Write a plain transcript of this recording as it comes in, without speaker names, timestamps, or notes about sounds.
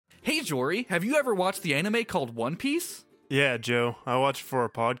Hey, Jory, have you ever watched the anime called One Piece? Yeah, Joe. I watch it for a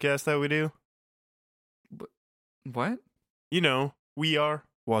podcast that we do. What? You know, we are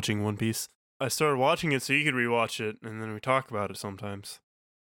watching One Piece. I started watching it so you could rewatch it, and then we talk about it sometimes.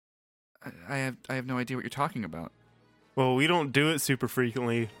 I have no idea what you're talking about. Well, we don't do it super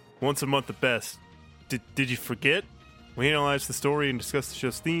frequently. Once a month at best. Did you forget? We analyze the story and discuss the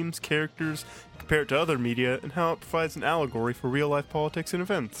show's themes, characters, compare it to other media, and how it provides an allegory for real-life politics and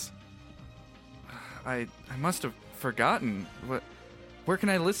events. I must have forgotten. Where can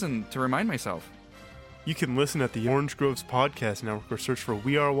I listen to remind myself? You can listen at the Orange Groves Podcast Network or search for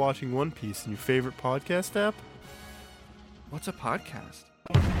We Are Watching One Piece in your favorite podcast app. What's a podcast?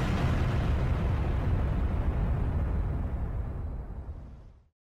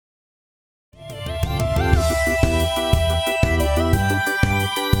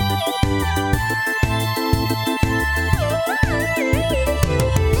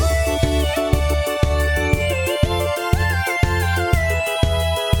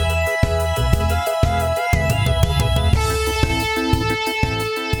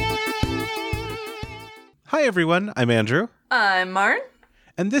 Hi, everyone. I'm Andrew. I'm Marn.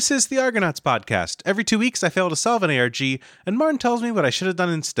 And this is the Argonauts podcast. Every 2 weeks, I fail to solve an ARG, and Martin tells me what I should have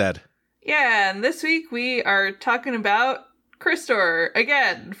done instead. Yeah, and this week we are talking about Crystor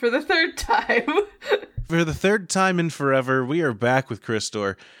again for the third time. For the third time in forever, we are back with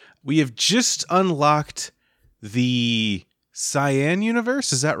Crystor. We have just unlocked the Cyan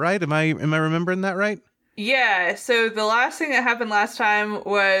universe. Is that right? Am I remembering that right? Yeah, so the last thing that happened last time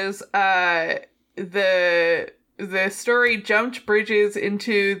was the story jumped bridges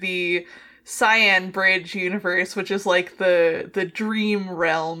into the Cyan Bridge universe, which is like the Dream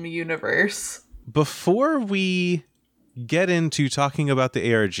Realm universe. Before we get into talking about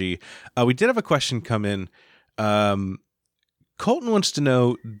the ARG, we did have a question come in. Colton wants to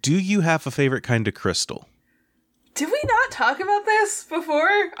know, do you have a favorite kind of crystal? Did we not talk about this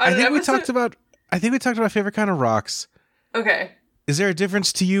before? I think we talked about favorite kind of rocks. Okay. Is there a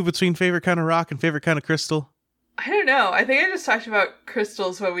difference to you between favorite kind of rock and favorite kind of crystal? I don't know. I think I just talked about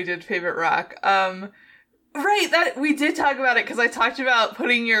crystals when we did favorite rock. Right, that we did talk about it because I talked about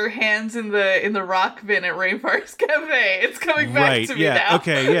putting your hands in the rock bin at Rainforest Cafe. It's coming back to me now.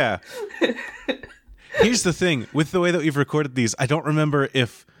 Okay, yeah. Here's the thing. With the way that we've recorded these, I don't remember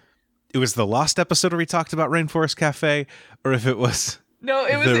if it was the Lost episode where we talked about Rainforest Cafe or if it was... No,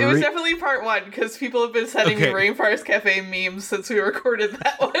 it was definitely part one because people have been sending me Rainforest Cafe memes since we recorded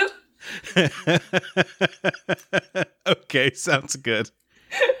that one. Okay, sounds good.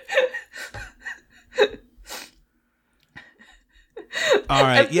 All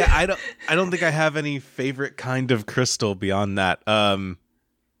right, yeah, I don't think I have any favorite kind of crystal beyond that. I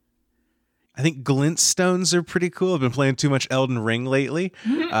think glintstones are pretty cool. I've been playing too much Elden Ring lately. So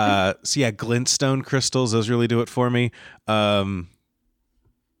yeah, glintstone crystals, those really do it for me.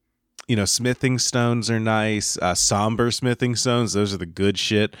 Smithing stones are nice. Somber smithing stones, those are the good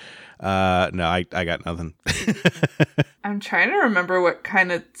shit. No, I got nothing. I'm trying to remember what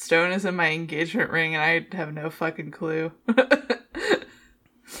kind of stone is in my engagement ring, and I have no fucking clue. I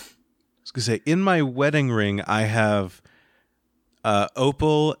was gonna say, in my wedding ring, I have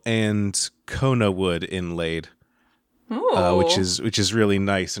opal and Kona wood inlaid, which is really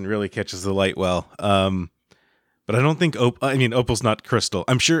nice and really catches the light well. But I don't think opal's not crystal.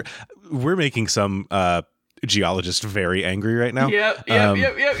 I'm sure we're making some geologist very angry right now. Yep.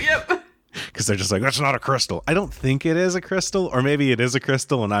 Because they're just like, that's not a crystal. I don't think it is a crystal, or maybe it is a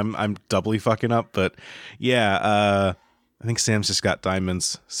crystal and I'm doubly fucking up. But yeah, I think Sam's just got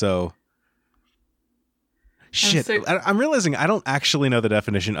diamonds. So shit, I'm realizing I don't actually know the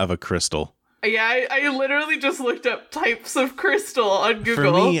definition of a crystal. Yeah, I literally just looked up types of crystal on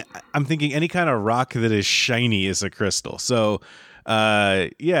Google. For me, I'm thinking any kind of rock that is shiny is a crystal. So,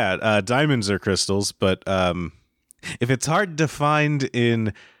 diamonds are crystals, but if it's hard to find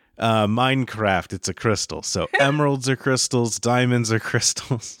in Minecraft, it's a crystal. So emeralds are crystals, diamonds are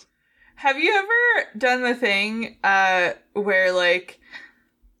crystals. Have you ever done the thing where, like,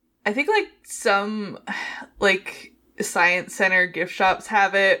 I think, like, some, like... Science Center gift shops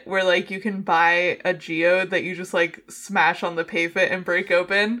have it where like you can buy a geode that you just like smash on the pavement and break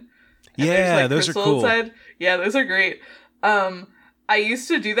open. And yeah, like, those are cool. Inside. Yeah, those are great. I used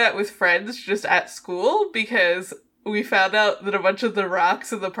to do that with friends just at school because we found out that a bunch of the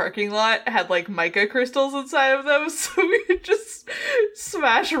rocks in the parking lot had like mica crystals inside of them, so we would just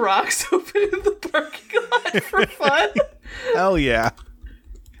smash rocks open in the parking lot for fun. Hell yeah.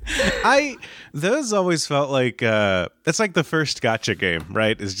 Those always felt like it's like the first gotcha game,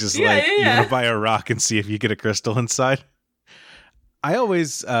 right? It's just you want to buy a rock and see if you get a crystal inside. I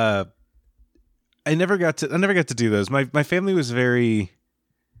always I never got to do those. My family was very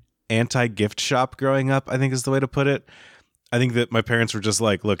anti-gift shop growing up, I think is the way to put it. I think that my parents were just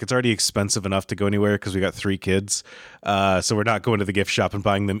like, look, it's already expensive enough to go anywhere because we got 3 kids. So we're not going to the gift shop and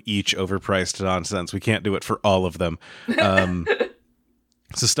buying them each overpriced nonsense. We can't do it for all of them.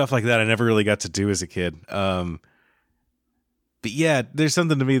 So stuff like that I never really got to do as a kid. But yeah, there's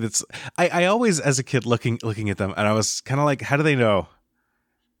something to me that's I always, as a kid, looking at them, and I was kind of like, how do they know?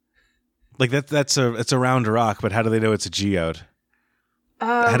 Like it's a round rock, but how do they know it's a geode?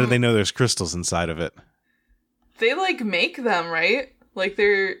 How do they know there's crystals inside of it? They like make them, right? Like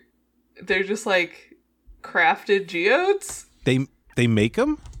they're just like crafted geodes. They make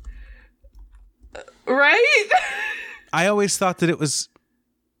them, right? I always thought that it was.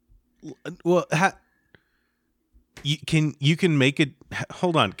 Well, you can make it.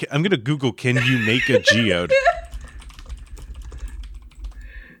 Hold on, I'm gonna Google. Can you make a geode?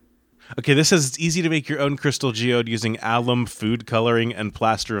 Okay, this says it's easy to make your own crystal geode using alum, food coloring, and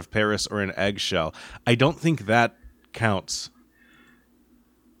plaster of Paris or an eggshell. I don't think that counts.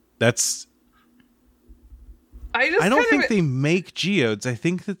 That's. I don't think they make geodes. I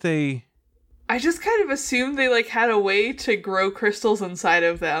think that they. I just kind of assumed they like had a way to grow crystals inside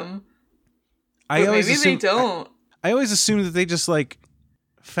of them. But maybe they don't. I always assumed that they just like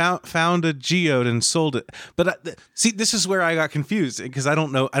found a geode and sold it. But see, this is where I got confused because I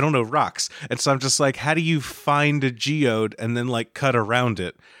don't know rocks, and so I'm just like, how do you find a geode and then like cut around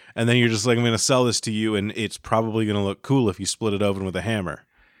it, and then you're just like, I'm going to sell this to you, and it's probably going to look cool if you split it open with a hammer.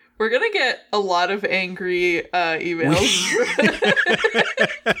 We're gonna get a lot of angry emails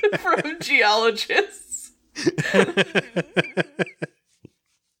from geologists.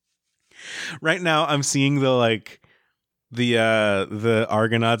 Right now, I'm seeing the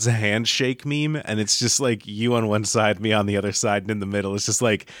Argonauts handshake meme, and it's just like you on one side, me on the other side, and in the middle, it's just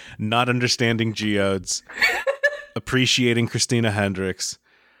like not understanding geodes, appreciating Christina Hendricks,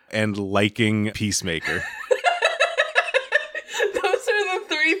 and liking Peacemaker. Those are the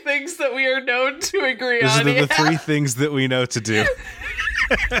 3 things that we are known to agree on. Those are the 3 things that we know to do.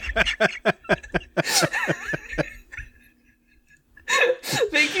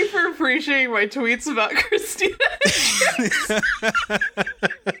 Thank you for appreciating my tweets about Christina.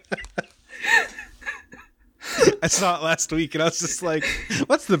 I saw it last week and I was just like,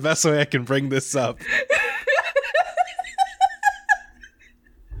 what's the best way I can bring this up?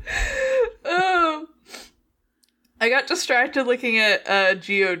 I got distracted looking at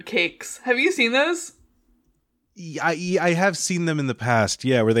geode cakes. Have you seen those? I have seen them in the past,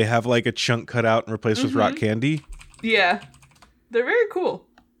 yeah, where they have like a chunk cut out and replaced with rock candy. Yeah. They're very cool.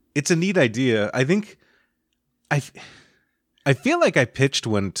 It's a neat idea. I think I feel like I pitched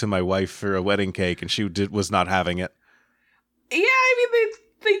one to my wife for a wedding cake and she was not having it. Yeah, I mean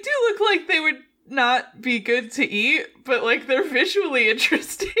they do look like they would not be good to eat, but like they're visually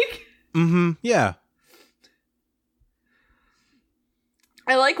interesting. Mm-hmm. Yeah.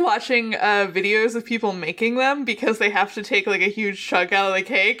 I like watching videos of people making them because they have to take like a huge chunk out of the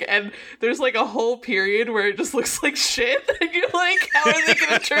cake, and there's like a whole period where it just looks like shit, and you're like, how are they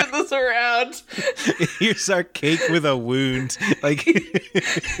gonna turn this around? Here's our cake with a wound. Like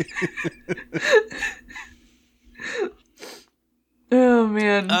oh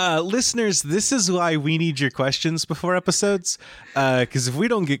man. Listeners, this is why we need your questions before episodes. Because if we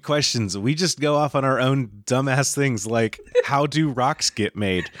don't get questions, we just go off on our own dumbass things like, how do rocks get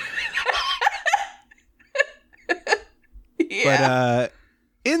made? Yeah. But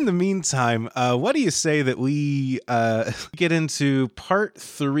in the meantime, what do you say that we get into part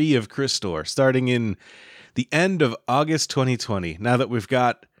 3 of Crystor, starting in the end of August 2020? Now that we've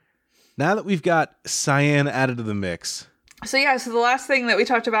got cyan added to the mix. So the last thing that we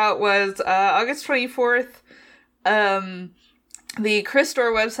talked about was August 24th. The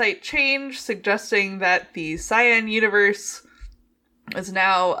Crystor website changed, suggesting that the Cyan universe is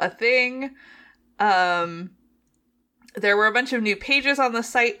now a thing. There were a bunch of new pages on the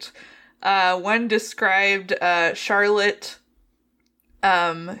site. One described Charlotte,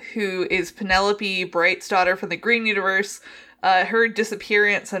 who is Penelope Bright's daughter from the Green Universe, her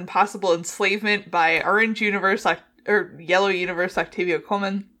disappearance and possible enslavement by Orange Universe or Yellow Universe Octavio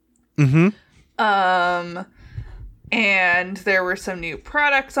Coleman. Mm-hmm. And there were some new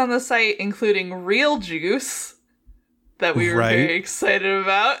products on the site, including Real Juice, that we were very excited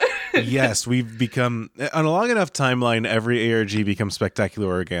about. Yes, we've become, on a long enough timeline, every ARG becomes Spectacular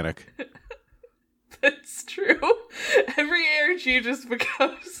Organic. That's true. Every ARG just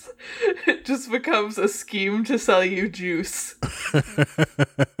becomes a scheme to sell you juice.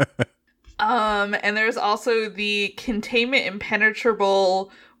 And there's also the containment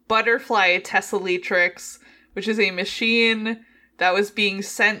impenetrable butterfly Tessellatrix, which is a machine that was being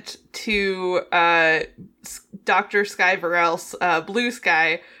sent to Dr. Sky Varel's Blue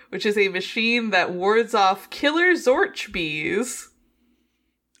Sky, which is a machine that wards off killer Zorch bees.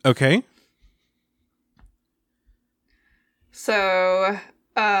 Okay. So,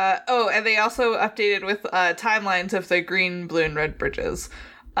 and they also updated with timelines of the green, blue, and red bridges.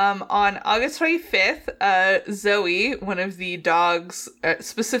 On August 25th, Zoe, one of the dogs,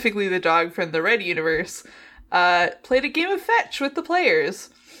 specifically the dog from the Red Universe, played a game of fetch with the players.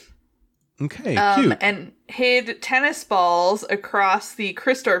 Okay, cute. And hid tennis balls across the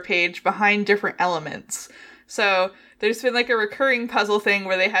Crystor page behind different elements. So there's been like a recurring puzzle thing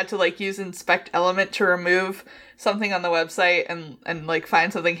where they had to like use inspect element to remove something on the website and like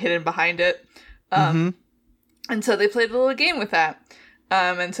find something hidden behind it. And so they played a little game with that.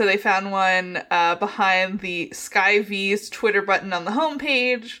 And so they found one behind the Sky V's Twitter button on the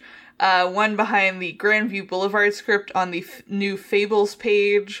homepage, one behind the Grandview Boulevard script on the new Fables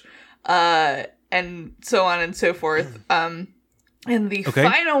page, and so on and so forth. And the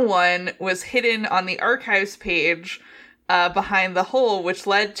final one was hidden on the archives page behind the hole, which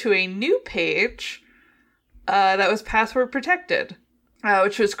led to a new page that was password protected,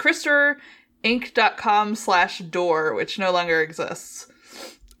 which was CrystorInc.com/door, which no longer exists.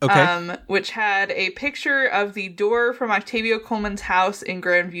 Okay. Which had a picture of the door from Octavio Coleman's house in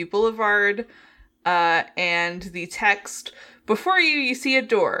Grandview Boulevard, and the text, "Before you see a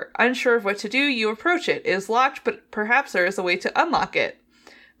door. Unsure of what to do, you approach it. It is locked, but perhaps there is a way to unlock it."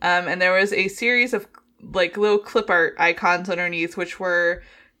 And there was a series of like little clip art icons underneath, which were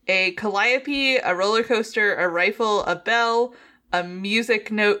a calliope, a roller coaster, a rifle, a bell, a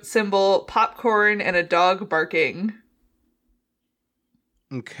music note symbol, popcorn, and a dog barking.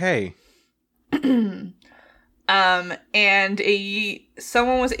 Okay. And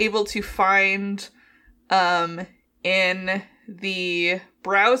someone was able to find in the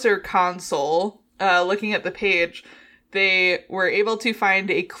browser console, looking at the page, they were able to find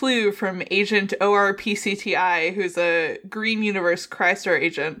a clue from Agent ORPCTI, who's a Green Universe Crystar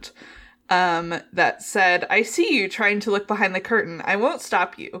agent, that said, "I see you trying to look behind the curtain. I won't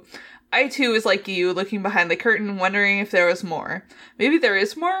stop you. I too was like you, looking behind the curtain, wondering if there was more. Maybe there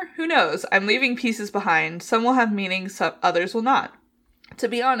is more? Who knows? I'm leaving pieces behind. Some will have meaning, some others will not. To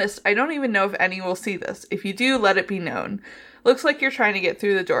be honest, I don't even know if any will see this. If you do, let it be known. Looks like you're trying to get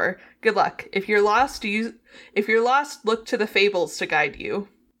through the door. Good luck. If you're lost, look to the Fables to guide you."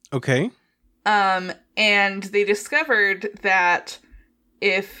 Okay. And they discovered that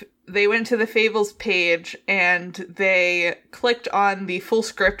if they went to the Fables page and they clicked on the full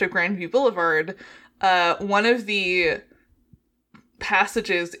script of Grandview Boulevard, one of the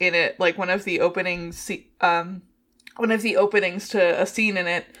passages in it, like one of the openings to a scene in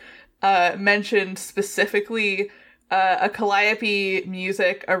it, mentioned specifically a calliope,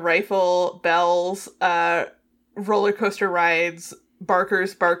 music, a rifle, bells, roller coaster rides,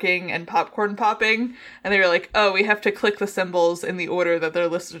 barkers barking, and popcorn popping. And they were like, oh, we have to click the symbols in the order that they're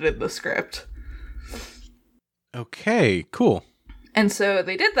listed in the script. Okay, cool. And so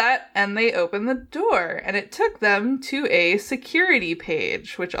they did that, and they opened the door, and it took them to a security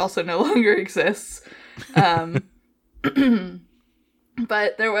page, which also no longer exists. But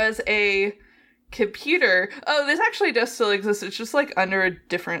there was a computer. Oh, this actually does still exist. It's just like under a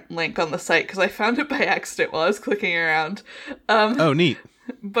different link on the site because I found it by accident while I was clicking around. Oh, neat.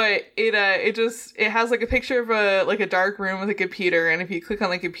 But it has like a picture of a dark room with a computer, and if you click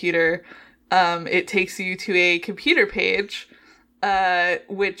on the computer, it takes you to a computer page,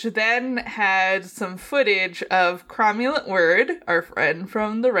 which then had some footage of Cromulent Word, our friend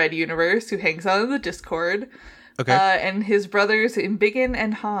from the Red Universe who hangs out in the Discord, and his brothers Embiggen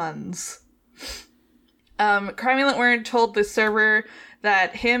and Hans. Cromulent Word told the server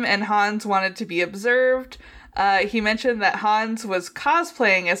that him and Hans wanted to be observed. He mentioned that Hans was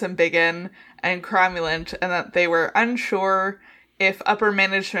cosplaying as Embiggen and Cromulent, and that they were unsure if upper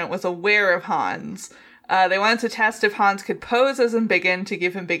management was aware of Hans. They wanted to test if Hans could pose as Embiggen to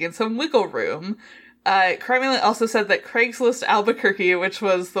give Embiggen some wiggle room. Cromulent also said that Craigslist Albuquerque, which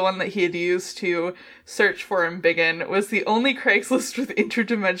was the one that he had used to search for Embiggen, was the only Craigslist with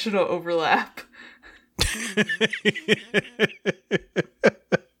interdimensional overlap.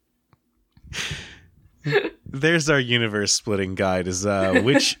 There's our universe splitting guide.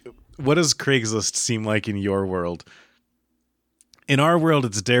 What does Craigslist seem like in your world? In our world,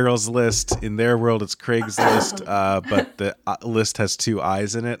 it's Daryl's list. In their world, it's Craig's list. But the list has 2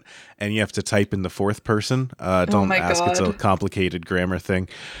 I's in it, and you have to type in the 4th person. Don't ask; it's a complicated grammar thing.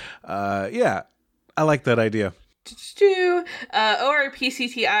 Yeah, I like that idea.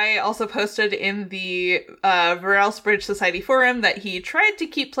 ORPCTI also posted in the Varels Bridge Society forum that he tried to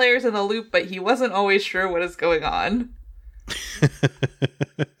keep players in the loop, but he wasn't always sure what is going on.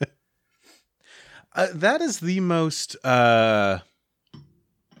 That is the most.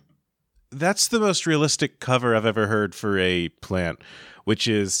 That's the most realistic cover I've ever heard for a plant, which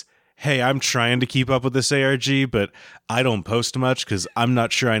is, hey, I'm trying to keep up with this ARG, but I don't post much because I'm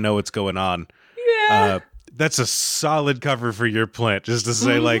not sure I know what's going on. Yeah. That's a solid cover for your plant, just to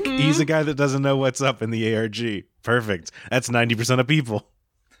say, like, he's a guy that doesn't know what's up in the ARG. Perfect. That's 90% of people.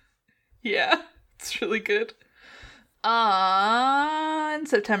 Yeah, it's really good. On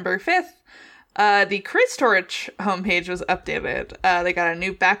September 5th, the Chris Torch homepage was updated. They got a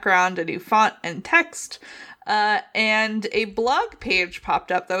new background, a new font and text, and a blog page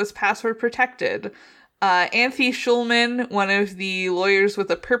popped up that was password protected. Anthony Schulman, one of the lawyers with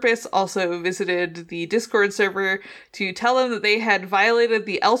a purpose, also visited the Discord server to tell them that they had violated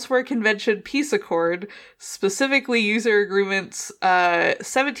the Elsewhere Convention Peace Accord, specifically user agreements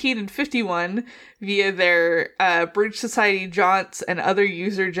 17 and 51, via their Bridge Society jaunts and other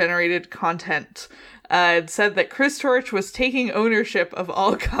user-generated content. It said that Chris Torch was taking ownership of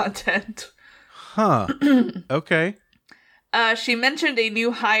all content. Huh. Okay. She mentioned a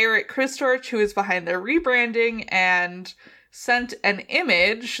new hire at Chris Torch who is behind their rebranding and sent an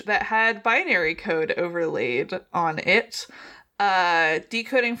image that had binary code overlaid on it.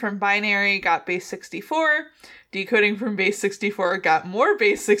 Decoding from binary got base 64. Decoding from base 64 got more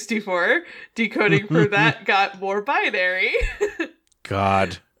base 64. Decoding from that got more binary.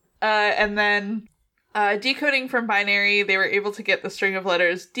 God. And then decoding from binary, they were able to get the string of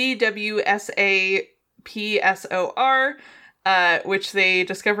letters DWSAPSOR, which they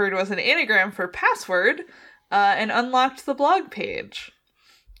discovered was an anagram for password, and unlocked the blog page.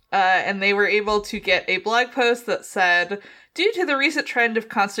 And they were able to get a blog post that said, due to the recent trend of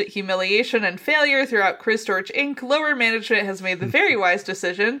constant humiliation and failure throughout Chris Torch Inc., lower management has made the very wise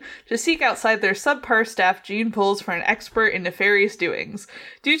decision to seek outside their subpar staff gene pools for an expert in nefarious doings.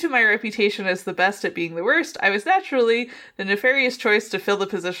 Due to my reputation as the best at being the worst, I was naturally the nefarious choice to fill the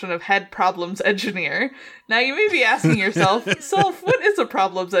position of head problems engineer. Now you may be asking yourself, Soph, what is a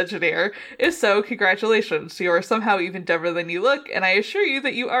problems engineer? If so, congratulations, you are somehow even dumber than you look, and I assure you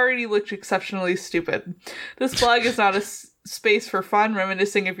that you already looked exceptionally stupid. This blog is not a space for fun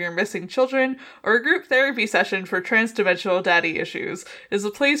reminiscing of your missing children, or a group therapy session for trans-dimensional daddy issues. It is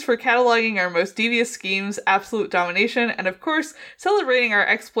a place for cataloging our most devious schemes, absolute domination, and of course, celebrating our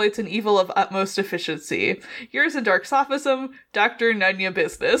exploits and evil of utmost efficiency. Yours in dark sophism, Dr. Nunya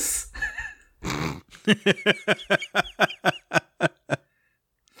Business.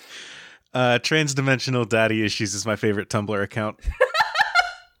 Trans-dimensional daddy issues is my favorite Tumblr account.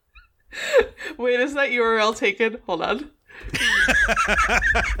 Wait, is that URL taken? Hold on.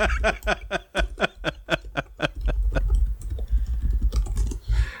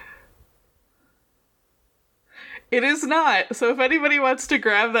 It is not. So if anybody wants to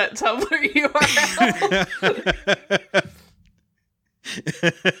grab that Tumblr URL.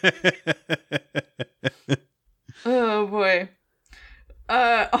 Oh boy.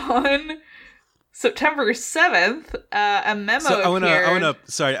 On September 7th, a memo appeared.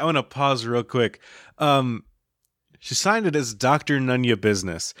 I want to pause real quick. She signed it as Dr. Nunya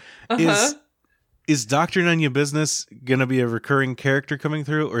Business. Uh-huh. Is Dr. Nunya Business gonna be a recurring character coming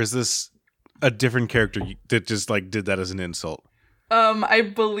through, or is this a different character that just like did that as an insult? I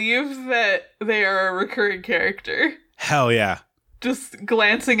believe that they are a recurring character. Hell yeah. Just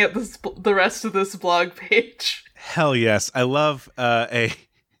glancing at the rest of this blog page. Hell yes. I love a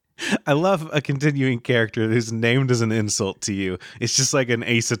continuing character who's named as an insult to you. It's just like an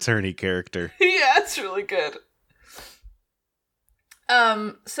Ace Attorney character. Yeah, it's really good.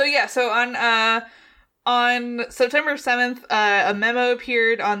 So on September 7th, a memo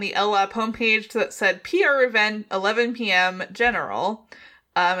appeared on the LLAP homepage that said PR event 11 p.m. general.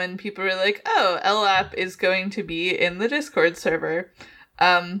 And people were like, oh, LLAP is going to be in the Discord server.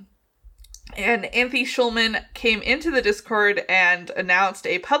 And Anthony Schulman came into the Discord and announced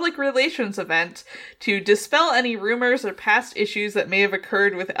a public relations event to dispel any rumors or past issues that may have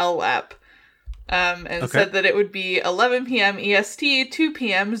occurred with LLAP. Said that it would be 11 p.m. EST, 2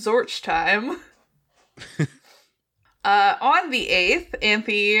 p.m. Zorch time. On the 8th,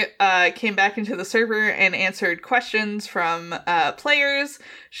 Anthe came back into the server and answered questions from players.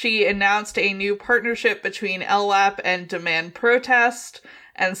 She announced a new partnership between LWAP and Demand Protest,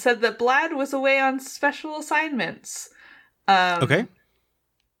 and said that Blad was away on special assignments. Okay.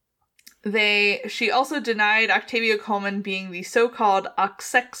 She also denied Octavio Coleman being the so-called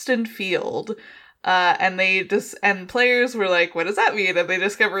Oxexton Field. And players were like, what does that mean? And they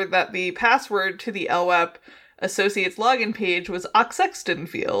discovered that the password to the LWAP Associates login page was Oxexton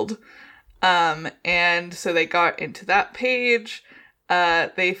Field. And so they got into that page.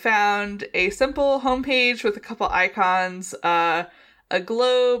 They found a simple homepage with a couple icons, a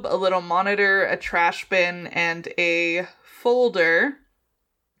globe, a little monitor, a trash bin, and a folder.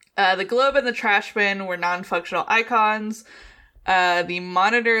 The globe and the trash bin were non-functional icons. The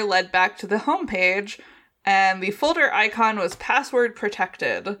monitor led back to the homepage, and the folder icon was password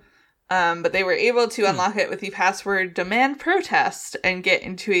protected. But they were able to unlock it with the password Demand Protest and get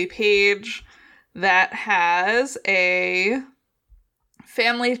into a page that has a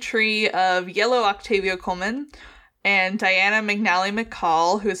family tree of yellow Octavio Coleman and Diana McNally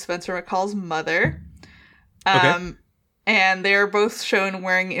McCall, who is Spencer McCall's mother. Okay. And they're both shown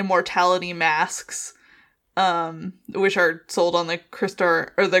wearing immortality masks, which are sold on the Chris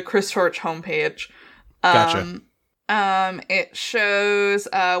Torch homepage. Gotcha. It shows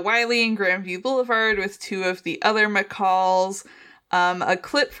Wiley and Grandview Boulevard with two of the other McCalls. A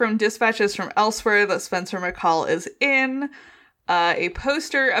clip from Dispatches from Elsewhere that Spencer McCall is in. A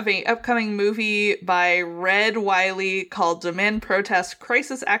poster of an upcoming movie by Red Wiley called Demand Protest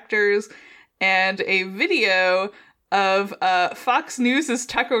Crisis Actors. And a video of Fox News'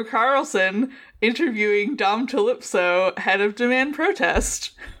 Tucker Carlson interviewing Dom Calypso, head of Demand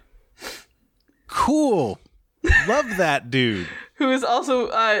Protest. Cool. Love that dude. Who is also,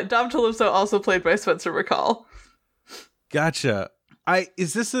 Dom Calypso also played by Spencer McCall. Gotcha.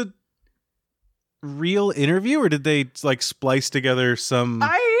 Is this a real interview, or did they, like, splice together some...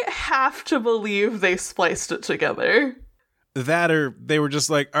 I have to believe they spliced it together. That, or they were just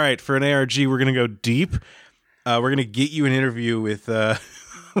like, all right, for an ARG, we're going to go deep. We're going to get you an interview with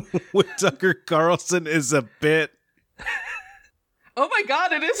with Tucker Carlson is a bit... Oh my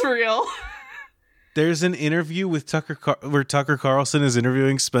god, it is real. There's an interview with where Tucker Carlson is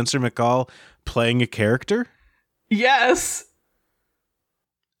interviewing Spencer McCall playing a character? Yes.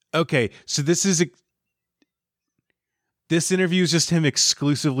 Okay, so this interview is just him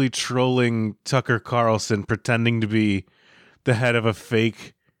exclusively trolling Tucker Carlson, pretending to be the head of a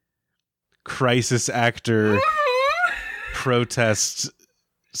fake crisis actor protest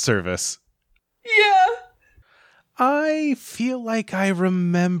service. Yeah. I feel like I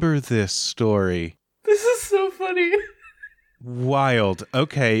remember this story. This is so funny. Wild.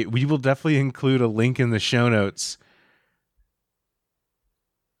 Okay, we will definitely include a link in the show notes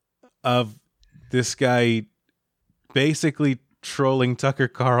of this guy basically trolling Tucker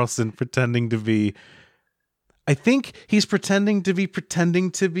Carlson, pretending to be... I think he's pretending to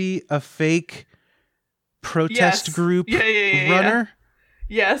be a fake protest group runner.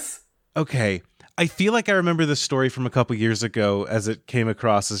 Yes. Okay. I feel like I remember this story from a couple years ago as it came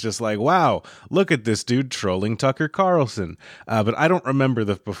across as just like, wow, look at this dude trolling Tucker Carlson. But I don't remember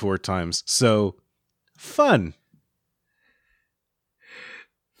the before times. So, fun.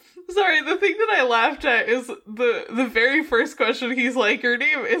 Sorry, the thing that I laughed at is the very first question. He's like, your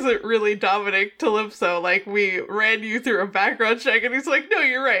name isn't really Dominic Calypso. Like, we ran you through a background check. And he's like, no,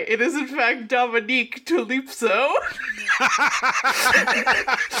 you're right. It is, in fact, Dominique Calypso.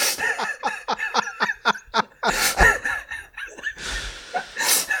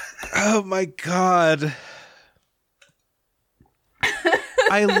 Oh, my God.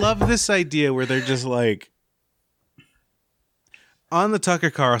 I love this idea where they're just like, on the Tucker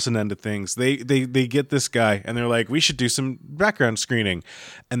Carlson end of things, they get this guy and they're like, we should do some background screening.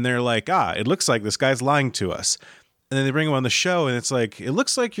 And they're like, it looks like this guy's lying to us. And then they bring him on the show and it's like, it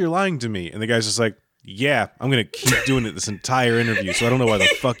looks like you're lying to me. And the guy's just like, yeah, I'm going to keep doing it this entire interview. So I don't know why the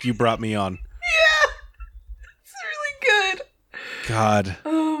fuck you brought me on. Yeah. It's really good. God.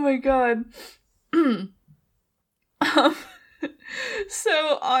 Oh my God.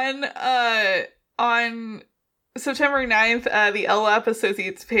 So on September 9th, the LWAP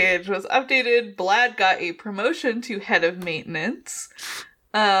Associates page was updated. Blad got a promotion to head of maintenance.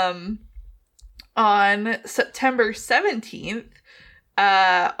 On September 17th,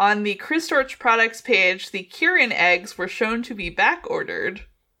 on the Chris Torch products page, the Kieran eggs were shown to be back-ordered.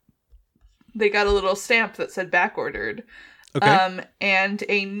 They got a little stamp that said back-ordered. Okay. And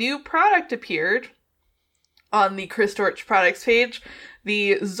a new product appeared on the Chris Torch products page.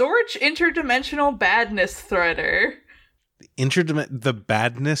 The Zorch Interdimensional Badness Threader. the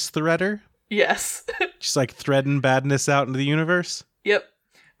badness threader? Yes. Just like threading badness out into the universe? Yep.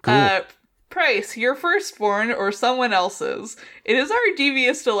 Cool. Price, your firstborn or someone else's. It is our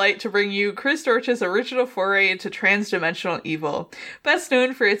devious delight to bring you Chris Dortch's original foray into transdimensional evil. Best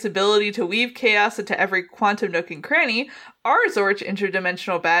known for its ability to weave chaos into every quantum nook and cranny, our Zorch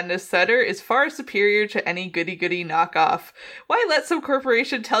interdimensional badness setter is far superior to any goody-goody knockoff. Why let some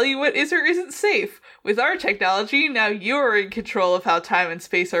corporation tell you what is or isn't safe? With our technology, now you are in control of how time and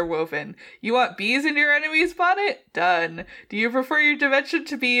space are woven. You want bees in your enemy's bonnet? Done. Do you prefer your dimension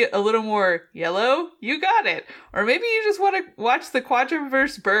to be a little more yellow? You got it. Or maybe you just want to watch the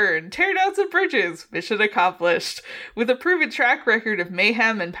Quantumverse burn, tear down some bridges. Mission accomplished. With a proven track record of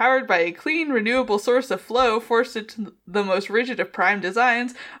mayhem and powered by a clean, renewable source of flow forced into the most rigid of prime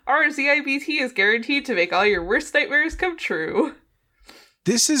designs, our ZIBT is guaranteed to make all your worst nightmares come true.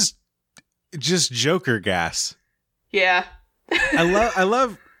 This is just Joker gas. Yeah. I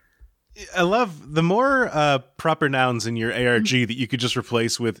love the more proper nouns in your ARG that you could just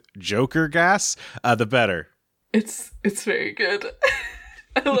replace with Joker gas, the better. It's very good.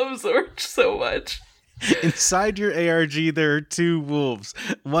 I love Zorch so much. Inside your ARG, there are 2 wolves.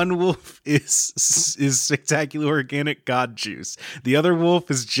 One wolf is spectacular organic god juice. The other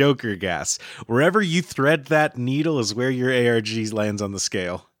wolf is Joker gas. Wherever you thread that needle is where your ARG lands on the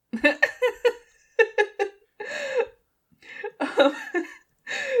scale. So,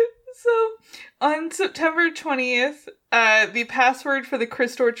 on September 20th, the password for the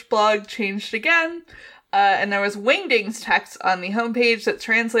Chris Dortch blog changed again, and there was Wingdings text on the homepage that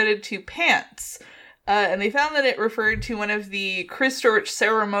translated to pants. And they found that it referred to one of the Chris Dortch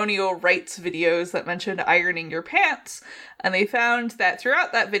ceremonial rites videos that mentioned ironing your pants. And they found that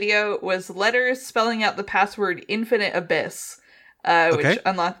throughout that video was letters spelling out the password Infinite Abyss, which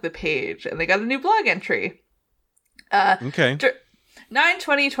unlocked the page. And they got a new blog entry. Okay.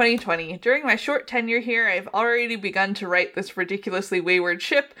 9/20/2020. During my short tenure here, I've already begun to right this ridiculously wayward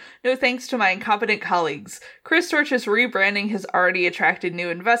ship, no thanks to my incompetent colleagues. Chris Dortch's rebranding has already attracted new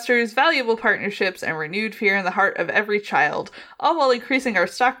investors, valuable partnerships, and renewed fear in the heart of every child, all while increasing our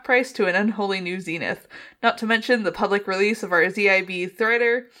stock price to an unholy new zenith. Not to mention the public release of our ZIB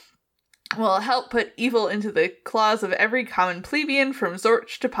Threader will help put evil into the claws of every common plebeian from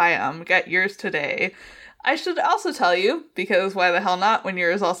Zorch to Pyam. Get yours today. I should also tell you, because why the hell not when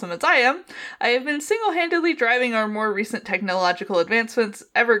you're as awesome as I am, I have been single-handedly driving our more recent technological advancements,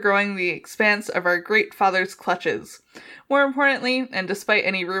 ever growing the expanse of our great father's clutches. More importantly, and despite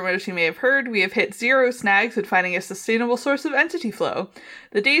any rumors you may have heard, we have hit 0 snags in finding a sustainable source of entity flow.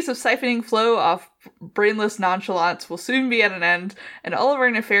 The days of siphoning flow off brainless nonchalance will soon be at an end, and all of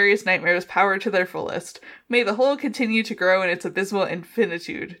our nefarious nightmares powered to their fullest. May the whole continue to grow in its abysmal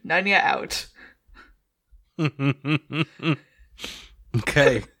infinitude. Nanya out.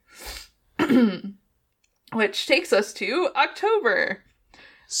 Okay. Which takes us to October.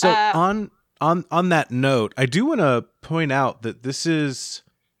 So on that note, I do want to point out that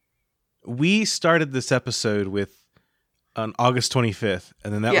we started this episode with on August 25th,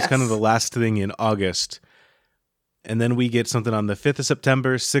 and then that was kind of the last thing in August. And then we get something on the 5th of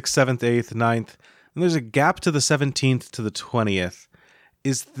September, 6th, 7th, 8th, 9th, and there's a gap to the 17th to the 20th.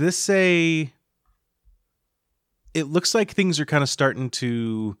 Is this it looks like things are kind of starting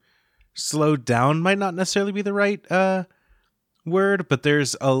to slow down, might not necessarily be the right word, but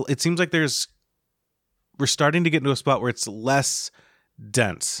it seems like we're starting to get into a spot where it's less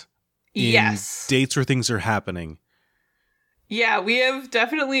dense in dates where things are happening. Yeah, we have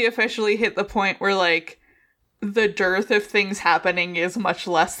definitely officially hit the point where, like, the dearth of things happening is much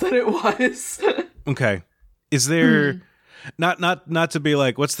less than it was. Okay. Is there... Not to be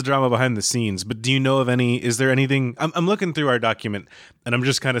like, what's the drama behind the scenes, but do you know of is there anything, I'm looking through our document and I'm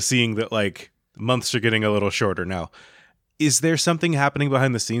just kind of seeing that like months are getting a little shorter now. Is there something happening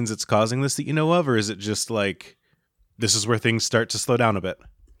behind the scenes that's causing this that you know of, or is it just like, this is where things start to slow down a bit?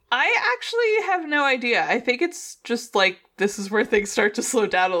 I actually have no idea. I think it's just like, this is where things start to slow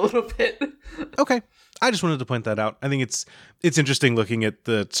down a little bit. Okay. I just wanted to point that out. I think it's interesting looking at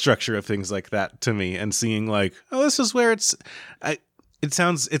the structure of things like that to me and seeing like, oh, this is where it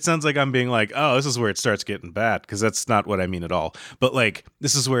sounds like I'm being like, oh, this is where it starts getting bad, because that's not what I mean at all. But like,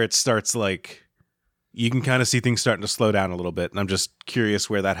 this is where it starts, like, you can kind of see things starting to slow down a little bit, and I'm just curious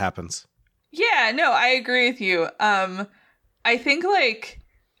where that happens. Yeah, no, I agree with you. I think like,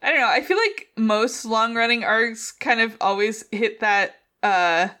 I don't know, I feel like most long-running arcs kind of always hit that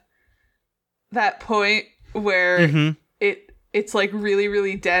point where it's like really,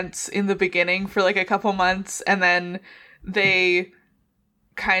 really dense in the beginning for like a couple months, and then they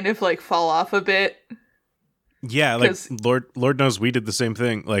kind of like fall off a bit. Yeah, like Lord knows we did the same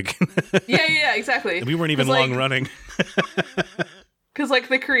thing. Like, yeah, exactly. We weren't even long running. Because like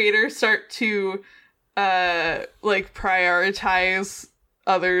the creators start to like prioritize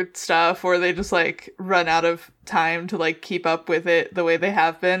other stuff, or they just like run out of time to like keep up with it the way they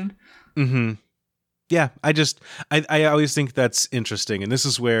have been. Mm-hmm. Yeah, I always think that's interesting, and this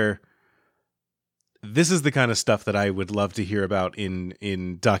is the kind of stuff that I would love to hear about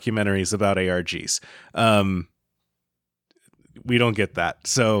in documentaries about ARGs. We don't get that,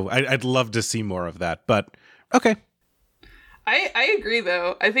 so I'd love to see more of that. But okay, I agree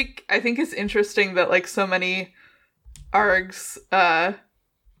though. I think it's interesting that like so many ARGs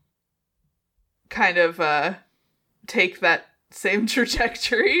kind of take that same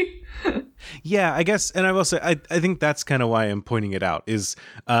trajectory. Yeah, I guess, and I will say, I think that's kind of why I'm pointing it out, is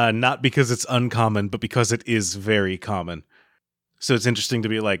not because it's uncommon, but because it is very common. So it's interesting to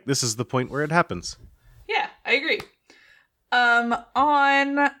be like, this is the point where it happens. Yeah, I agree.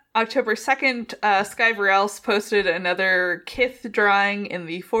 On October 2nd, Sky Varels posted another Kith drawing in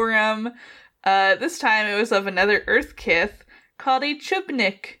the forum. This time it was of another Earth Kith called a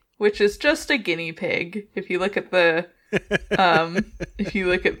Chubnik, which is just a guinea pig. If you look at the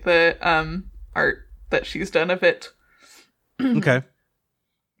art that she's done of it. Okay.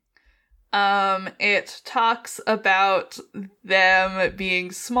 It talks about them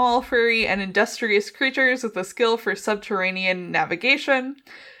being small, furry, and industrious creatures with a skill for subterranean navigation,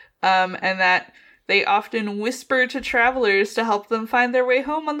 and that they often whisper to travelers to help them find their way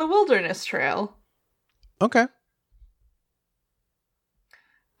home on the wilderness trail. Okay.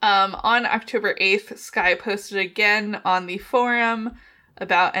 On October 8th, Sky posted again on the forum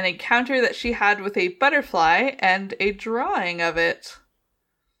about an encounter that she had with a butterfly and a drawing of it.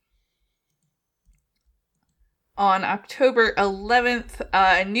 On October 11th,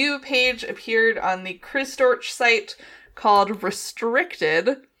 a new page appeared on the Chris Dortch site called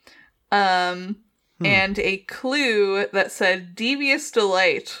Restricted, and a clue that said Devious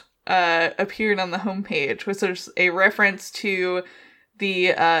Delight appeared on the homepage, which is a reference to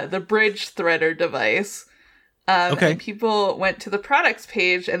the bridge threader device. Okay. And people went to the products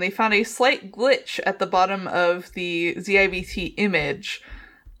page and they found a slight glitch at the bottom of the ZIBT image.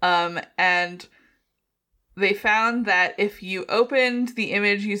 And they found that if you opened the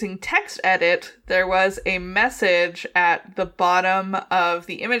image using text edit, there was a message at the bottom of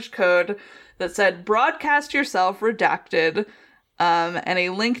the image code that said broadcast yourself redacted, and a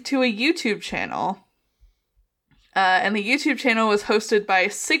link to a YouTube channel. And the YouTube channel was hosted by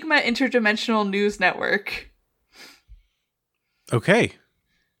Sigma Interdimensional News Network. Okay.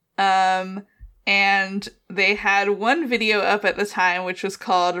 And they had one video up at the time, which was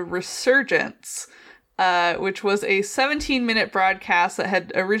called Resurgence, which was a 17-minute broadcast that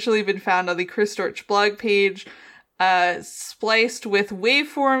had originally been found on the Chris Dortch blog page, spliced with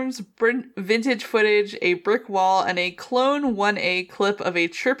waveforms, vintage footage, a brick wall, and a Clone 1A clip of a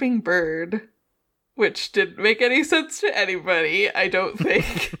chirping bird. Which didn't make any sense to anybody, I don't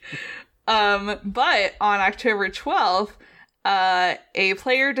think. But on October 12th, a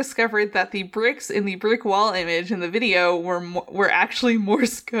player discovered that the bricks in the brick wall image in the video were actually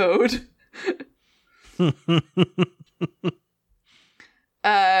Morse code.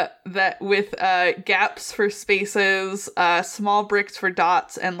 That with gaps for spaces, small bricks for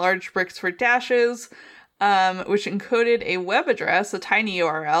dots, and large bricks for dashes, which encoded a web address, a tiny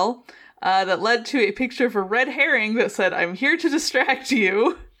URL, that led to a picture of a red herring that said, "I'm here to distract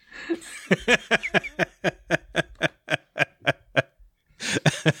you."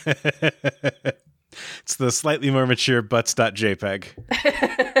 It's the slightly more mature butts.jpg.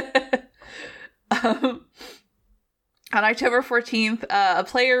 On October 14th, a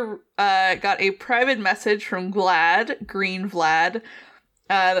player got a private message from Vlad, Green Vlad,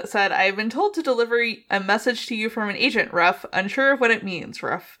 that said, "I've been told to deliver a message to you from an agent, Ruff. Unsure of what it means,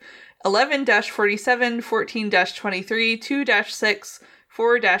 Ruff. 11-47, 14-23, 2-6,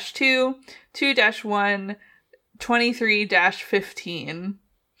 4-2, 2-1, 23-15.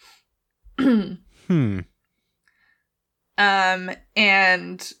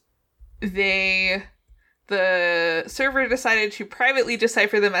 And the server decided to privately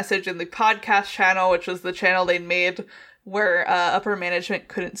decipher the message in the podcast channel, which was the channel they'd made where upper management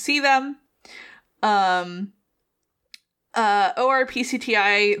couldn't see them.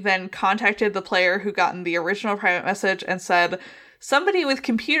 ORPCTI then contacted the player who gotten the original private message and said, "Somebody with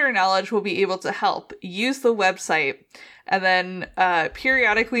computer knowledge will be able to help. Use the website." And then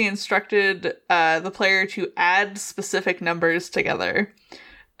periodically instructed the player to add specific numbers together.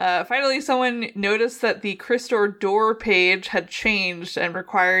 Finally, someone noticed that the Crystor door page had changed and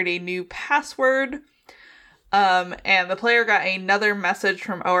required a new password. And the player got another message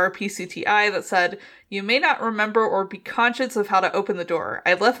from ORPCTI that said, "You may not remember or be conscious of how to open the door.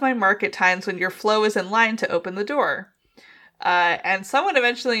 I left my mark at times when your flow is in line to open the door." And someone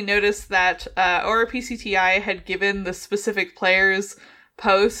eventually noticed that ORPCTI had given the specific players'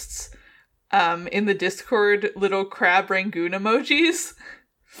 posts in the Discord little crab rangoon emojis.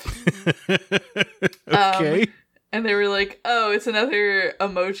 Okay. And they were like, "Oh, it's another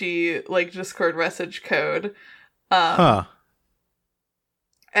emoji, like, Discord message code."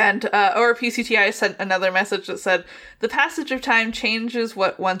 And ORPCTI sent another message that said, "The passage of time changes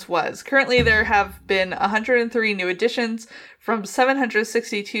what once was. Currently, there have been 103 new additions, from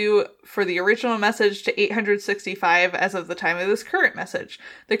 762 for the original message to 865 as of the time of this current message.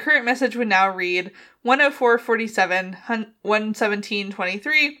 The current message would now read 104.47,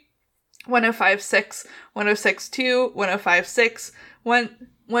 117.23, 105.6, 106.2, 105.6,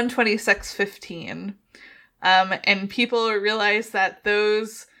 126.15. And people realized that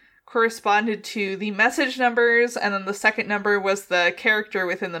those corresponded to the message numbers, and then the second number was the character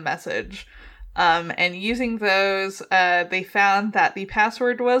within the message. And using those, they found that the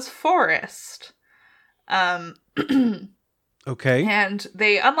password was Forest. Okay. And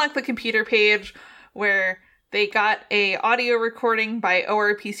they unlocked the computer page where they got a audio recording by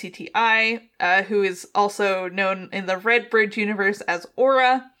ORPCTI, who is also known in the Red Bridge universe as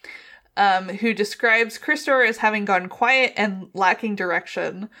Aura, who describes Crystor as having gone quiet and lacking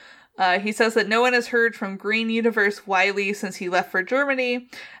direction. He says that no one has heard from Green Universe Wily since he left for Germany,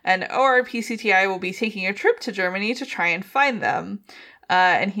 and ORPCTI will be taking a trip to Germany to try and find them.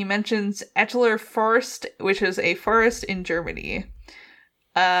 And he mentions Edler Forest, which is a forest in Germany.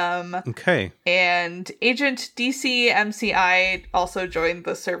 Okay. And Agent DC MCI also joined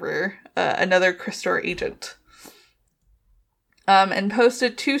the server, another Crystor agent. And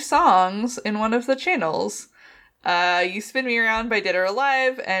posted 2 songs in one of the channels. You Spin Me Around by Dead or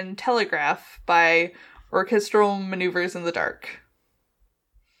Alive, and Telegraph by Orchestral Maneuvers in the Dark.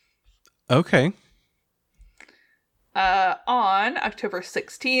 Okay. On October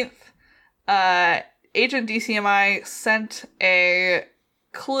 16th, Agent DCMI sent a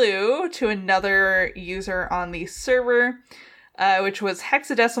clue to another user on the server, which was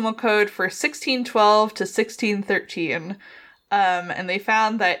hexadecimal code for 1612 to 1613. And they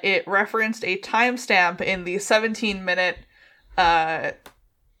found that it referenced a timestamp in the 17-minute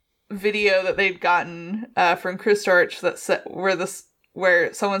video that they'd gotten from Crystorch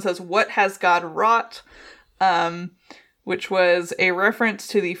where someone says, "What has God wrought?" Which was a reference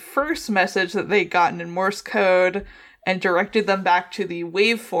to the first message that they'd gotten in Morse code, and directed them back to the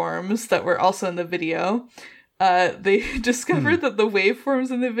waveforms that were also in the video. They discovered that the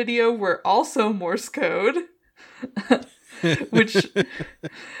waveforms in the video were also Morse code.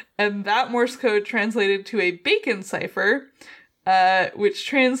 And that Morse code translated to a Bacon cipher, which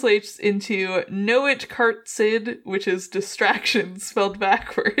translates into "Know it, Cart Sid," which is distraction spelled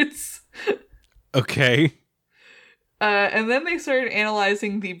backwards. Okay. And then they started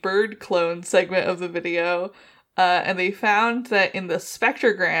analyzing the bird clone segment of the video, and they found that in the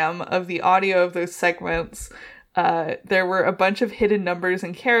spectrogram of the audio of those segments, there were a bunch of hidden numbers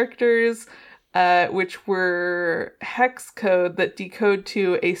and characters, which were hex code that decode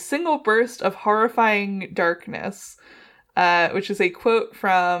to "a single burst of horrifying darkness," which is a quote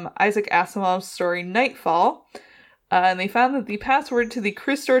from Isaac Asimov's story Nightfall. And they found that the password to the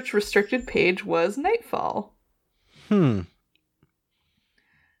Crystorch restricted page was Nightfall. The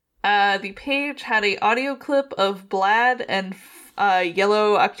page had a audio clip of Blad and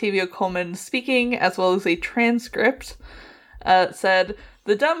Yellow Octavio Coleman speaking, as well as a transcript. It said,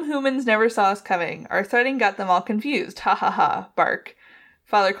 "The dumb humans never saw us coming. Our threading got them all confused. Ha ha ha. Bark.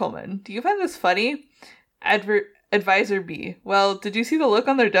 Father Coleman, do you find this funny? Advisor B, well, did you see the look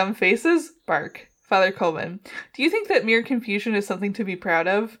on their dumb faces? Bark. Father Coleman, do you think that mere confusion is something to be proud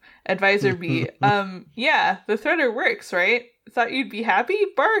of? Advisor B, yeah, the threader works, right? Thought you'd be happy?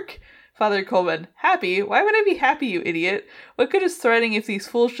 Bark. Father Coleman, happy? Why would I be happy, you idiot? What good is threading if these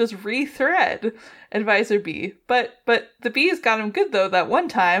fools just re-thread? Advisor B, but the bees got him good though that one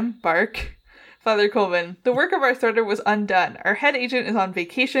time. Bark. Father Coleman, the work of our threader was undone. Our head agent is on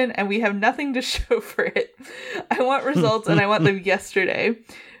vacation and we have nothing to show for it. I want results and I want them yesterday.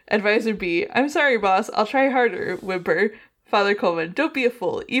 Advisor B, I'm sorry boss, I'll try harder. Whimper. Father Coleman, don't be a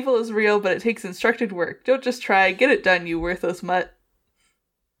fool. Evil is real, but it takes instructed work. Don't just try. Get it done, you worthless mutt.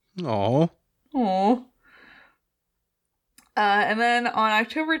 Aww. And then on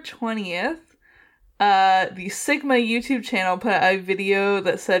October 20th, the Sigma YouTube channel put out a video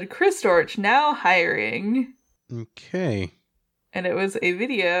that said, Crystorch now hiring. Okay. and it was a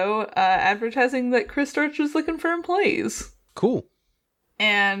video advertising that Chris Storch was looking for employees. Cool.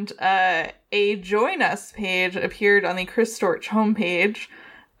 And a Join Us page appeared on the Chris Storch homepage,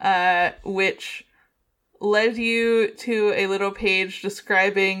 which led you to a little page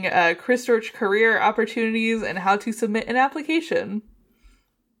describing Chris Storch career opportunities and how to submit an application.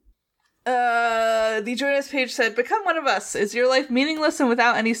 The Join Us page said, "Become one of us. Is your life meaningless and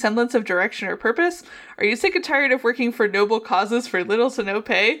without any semblance of direction or purpose? Are you sick and tired of working for noble causes for little to no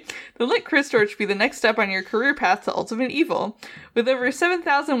pay? Then let Chris Storch be the next step on your career path to ultimate evil. With over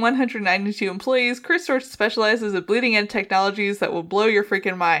 7,192 employees, Chris Storch specializes in bleeding-edge technologies that will blow your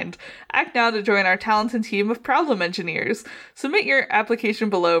freaking mind. Act now to join our talented team of problem engineers. Submit your application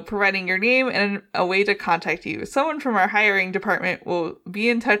below, providing your name and a way to contact you. Someone from our hiring department will be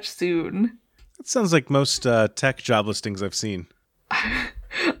in touch soon." That sounds like most tech job listings I've seen.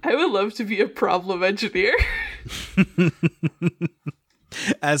 I would love to be a problem engineer.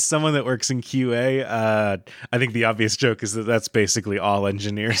 As someone that works in QA, I think the obvious joke is that that's basically all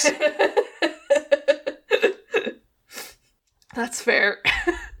engineers. That's fair.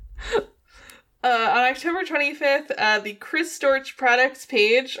 On October 25th, the Chris Storch products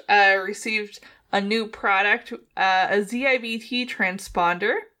page received a new product, a ZIBT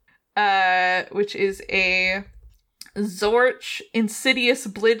transponder, which is a Zorch Insidious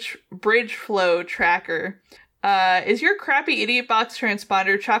Bridge Flow Tracker. Is your crappy idiot box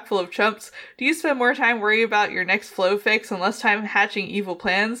transponder chock full of chumps? Do you spend more time worrying about your next flow fix and less time hatching evil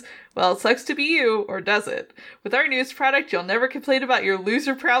plans? Well, it sucks to be you, or does it? With our newest product, you'll never complain about your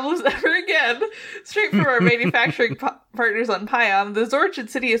loser problems ever again. Straight from our manufacturing partners on Pyom, the Zorch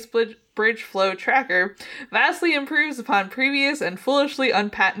Insidious Bridge Flow Tracker vastly improves upon previous and foolishly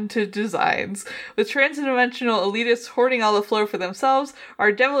unpatented designs. With transdimensional elitists hoarding all the flow for themselves,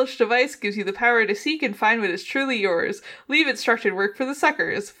 our devilish device gives you the power to seek and find what is truly yours. Leave instructed work for the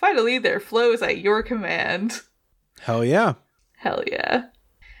suckers. Finally, their flow is at your command. Hell yeah. Hell yeah.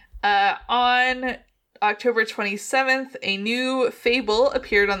 On October 27th, a new fable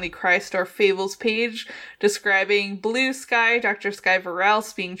appeared on the Crystar Fables page, describing Blue Sky, Dr. Sky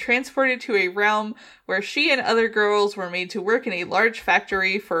Varelse, being transported to a realm where she and other girls were made to work in a large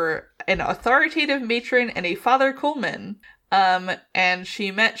factory for an authoritative matron and a Father Coleman. And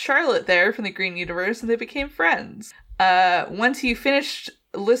she met Charlotte there from the Green Universe, and they became friends. Once you finished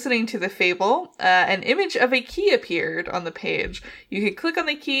listening to the fable, an image of a key appeared on the page. You could click on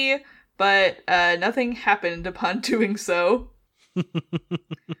the key, but nothing happened upon doing so.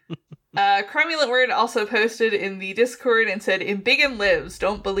 Cromulent Word also posted in the Discord and said, "Embiggen lives,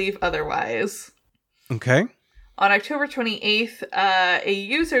 don't believe otherwise." Okay. On October 28th, a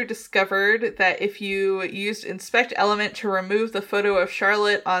user discovered that if you used Inspect Element to remove the photo of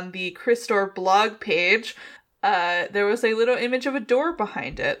Charlotte on the Crystor blog page, there was a little image of a door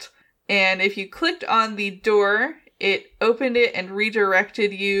behind it. And if you clicked on the door, it opened it and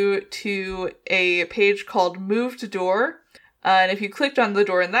redirected you to a page called Moved Door. And if you clicked on the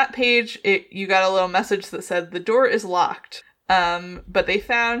door in that page, you got a little message that said, "The door is locked." But they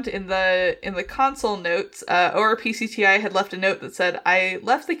found in the console notes, ORPCTI had left a note that said, "I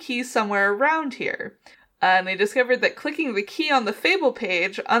left the keys somewhere around here." And they discovered that clicking the key on the Fable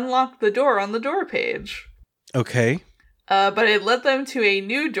page unlocked the door on the door page. Okay. But it led them to a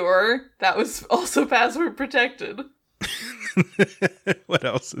new door that was also password protected. What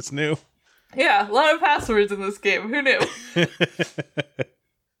else is new? Yeah, a lot of passwords in this game. Who knew?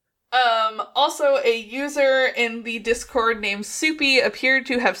 Also, a user in the Discord named Soupy appeared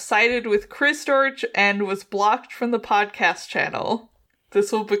to have sided with Chris Storch and was blocked from the podcast channel.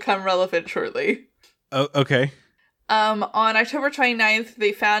 This will become relevant shortly. Oh, okay. On October 29th,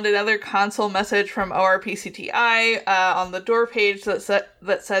 they found another console message from ORPCTI on the door page that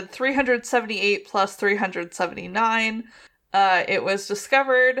said 378 plus 379. It was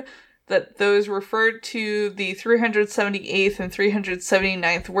discovered that those referred to the 378th and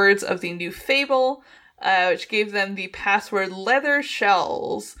 379th words of the new fable, which gave them the password Leather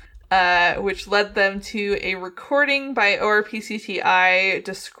Shells, which led them to a recording by ORPCTI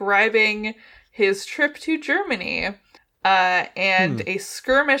describing his trip to Germany, and a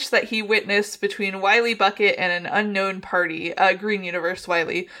skirmish that he witnessed between Wily Bucket and an unknown party, Green Universe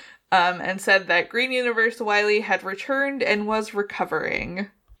Wily, and said that Green Universe Wily had returned and was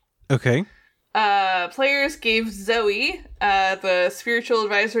recovering. Okay. Players gave Zoe, the spiritual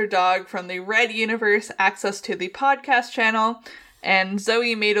advisor dog from the Red Universe, access to the podcast channel, and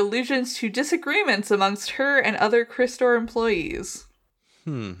Zoe made allusions to disagreements amongst her and other Crystor employees.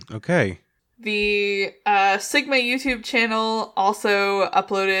 Okay. The Sigma YouTube channel also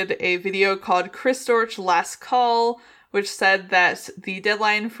uploaded a video called Chris Storch Last Call, which said that the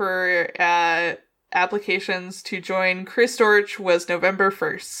deadline for applications to join Chris Dortch was November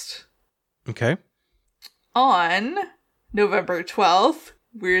 1st. Okay. On November 12th,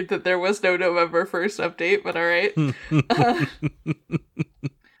 weird that there was no November 1st update, but alright.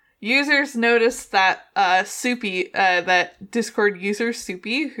 Users noticed that Soupy, that Discord user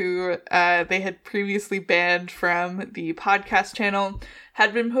Soupy, who they had previously banned from the podcast channel,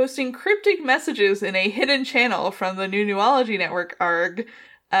 had been posting cryptic messages in a hidden channel from the New Newology Network ARG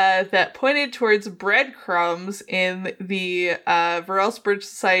that pointed towards breadcrumbs in the Varelse Bridge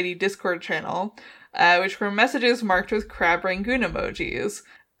Society Discord channel, which were messages marked with crab rangoon emojis.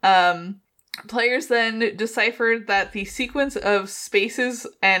 Players then deciphered that the sequence of spaces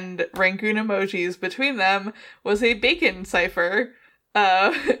and rangoon emojis between them was a bacon cipher,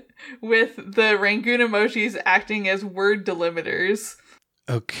 with the rangoon emojis acting as word delimiters.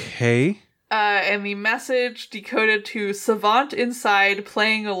 Okay. And the message decoded to Savant Inside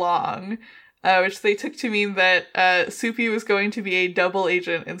playing along, which they took to mean that Soupy was going to be a double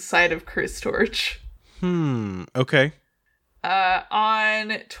agent inside of Chris Dortch. Okay. On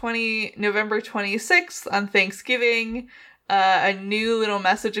November 26th, on Thanksgiving, a new little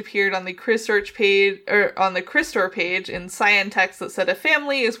message appeared on the Chris Dortch page, or on the Chris Store page in cyan text that said, "A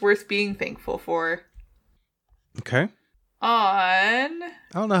family is worth being thankful for." Okay. I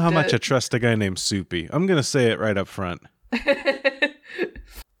don't know how much I trust a guy named Soupy. I'm going to say it right up front.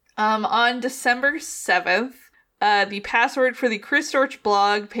 On December 7th, the password for the Chris Dortch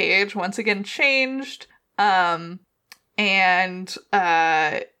blog page once again changed, and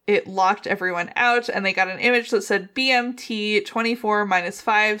it locked everyone out, and they got an image that said BMT 24 -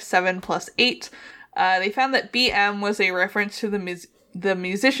 5 7 + 8. They found that BM was a reference to the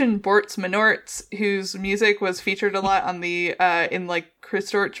musician Bortz Menorts, whose music was featured a lot on the in like Chris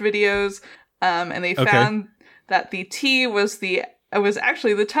Dortch videos, and they found that the T was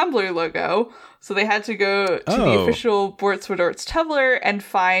actually the Tumblr logo, so they had to go to the official Bortz Menorts Tumblr and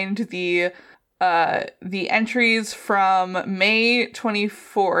find the entries from May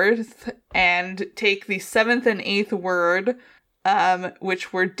 24th and take the 7th and 8th word,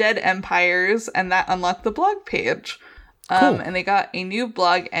 which were Dead Empires, and that unlocked the blog page. Cool. And they got a new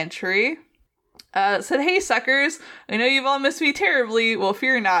blog entry that said, "Hey suckers, I know you've all missed me terribly. Well,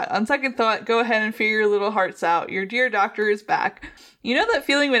 fear not. On second thought, go ahead and figure your little hearts out. Your dear doctor is back. You know that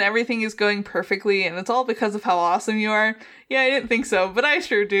feeling when everything is going perfectly and it's all because of how awesome you are? Yeah, I didn't think so, but I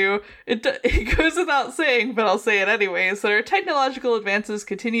sure do. It goes without saying, but I'll say it anyways, that our technological advances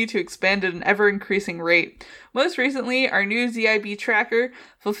continue to expand at an ever-increasing rate. Most recently, our new ZIB tracker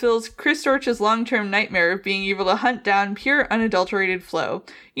fulfills Chris Dortch's long-term nightmare of being able to hunt down pure, unadulterated flow.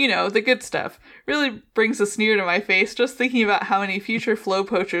 You know, the good stuff. Really brings a sneer to my face just thinking about how many future flow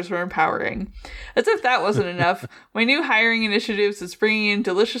poachers we're empowering. As if that wasn't enough, my new hiring initiatives is bringing in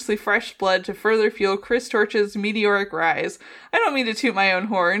deliciously fresh blood to further fuel Chris Dortch's meteoric rise. I don't mean to toot my own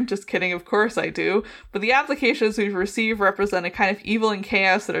horn, just kidding, of course I do, but the applications we've received represent a kind of evil and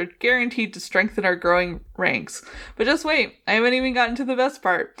chaos that are guaranteed to strengthen our growing ranks. But just wait, I haven't even gotten to the best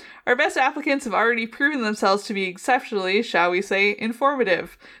part. Our best applicants have already proven themselves to be exceptionally, shall we say,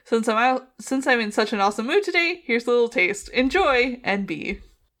 informative. Since I'm in such an awesome mood today, here's a little taste. Enjoy, NB.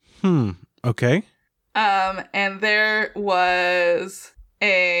 Okay. And there was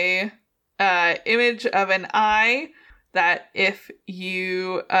a image of an eye that if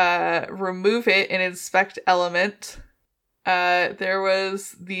you remove it and inspect element, there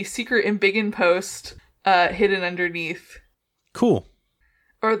was the secret Embiggen post hidden underneath. Cool.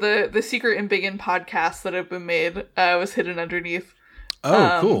 Or the secret Embiggen podcast that had been made was hidden underneath.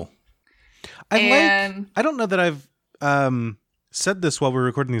 Oh, cool. I don't know that I've said this while we're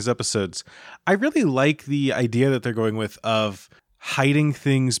recording these episodes. I really like the idea that they're going with of hiding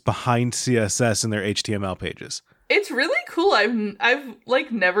things behind CSS in their HTML pages. It's really cool. I've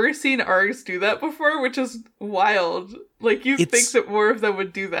like never seen ARGs do that before, which is wild. Like you'd think that more of them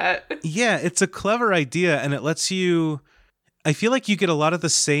would do that. Yeah, it's a clever idea, and it lets you. I feel like you get a lot of the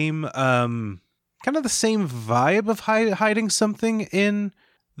same, kind of the same vibe of hiding something in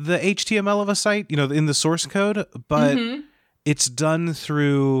the HTML of a site, you know, in the source code, but it's done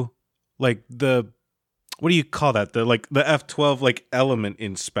through like what do you call that? The F12 like element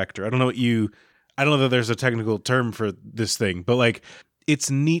inspector. I don't know that there's a technical term for this thing, but like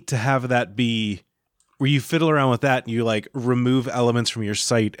it's neat to have that be where you fiddle around with that and you like remove elements from your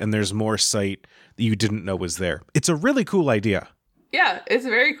site and there's more site that you didn't know was there. It's a really cool idea. Yeah, it's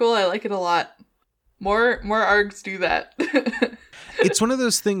very cool. I like it a lot. More ARGs do that. It's one of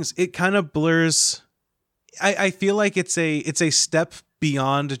those things, it kind of blurs. I feel like it's a step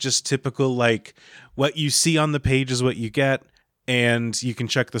beyond just typical, like, what you see on the page is what you get, and you can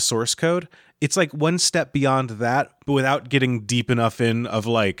check the source code. It's like one step beyond that, but without getting deep enough in of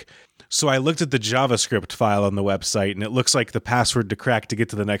like, so I looked at the JavaScript file on the website, and it looks like the password to crack to get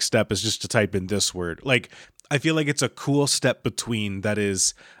to the next step is just to type in this word. Like, I feel like it's a cool step between that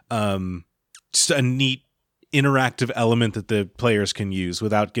is just a neat interactive element that the players can use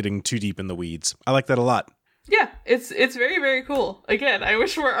without getting too deep in the weeds. I like that a lot. Yeah, it's very, very cool. Again, I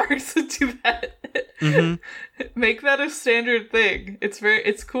wish more arcs would do that. Make that a standard thing.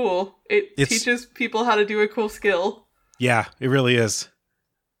 It's cool. It teaches people how to do a cool skill. Yeah, it really is.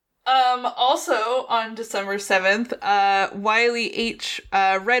 Also on December 7th, Wiley H,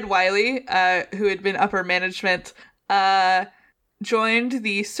 Red Wiley, who had been upper management, joined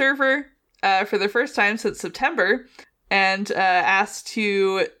the server, for the first time since September, and, asked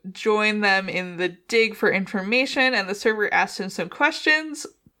to join them in the dig for information, and the server asked him some questions.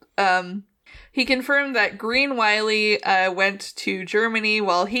 He confirmed that Green Wiley, went to Germany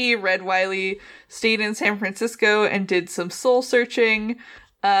while he, Red Wiley, stayed in San Francisco and did some soul searching,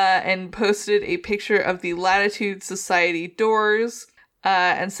 and posted a picture of the Latitude Society doors,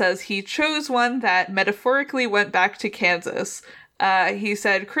 and says he chose one that metaphorically went back to Kansas. He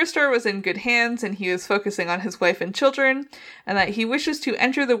said Christor was in good hands and he was focusing on his wife and children, and that he wishes to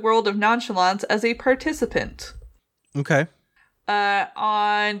enter the world of nonchalance as a participant. Okay.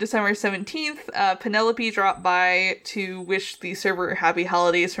 On December 17th, Penelope dropped by to wish the server happy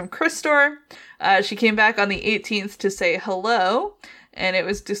holidays from Christor. She came back on the 18th to say hello, and it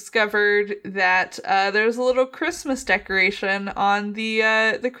was discovered that there was a little Christmas decoration on the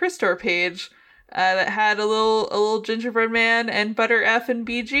Christor page that had a little gingerbread man and Butter F and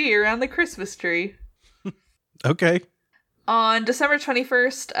BG around the Christmas tree. Okay. On December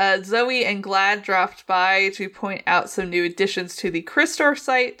 21st, Zoe and Glad dropped by to point out some new additions to the Christor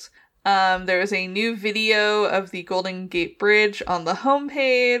site. There was a new video of the Golden Gate Bridge on the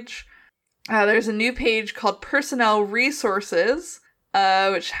homepage. There's a new page called Personnel Resources,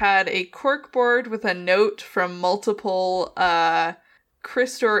 which had a corkboard with a note from multiple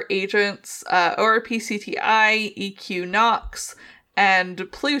Christor agents, ORPCTI, EQ Nox,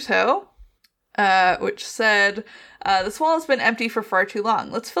 and Pluto, which said, this wall has been empty for far too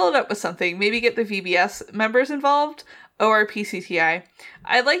long. Let's fill it up with something. Maybe get the VBS members involved. ORPCTI.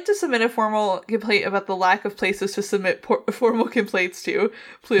 I'd like to submit a formal complaint about the lack of places to submit formal complaints to.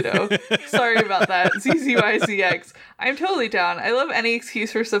 Pluto. Sorry about that. ZZYZX. I'm totally down. I love any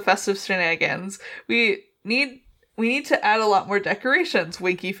excuse for some festive shenanigans. We need to add a lot more decorations.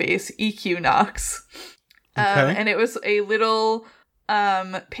 Winky face. EQ Nox. Okay. And it was a little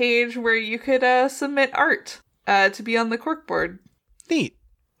page where you could submit art to be on the corkboard. Neat.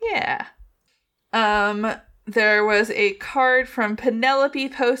 Yeah. There was a card from Penelope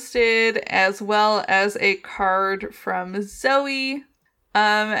posted, as well as a card from Zoe.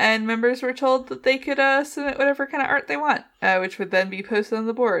 And members were told that they could submit whatever kind of art they want, which would then be posted on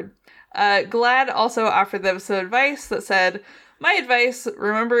the board. Glad also offered them some advice that said, my advice,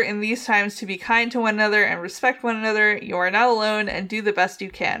 remember in these times to be kind to one another and respect one another. You are not alone and do the best you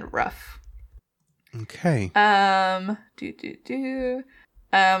can. Rough. Okay. On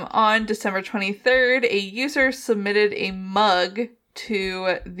December 23rd, a user submitted a mug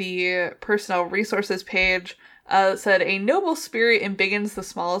to the Personnel Resources page that said, a noble spirit embiggens the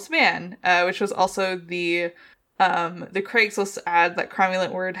smallest man, which was also the Craigslist ad that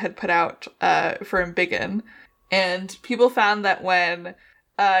Cromulent Word had put out for embiggen. And people found that when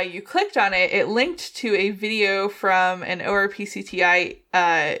you clicked on it, it linked to a video from an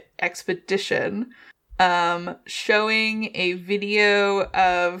ORPCTI expedition showing a video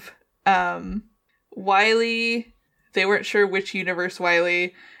of Wiley, they weren't sure which universe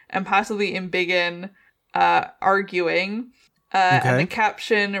Wiley, and possibly embiggen arguing. And the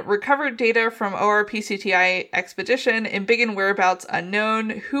caption, recovered data from ORPCTI expedition, embiggen whereabouts unknown,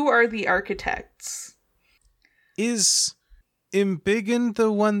 who are the architects? Is embiggen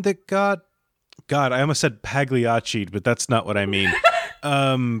the one that got... God, I almost said Pagliacci'd, but that's not what I mean.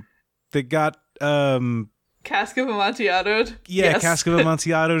 That got... Cask of Amontillado. Yeah, yes. Cask of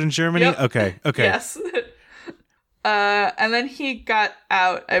Amontillado in Germany? Yep. Okay. Yes. And then he got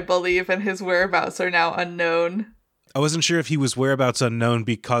out, I believe, and his whereabouts are now unknown. I wasn't sure if he was whereabouts unknown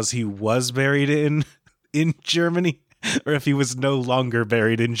because he was buried in Germany, or if he was no longer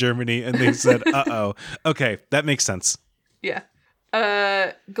buried in Germany, and they said, uh-oh. Okay, that makes sense. Yeah.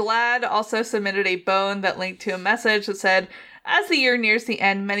 Glad also submitted a bone that linked to a message that said, As the year nears the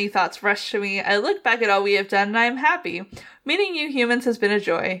end, many thoughts rush to me. I look back at all we have done, and I am happy. Meeting you humans has been a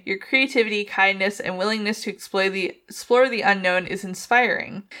joy. Your creativity, kindness, and willingness to explore the unknown is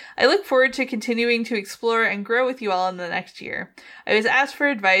inspiring. I look forward to continuing to explore and grow with you all in the next year. I was asked for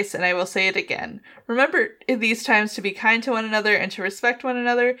advice, and I will say it again. Remember in these times to be kind to one another and to respect one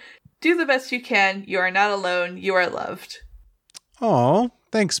another. Do the best you can. You are not alone. You are loved. Aw,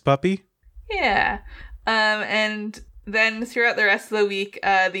 thanks, puppy. Yeah. And then throughout the rest of the week,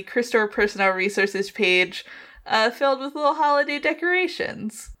 the Crystore Personnel Resources page filled with little holiday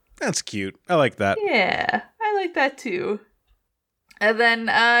decorations. That's cute. I like that. Yeah, I like that too. And then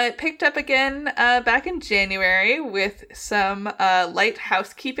it picked up again back in January with some light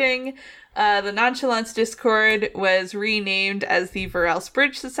housekeeping. The Nonchalance Discord was renamed as the Varels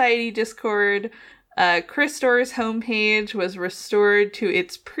Bridge Society Discord. Crystore's homepage was restored to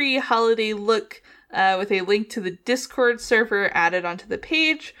its pre-holiday look with a link to the Discord server added onto the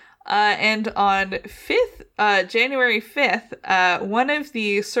page. And on January 5th, one of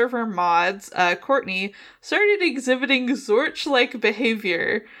the server mods, Courtney, started exhibiting Zorch-like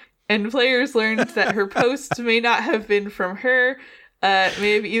behavior, and players learned that her posts may not have been from her,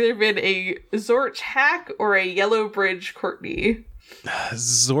 may have either been a Zorch hack or a Yellow Bridge Courtney.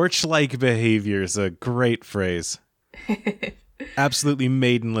 Zorch-like behavior is a great phrase. Absolutely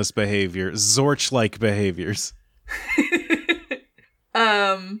maidenless behavior. Zorch-like behaviors.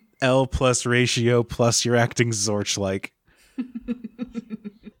 L plus ratio plus you're acting Zorch-like.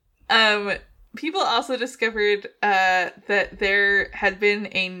 People also discovered that there had been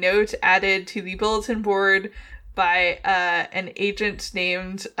a note added to the bulletin board by an agent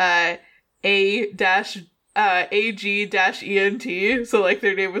named AG-ENT. So like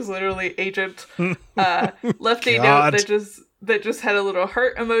their name was literally Agent. Left a note that just had a little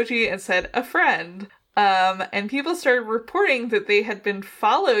heart emoji and said a friend. And people started reporting that they had been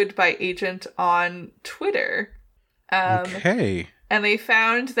followed by Agent on Twitter. Okay. And they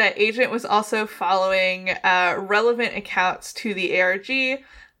found that Agent was also following relevant accounts to the ARG,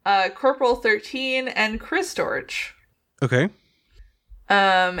 Corporal 13, and Crystorch. Okay.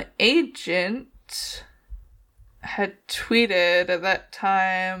 Agent had tweeted at that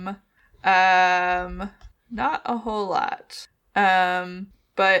time, not a whole lot.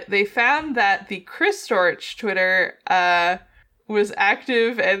 But they found that the Crystorch Twitter was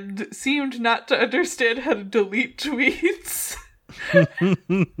active and seemed not to understand how to delete tweets.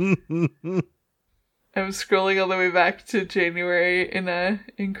 I'm scrolling all the way back to January in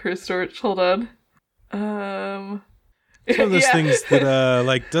Crystorch. Hold on. It's one of those things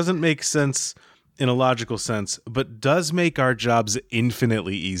that doesn't make sense in a logical sense, but does make our jobs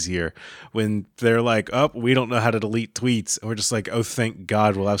infinitely easier when they're like, oh, we don't know how to delete tweets. And we're just like, oh, thank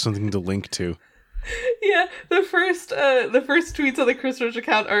God, we'll have something to link to. Yeah, the first tweets on the Crystorch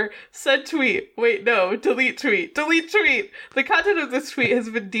account are send tweet. Wait, no, delete tweet. Delete tweet. The content of this tweet has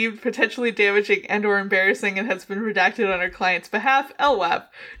been deemed potentially damaging and or embarrassing and has been redacted on our client's behalf. LWAP.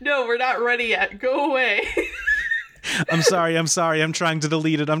 No, we're not ready yet. Go away. I'm sorry. I'm trying to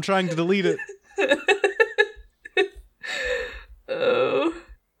delete it. Oh,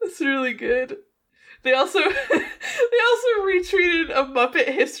 that's really good. They also retweeted a Muppet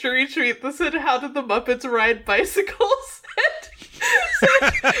history tweet that said, "How did the Muppets ride bicycles?" So,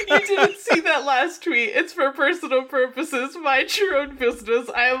 you didn't see that last tweet. It's for personal purposes. Mind your own business.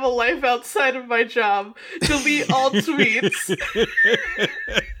 I have a life outside of my job. Delete all tweets.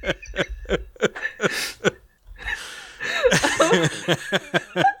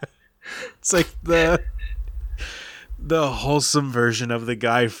 It's like the wholesome version of the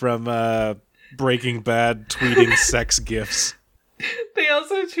guy from Breaking Bad tweeting sex gifs. They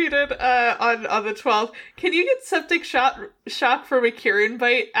also tweeted on the 12th, can you get septic shock from a Kieran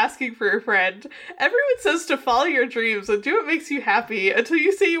bite? Asking for a friend. Everyone says to follow your dreams and do what makes you happy until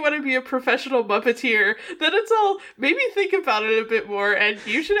you say you want to be a professional Muppeteer. Then it's all, maybe think about it a bit more and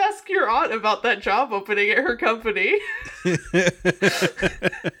you should ask your aunt about that job opening at her company.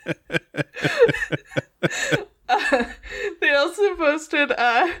 They also posted,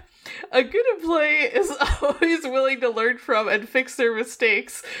 a good employee is always willing to learn from and fix their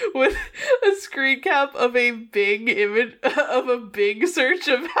mistakes, with a screen cap of a Bing image of a Bing search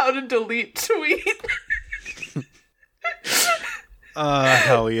of how to delete tweet.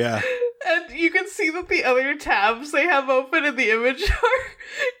 Hell yeah. And you can see that the other tabs they have open in the image are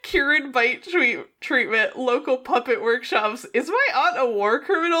Kieran Bite treatment, local puppet workshops, is my aunt a war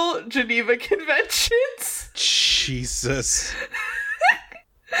criminal, Geneva Conventions. Jesus.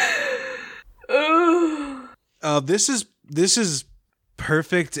 This is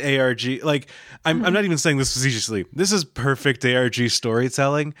perfect ARG. Like, I'm not even saying this facetiously. This is perfect ARG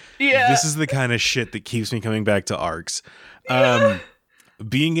storytelling. Yeah. This is the kind of shit that keeps me coming back to ARGs.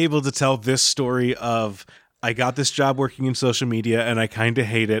 Being able to tell this story of, I got this job working in social media and I kind of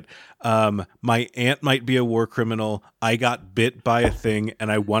hate it. My aunt might be a war criminal. I got bit by a thing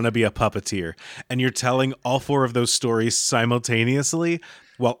and I want to be a puppeteer. And you're telling all 4 of those stories simultaneously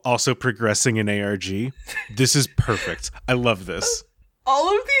while also progressing in ARG. This is perfect. I love this.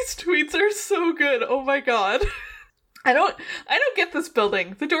 All of these tweets are so good. Oh my god. I don't get this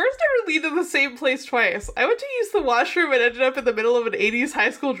building. The doors never lead to the same place twice. I went to use the washroom and ended up in the middle of an 80s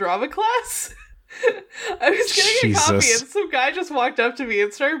high school drama class. I was getting a coffee and some guy just walked up to me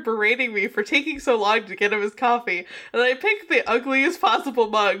and started berating me for taking so long to get him his coffee. And I picked the ugliest possible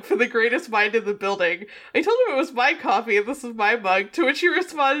mug for the greatest mind in the building. I told him it was my coffee and this was my mug, to which he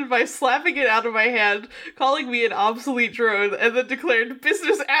responded by slapping it out of my hand, calling me an obsolete drone, and then declared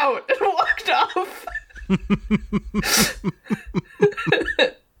business out and walked off.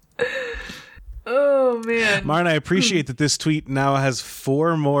 Oh man, Marn, I appreciate that this tweet now has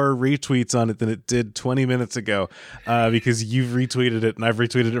 4 more retweets on it than it did 20 minutes ago, because you've retweeted it and I've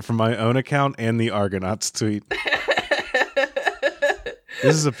retweeted it from my own account and the Argonauts tweet.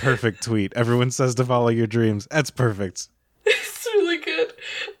 This is a perfect tweet. Everyone says to follow your dreams. That's perfect. It's really good.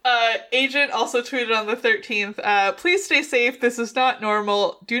 Agent also tweeted on the 13th, please stay safe. This is not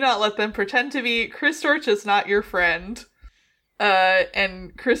normal. Do not let them pretend to be. Chris Storch is not your friend.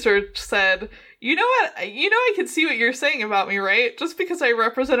 And Chris Storch said, you know what? You know I can see what you're saying about me, right? Just because I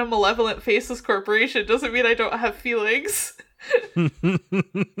represent a malevolent faceless corporation doesn't mean I don't have feelings.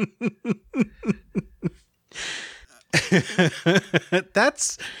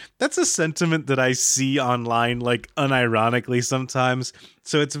 That's a sentiment that I see online, like, unironically sometimes.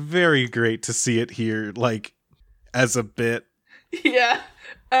 So it's very great to see it here, like, as a bit. Yeah.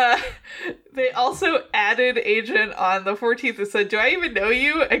 They also added Agent on the 14th and said, do I even know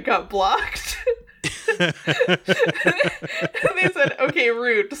you? And got blocked. And they said, okay,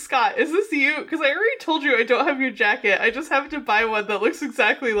 rude. Scott, is this you? Because I already told you I don't have your jacket. I just happened to buy one that looks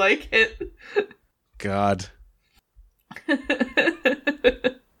exactly like it. God. And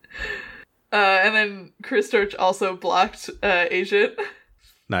then Chris Storch also blocked Agent.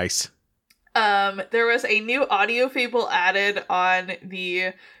 Nice. There was a new audio fable added on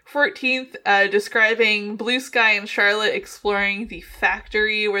the 14th, describing Blue Sky and Charlotte exploring the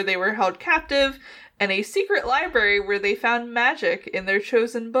factory where they were held captive, and a secret library where they found magic in their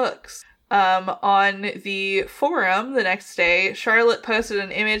chosen books. On the forum the next day, Charlotte posted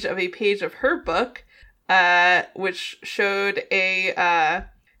an image of a page of her book, which showed a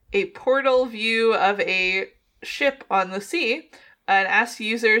portal view of a ship on the sea, and asked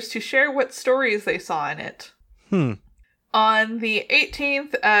users to share what stories they saw in it. On the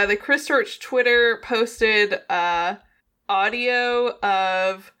 18th, the Chris Storch Twitter posted audio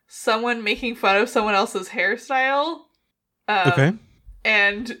of someone making fun of someone else's hairstyle. Okay.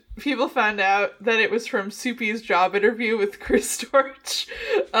 And people found out that it was from Soupy's job interview with Chris Storch.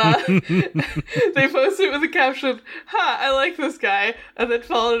 They posted it with a caption, "Ha, I like this guy," and then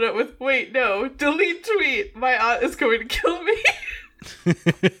followed it with, "Wait, no, delete tweet. My aunt is going to kill me." And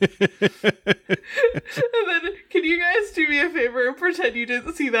then, can you guys do me a favor and pretend you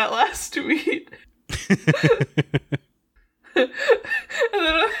didn't see that last tweet? And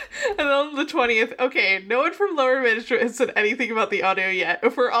then on the 20th, okay, no one from lower management has said anything about the audio yet.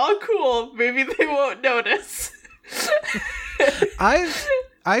 If we're all cool, maybe they won't notice.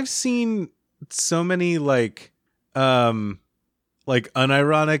 I've seen so many like unironic,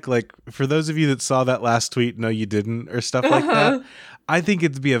 like, for those of you that saw that last tweet, no you didn't, or stuff like that. I think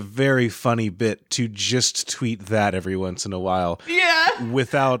it'd be a very funny bit to just tweet that every once in a while. Yeah.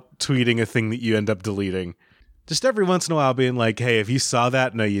 Without tweeting a thing that you end up deleting. Just every once in a while being like, hey, if you saw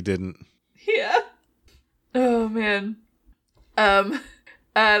that, no you didn't. Yeah. Oh man.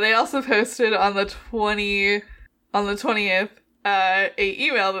 They also posted on the 20th, a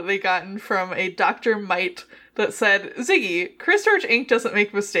email that they gotten from a Dr. Might that said, Ziggy, Chris Storch Inc. doesn't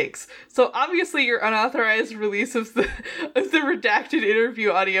make mistakes, so obviously your unauthorized release of the redacted interview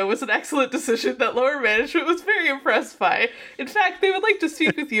audio was an excellent decision that lower management was very impressed by. In fact, they would like to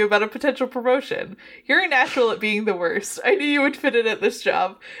speak with you about a potential promotion. You're a natural at being the worst. I knew you would fit in at this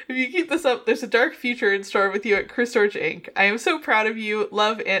job. If you keep this up, there's a dark future in store with you at Chris Storch Inc. I am so proud of you.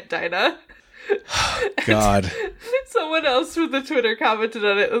 Love, Aunt Dinah. God. Someone else with the Twitter commented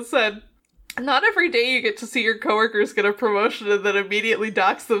on it and said, not every day you get to see your coworkers get a promotion and then immediately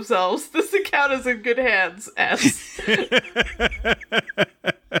dox themselves. This account is in good hands, S.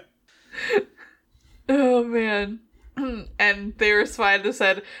 Oh, man. And they responded and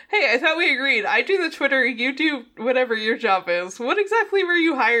said, "Hey, I thought we agreed. I do the Twitter, you do whatever your job is. What exactly were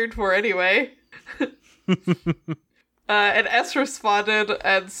you hired for anyway?" And S responded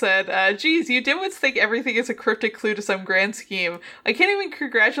and said, "Geez, you dimwits think everything is a cryptic clue to some grand scheme. I can't even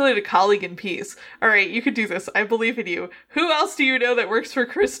congratulate a colleague in peace. Alright, you can do this. I believe in you. Who else do you know that works for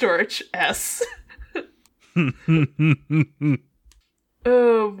Chris Storch? S."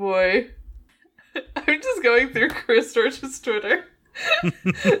 Oh boy. I'm just going through Chris Storch's Twitter.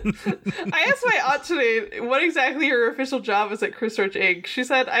 I asked my aunt today what exactly her official job is at Chris Storch Inc. She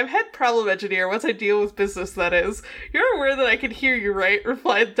said, "I'm head problem engineer once I deal with business, that is. You're aware that I can hear you, right?"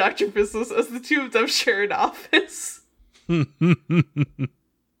 replied Dr. Business as the two of them share an office. I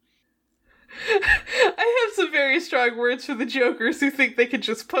have some very strong words for the jokers who think they can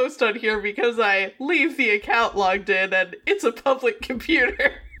just post on here because I leave the account logged in and it's a public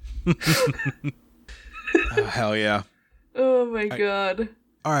computer. Oh, hell yeah. Oh my god.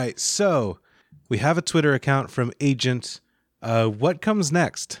 All right, so we have a Twitter account from Agent. What comes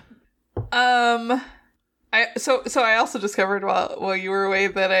next? I also discovered while you were away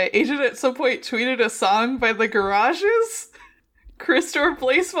that Agent at some point tweeted a song by the Garages. Chris Storch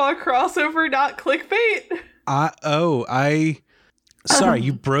Blaseball crossover, not clickbait. Sorry,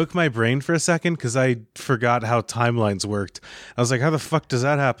 you broke my brain for a second because I forgot how timelines worked. I was like, how the fuck does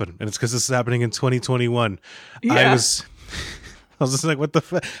that happen? And it's because this is happening in 2021. Yeah. I was just like, what the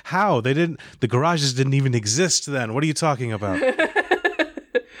fuck? How? The Garages didn't even exist then. What are you talking about?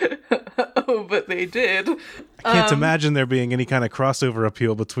 Oh, but they did. I can't imagine there being any kind of crossover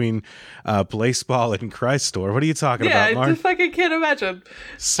appeal between Blaseball and Crystor. What are you talking about, Mark? Yeah, I fucking can't imagine.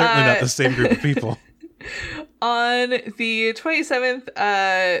 Certainly not the same group of people. On the 27th,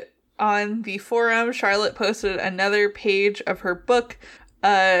 on the forum, Charlotte posted another page of her book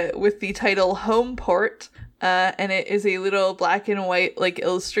with the title Homeport, and it is a little black and white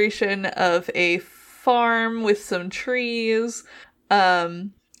illustration of a farm with some trees.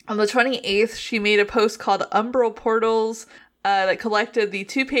 On the 28th, she made a post called Umbral Portals that collected the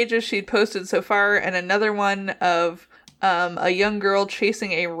 2 pages she'd posted so far and another one of a young girl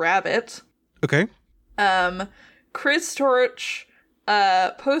chasing a rabbit. Okay. Chris Storch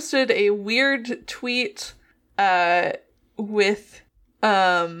posted a weird tweet with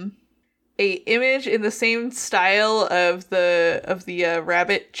a image in the same style of the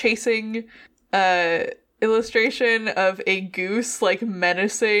rabbit chasing illustration of a goose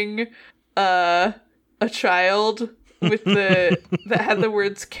menacing a child with that had the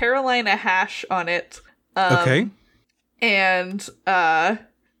words Carolina hash on it. Okay. And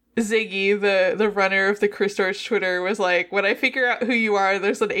Ziggy, the runner of the Chris Storch Twitter, was like, "When I figure out who you are,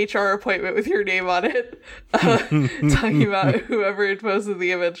 there's an HR appointment with your name on it." Talking about whoever had posted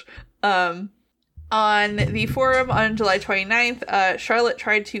the image. On the forum on July 29th, Charlotte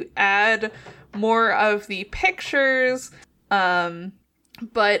tried to add more of the pictures,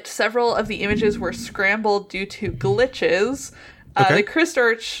 but several of the images were scrambled due to glitches. Okay. The Chris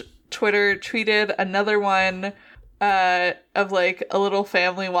Storch Twitter tweeted another one of a little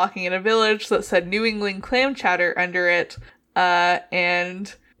family walking in a village that said New England clam chowder under it,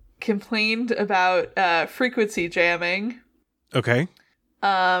 and complained about frequency jamming. Okay.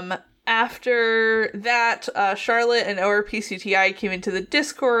 After that, Charlotte and ORPCTI came into the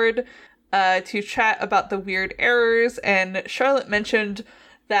Discord to chat about the weird errors, and Charlotte mentioned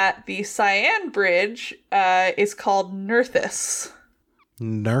that the Cyan Bridge is called Nerthus.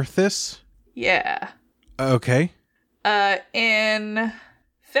 Nerthus? Yeah. Okay. In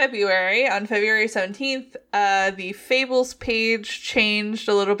February, on February 17th, the Fables page changed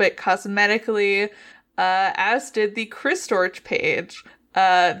a little bit cosmetically, as did the Chris Storch page.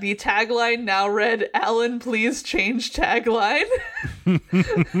 The tagline now read, "Alan, please change tagline."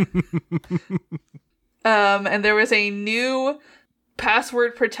 And there was a new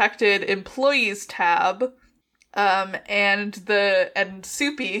password protected employees tab. And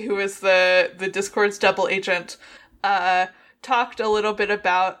Soupy, who is the Discord's double agent, talked a little bit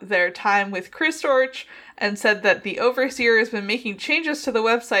about their time with Chris Storch and said that the overseer has been making changes to the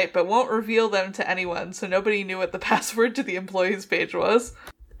website but won't reveal them to anyone, so nobody knew what the password to the employees page was.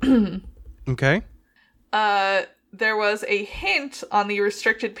 Okay. There was a hint on the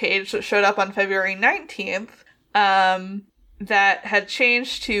restricted page that showed up on February 19th that had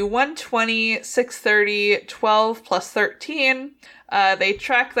changed to 120, 630, 12 plus 13. They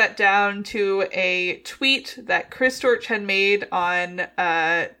tracked that down to a tweet that Chris Storch had made on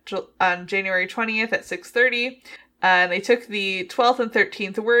January 20th at 6:30. And they took the 12th and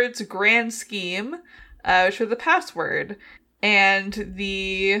 13th words, grand scheme, which were the password. And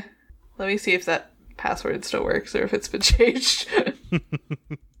let me see if that password still works or if it's been changed.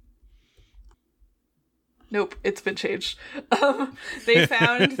 Nope, it's been changed. They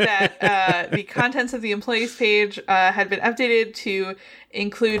found that the contents of the employees page had been updated to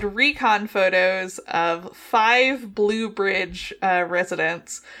include recon photos of 5 Blue Bridge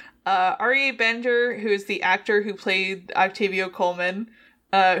residents. R.A. Bender, who is the actor who played Octavio Coleman,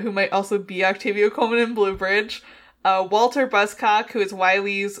 who might also be Octavio Coleman in Blue Bridge. Walter Buzzcock, who is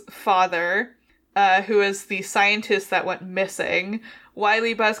Wiley's father, who is the scientist that went missing.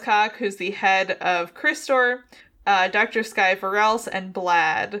 Wiley Buzzcock, who's the head of Christor, Dr. Sky Varelse, and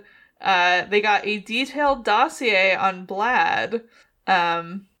Blad. They got a detailed dossier on Blad,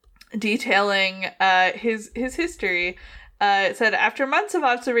 detailing his history. It said, after months of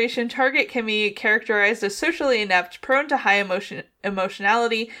observation, Target can be characterized as socially inept, prone to high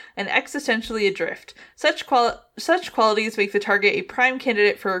emotionality, and existentially adrift. Such qualities make the Target a prime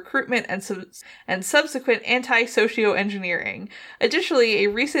candidate for recruitment and subsequent anti-socio-engineering. Additionally, a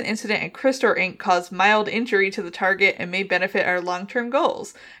recent incident at Christor Inc. caused mild injury to the Target and may benefit our long-term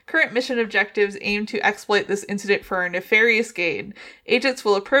goals. Current mission objectives aim to exploit this incident for our nefarious gain. Agents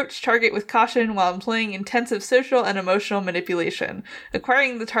will approach Target with caution while employing intensive social and emotional manipulation.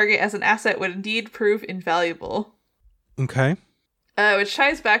 Acquiring the Target as an asset would indeed prove invaluable. Okay. Which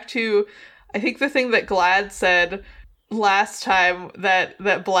ties back to, I think, the thing that Glad said last time, that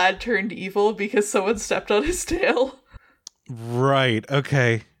Blad turned evil because someone stepped on his tail. Right.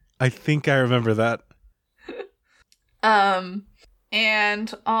 Okay. I think I remember that.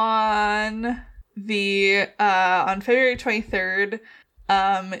 And on February 23rd,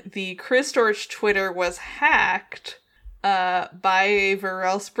 the Christorch Twitter was hacked by a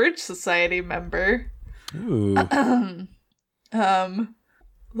Varelse Bridge Society member. Ooh.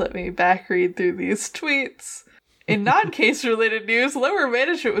 Let me back read through these tweets. In non-case related news, lower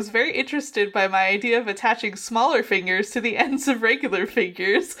management was very interested by my idea of attaching smaller fingers to the ends of regular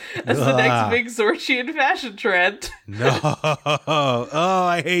fingers as the next big Zorchian fashion trend. No. Oh,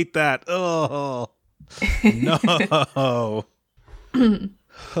 I hate that. Oh. No.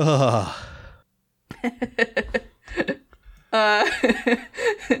 I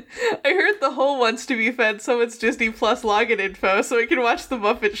heard the whole wants to be fed someone's Disney Plus login info so I can watch The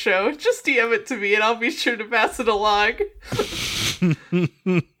Muppet Show. Just DM it to me and I'll be sure to pass it along.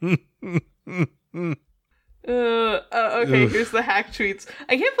 Okay, here's the hack tweets.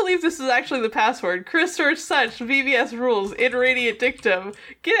 I can't believe this is actually the password. Christor such, VBS rules, in radiant dictum.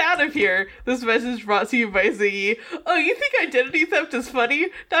 Get out of here. This message brought to you by Ziggy. Oh, you think identity theft is funny?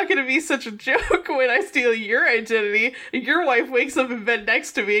 Not gonna be such a joke when I steal your identity and your wife wakes up in bed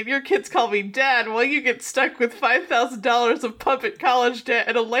next to me and your kids call me dad while you get stuck with $5,000 of puppet college debt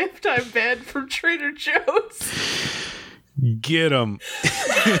and a lifetime ban from Trader Joe's. Get him.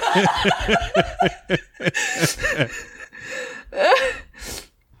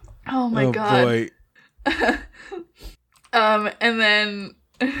 Oh my god. Boy. And then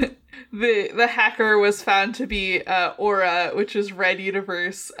the hacker was found to be Aura, which is Red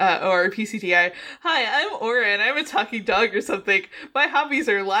Universe, or PCTI. Hi, I'm Aura, and I'm a talking dog or something. My hobbies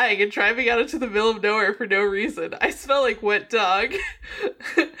are lying and driving out into the middle of nowhere for no reason. I smell like wet dog.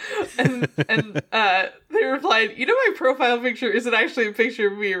 and they replied, you know my profile picture isn't actually a picture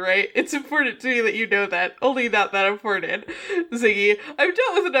of me, right? It's important to me that you know that. Only not that important. Ziggy, I've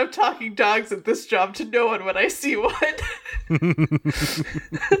dealt with enough talking dogs at this job to know one when I see one.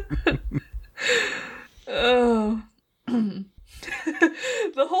 Oh.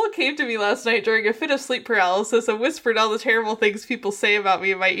 The whole came to me last night during a fit of sleep paralysis and whispered all the terrible things people say about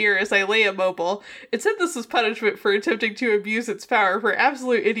me in my ear as I lay immobile. It said this was punishment for attempting to abuse its power for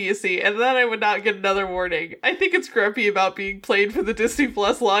absolute idiocy, and that I would not get another warning. I think it's grumpy about being played for the Disney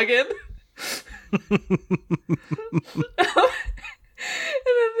Plus login. And then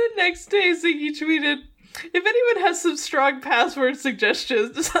the next day, Ziggy tweeted, if anyone has some strong password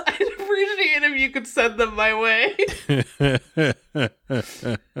suggestions, I'd appreciate if you could send them my way.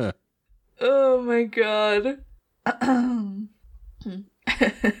 Oh my god.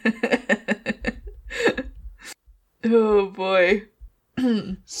 Oh boy.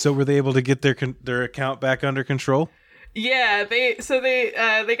 So were they able to get their account back under control? Yeah, they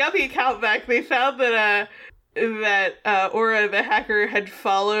got the account back. They found that Aura the hacker had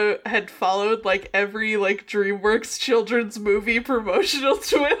followed like every like DreamWorks children's movie promotional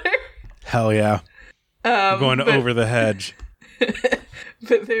Twitter. Hell yeah. Going over the hedge.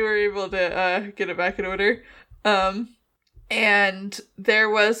 But they were able to get it back in order. And there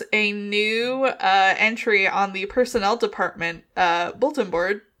was a new entry on the personnel department bulletin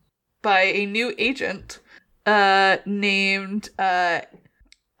board by a new agent named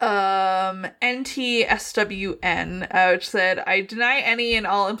NTSWN, which said, I deny any and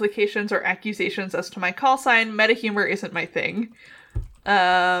all implications or accusations as to my call sign. Meta humor isn't my thing.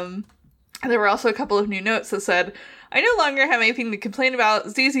 And there were also a couple of new notes that said, I no longer have anything to complain about.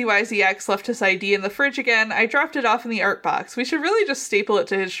 ZZYZX left his ID in the fridge again. I dropped it off in the art box. We should really just staple it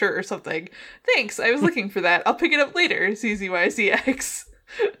to his shirt or something. Thanks, I was looking for that. I'll pick it up later, ZZYZX.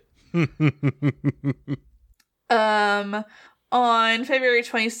 On February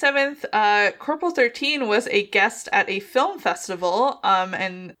 27th, Corporal 13 was a guest at a film festival,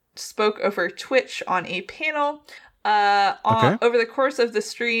 and spoke over Twitch on a panel. Over the course of the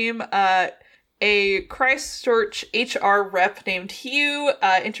stream, a Christchurch HR rep named Hugh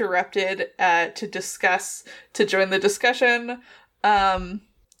interrupted to join the discussion.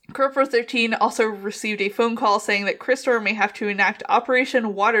 Corporal 13 also received a phone call saying that Crystor may have to enact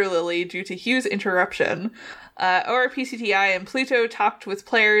Operation Water Lily due to Hugh's interruption. ORPCTI and Pluto talked with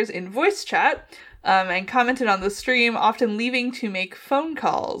players in voice chat and commented on the stream, often leaving to make phone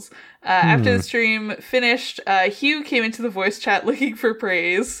calls. After the stream finished, Hugh came into the voice chat looking for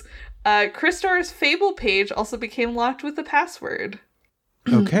praise. Crystar's Fable page also became locked with the password.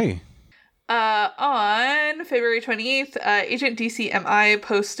 Okay. On February 28th, Agent DCMI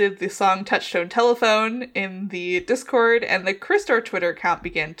posted the song Touchstone Telephone in the Discord, and the Crystar Twitter account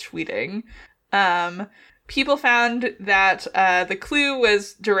began tweeting. People found that the clue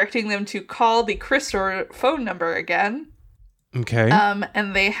was directing them to call the Crystar phone number again. Okay.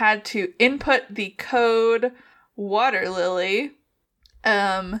 And they had to input the code Water Lily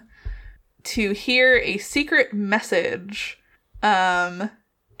to hear a secret message.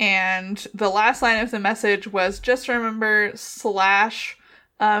 And the last line of the message was, just remember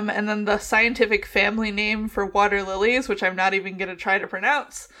 / and then the scientific family name for water lilies, which I'm not even going to try to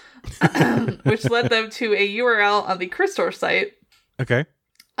pronounce, which led them to a URL on the Crystor site. Okay.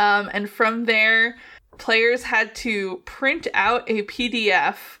 And from there, players had to print out a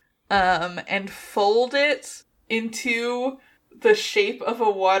PDF and fold it into the shape of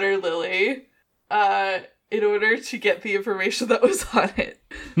a water lily in order to get the information that was on it.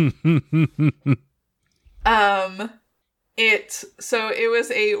 It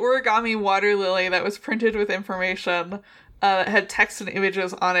was a origami water lily that was printed with information that had text and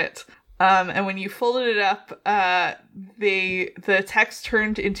images on it. And when you folded it up, the text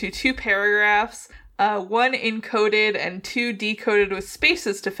turned into 2 paragraphs, 1 encoded and 2 decoded with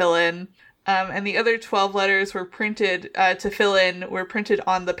spaces to fill in. And the other 12 letters were printed were printed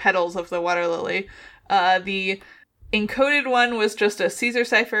on the petals of the water lily. The encoded one was just a Caesar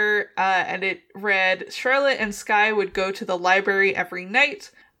cipher, and it read, Charlotte and Sky would go to the library every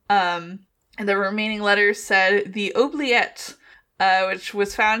night. And the remaining letters said the oubliette, which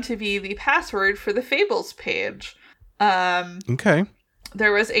was found to be the password for the Fables page. Okay.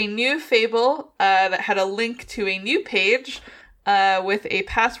 There was a new Fable that had a link to a new page with a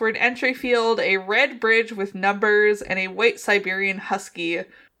password entry field, a red bridge with numbers, and a white Siberian husky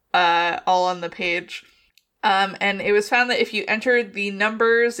all on the page. And it was found that if you entered the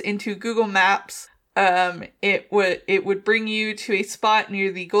numbers into Google Maps, it would bring you to a spot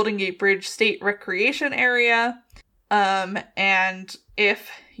near the Golden Gate Bridge State Recreation Area. And if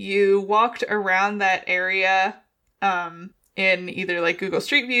you walked around that area in either like Google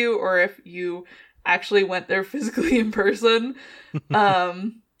Street View, or if you actually went there physically in person,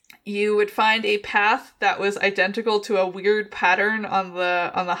 you would find a path that was identical to a weird pattern on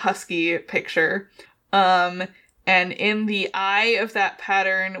the husky picture. And in the eye of that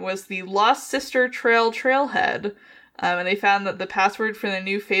pattern was the Lost Sister trailhead. And they found that the password for the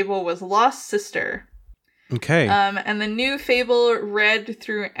new Fable was Lost Sister. Okay. And the new Fable read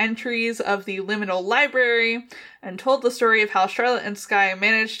through entries of the Liminal Library and told the story of how Charlotte and Sky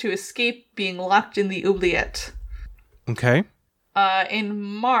managed to escape being locked in the oubliette. Okay. In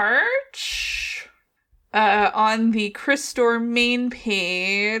March, on the Crystor main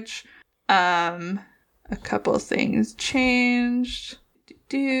page, a couple of things changed.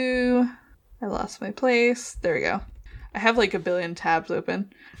 I lost my place. There we go. I have like a billion tabs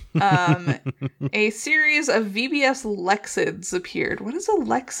open. A series of VBS Lexids appeared. What is a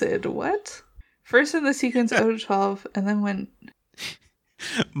Lexid? What? First in the sequence 0-12, and then when...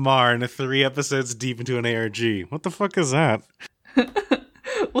 Marn, 3 episodes deep into an ARG. What the fuck is that?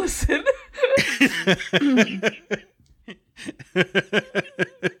 Listen.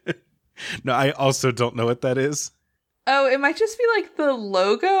 No, I also don't know what that is. Oh, it might just be like the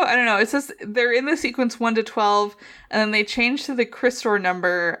logo. I don't know. It says they're in the sequence 1-12, and then they change to the Crystor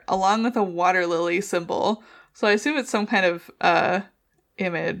number along with a water lily symbol. So I assume it's some kind of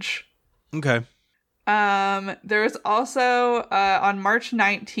image. Okay. There was also, on March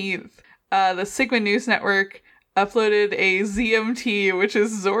 19th, the Sigma News Network uploaded a ZMT, which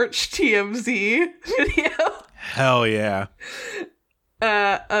is Zorch TMZ video. Hell yeah.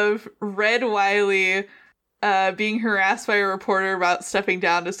 Of Red Wiley being harassed by a reporter about stepping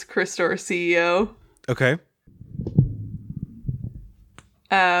down as Crystor CEO. Okay.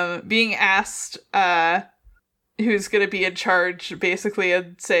 Being asked who's going to be in charge, basically,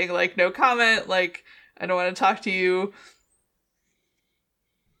 and saying, like, no comment, like, I don't want to talk to you.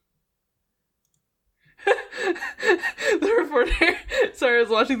 The reporter, sorry, I was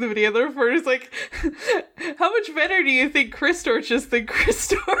watching the video, the reporter's like, how much better do you think Crystorch is than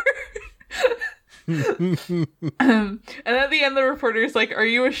Crystor? And at the end, the reporter's like, are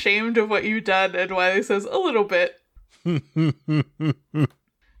you ashamed of what you've done? And Wiley says, a little bit.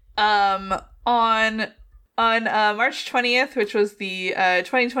 On March 20th, which was the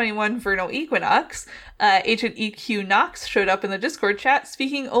 2021 vernal equinox, Agent EQ Nox showed up in the Discord chat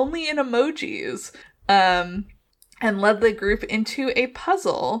speaking only in emojis, and led the group into a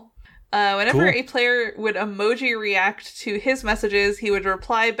puzzle. Whenever a player would emoji react to his messages, he would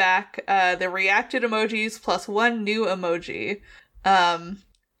reply back the reacted emojis plus one new emoji.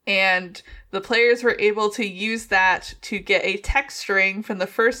 And the players were able to use that to get a text string from the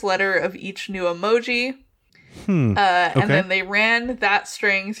first letter of each new emoji. And then they ran that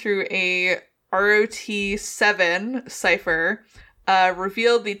string through a ROT7 cipher,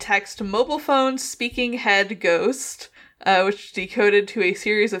 revealed the text mobile phone speaking head ghost, which decoded to a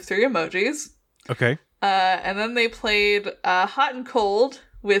series of 3 emojis. Okay. And then they played hot and cold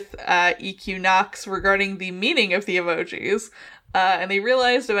with EQ Nox regarding the meaning of the emojis. And they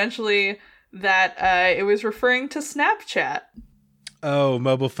realized eventually that it was referring to Snapchat. Oh,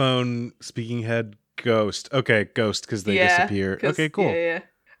 mobile phone speaking head ghost. Okay, ghost, because they disappear. Okay, cool. Yeah.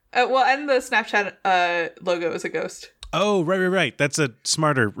 Well, and the Snapchat logo is a ghost. Oh, right. That's a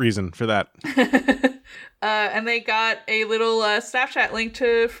smarter reason for that. And they got a little Snapchat link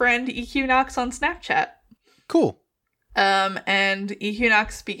to friend EQ Nox on Snapchat. Cool. And EQ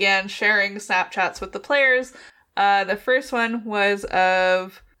Nox began sharing Snapchats with the players. The first one was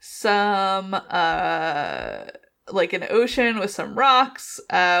of some, like an ocean with some rocks.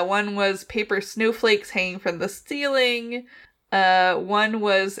 One was paper snowflakes hanging from the ceiling. One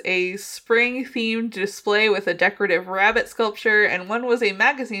was a spring-themed display with a decorative rabbit sculpture, and one was a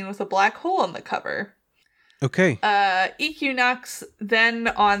magazine with a black hole on the cover. Okay. EQ Nox then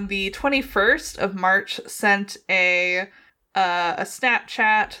on the 21st of March sent a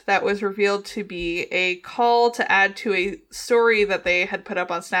Snapchat that was revealed to be a call to add to a story that they had put up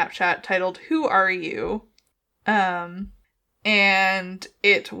on Snapchat titled "Who Are You?" And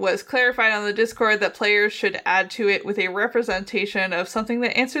it was clarified on the Discord that players should add to it with a representation of something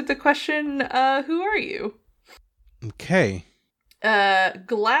that answered the question, who are you? Okay.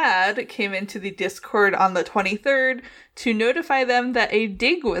 Glad came into the Discord on the 23rd to notify them that a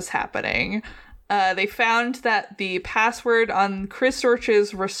dig was happening. They found that the password on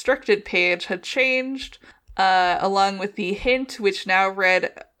Crystorch's restricted page had changed, along with the hint, which now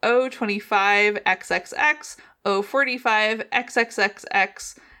read O25XXX, O45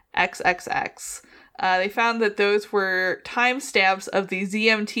 XXXX XXX. They found that those were timestamps of the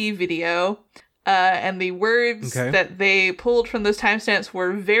ZMT video, and the words that they pulled from those timestamps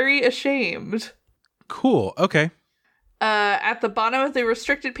were very ashamed. Cool, okay. At the bottom of the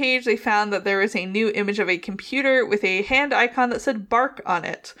restricted page, they found that there was a new image of a computer with a hand icon that said bark on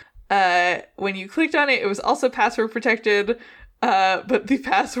it. When you clicked on it, it was also password protected, but the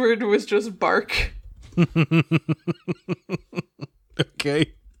password was just bark.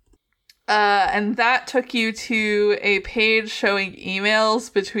 Okay. And that took you to a page showing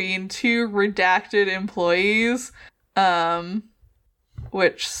emails between 2 redacted employees,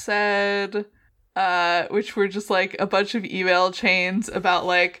 which said, which were just like a bunch of email chains about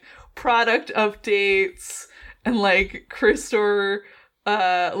like product updates and like Crystor,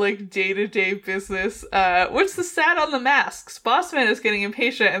 like day-to-day business. What's the stat on the masks? Bossman is getting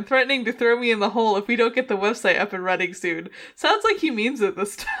impatient and threatening to throw me in the hole if we don't get the website up and running soon. Sounds like he means it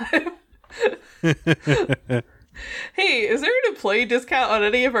this time. Hey, is there an employee discount on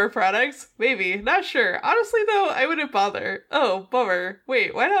any of our products? Maybe. Not sure. Honestly, though, I wouldn't bother. Oh, bummer.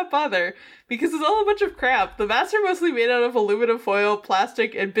 Wait, why not bother? Because it's all a bunch of crap. The masks are mostly made out of aluminum foil,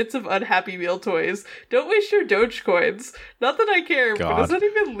 plastic, and bits of Unhappy Meal toys. Don't waste your Doge coins. Not that I care, but is that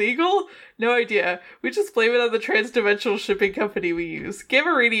even legal? No idea. We just blame it on the trans-dimensional shipping company we use.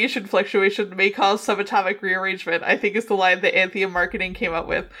 Gamma radiation fluctuation may cause subatomic rearrangement, I think is the line that Anthium Marketing came up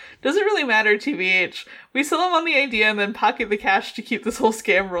with. Doesn't really matter, TBH. We sell them on the idea and then pocket the cash to keep this whole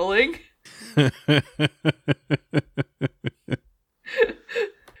scam rolling.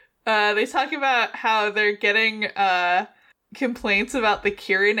 They talk about how they're getting complaints about the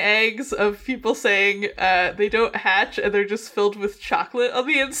Kirin eggs of people saying they don't hatch and they're just filled with chocolate on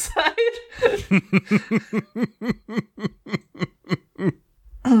the inside.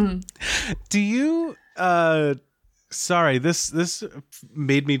 Do you sorry, this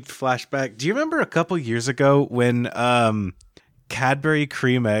made me flashback. Do you remember a couple years ago when Cadbury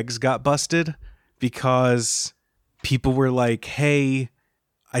cream eggs got busted because people were like, "Hey,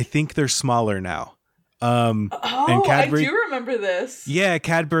 I think they're smaller now." And Cadbury, I do remember this. Yeah,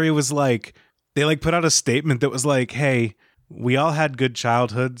 Cadbury was like, they like put out a statement that was like, "Hey, we all had good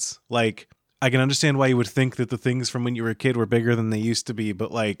childhoods. Like, I can understand why you would think that the things from when you were a kid were bigger than they used to be,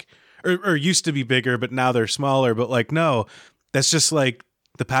 but like, or used to be bigger, but now they're smaller. But like, no, that's just like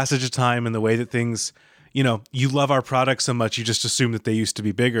the passage of time and the way that things, you know, you love our products so much, you just assume that they used to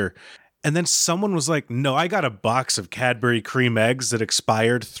be bigger." And then someone was like, "No, I got a box of Cadbury cream eggs that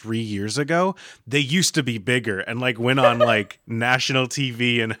expired 3 years ago. They used to be bigger," and like went on like national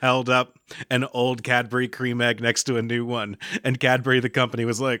TV and held up an old Cadbury cream egg next to a new one. And Cadbury, the company,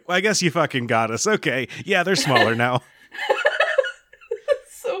 was like, "Well, I guess you fucking got us. Okay. Yeah, they're smaller now."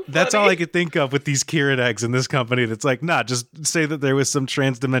 So funny. That's all I could think of with these Kirin eggs in this company. That's like, nah, just say that there was some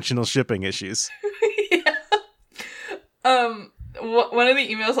transdimensional shipping issues. Yeah. One of the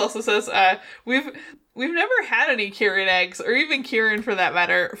emails also says, we've never had any Kirin eggs, or even Kirin for that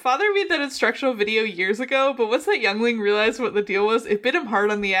matter. Father made that instructional video years ago, but once that youngling realized what the deal was, it bit him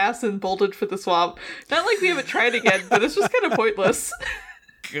hard on the ass and bolted for the swamp. Not like we haven't tried again, but it's just kind of pointless.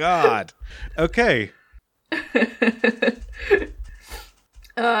 God. Okay.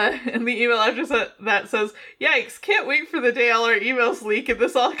 And the email after that says, "Yikes, can't wait for the day all our emails leak and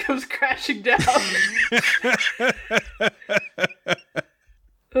this all comes crashing down."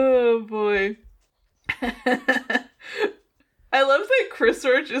 Oh boy. I love that Chris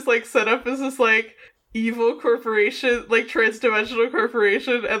Roach is like set up as this like evil corporation, like transdimensional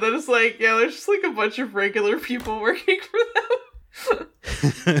corporation, and then it's like, yeah, there's just like a bunch of regular people working for them.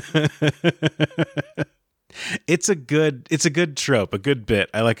 It's a good trope, a good bit.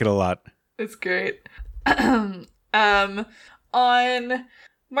 I like it a lot. It's great. On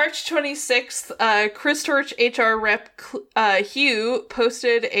March 26th, Chris Torch HR rep Hugh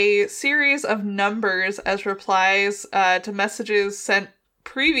posted a series of numbers as replies to messages sent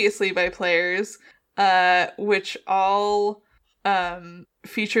previously by players, which all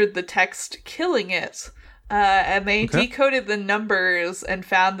featured the text "killing it." And they decoded the numbers and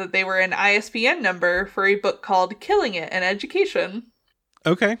found that they were an ISBN number for a book called Killing It, an Education.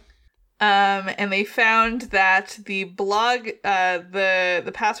 Okay. And they found that the blog,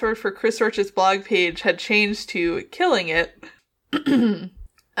 the password for Chris Torch's blog page had changed to "Killing It."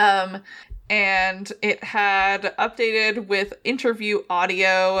 And it had updated with interview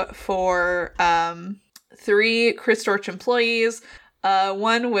audio for 3 Chris Torch employees.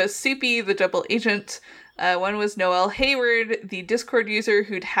 One was Soupy, the double agent. One was Noel Hayward, the Discord user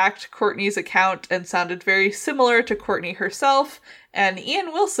who'd hacked Courtney's account and sounded very similar to Courtney herself, and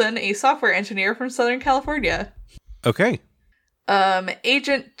Ian Wilson, a software engineer from Southern California. Okay.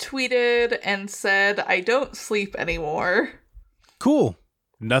 Agent tweeted and said, "I don't sleep anymore." Cool.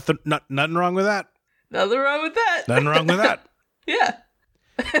 Nothing wrong with that. Nothing wrong with that. Nothing wrong with that. Yeah.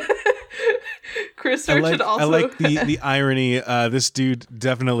 Chris Torch had also... I like the irony. This dude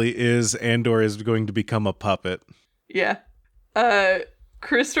definitely is and/or is going to become a puppet. Yeah.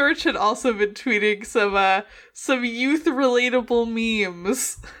 Chris Torch had also been tweeting some youth relatable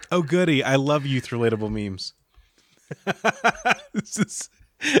memes. Oh, goody! I love youth relatable memes. This is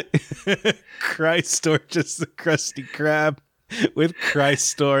Christ Torch as the Krusty Krab with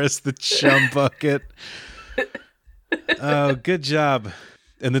Christor as the chum bucket. Oh, good job.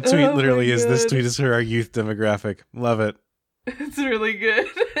 And the tweet literally is, "This tweet is for our youth demographic." Love it. It's really good.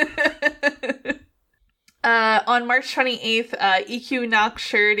 On March 28th, EQ Knox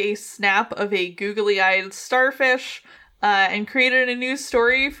shared a snap of a googly-eyed starfish and created a new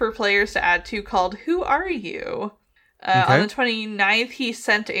story for players to add to called "Who Are You?" On the 29th, he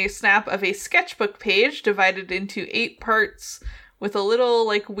sent a snap of a sketchbook page divided into 8 parts with a little,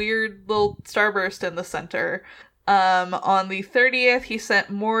 like, weird little starburst in the center. On the 30th, he sent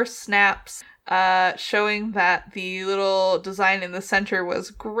more snaps showing that the little design in the center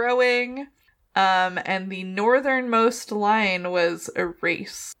was growing, and the northernmost line was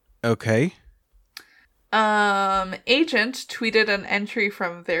erased. Okay. Agent tweeted an entry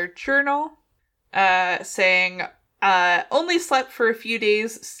from their journal saying, "Only slept for a few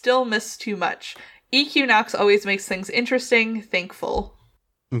days, still miss too much. EQ Knox always makes things interesting, thankful."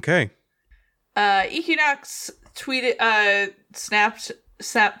 Okay. Equinox tweeted,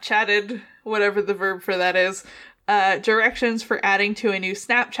 Snapchatted, whatever the verb for that is, directions for adding to a new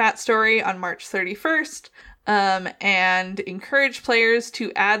Snapchat story on March 31st, and encouraged players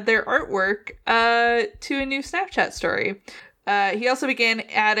to add their artwork to a new Snapchat story. He also began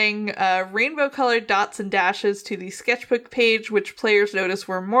adding rainbow-colored dots and dashes to the sketchbook page, which players noticed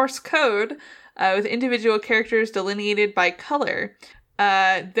were Morse code, with individual characters delineated by color.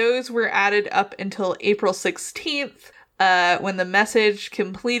 Those were added up until April 16th, when the message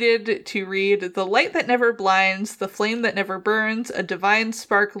completed to read, "The light that never blinds, the flame that never burns, a divine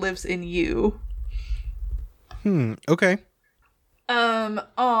spark lives in you." Okay.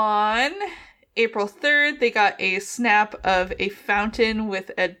 On April 3rd, they got a snap of a fountain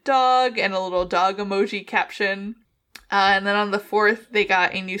with a dog and a little dog emoji caption. And then on the 4th, they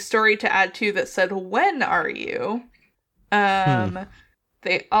got a new story to add to that said, "When are you?"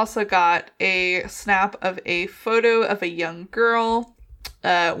 They also got a snap of a photo of a young girl,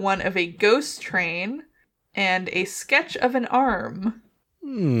 one of a ghost train, and a sketch of an arm.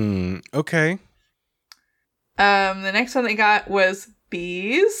 Okay. The next one they got was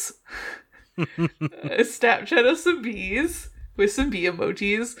bees. A Snapchat of some bees with some bee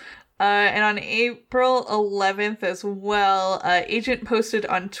emojis. And on April 11th as well, Agent posted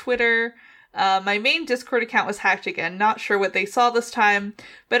on Twitter, "My main Discord account was hacked again. Not sure what they saw this time.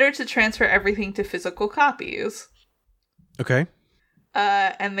 Better to transfer everything to physical copies." Okay.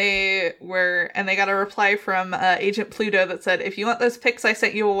 And they got a reply from Agent Pluto that said, "If you want those pics I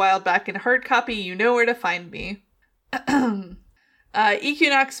sent you a while back in hard copy, you know where to find me."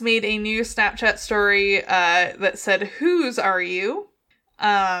 Equinox made a new Snapchat story that said, "Whose are you?"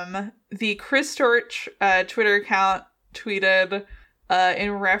 The Chris Torch Twitter account tweeted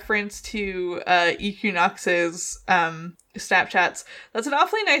in reference to Equinox's Snapchats, "That's an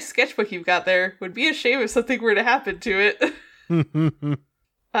awfully nice sketchbook you've got there. Would be a shame if something were to happen to it."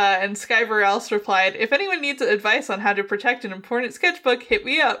 And Sky Varels replied, "If anyone needs advice on how to protect an important sketchbook, hit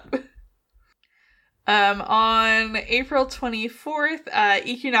me up." On April 24th,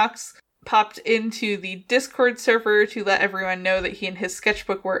 Equinox popped into the Discord server to let everyone know that he and his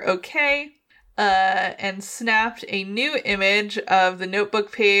sketchbook were okay, and snapped a new image of the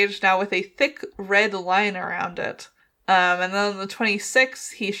notebook page, now with a thick red line around it. And then on the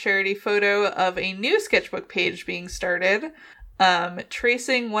 26th, he shared a photo of a new sketchbook page being started,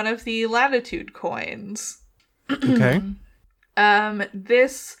 tracing one of the Latitude coins. Okay.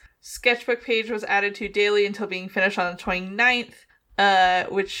 This sketchbook page was added to daily until being finished on the 29th,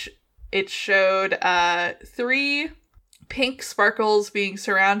 which it showed 3 pink sparkles being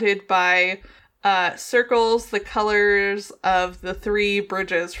surrounded by circles, the colors of the 3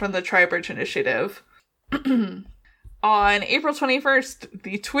 bridges from the Tri-Bridge Initiative. On April 21st,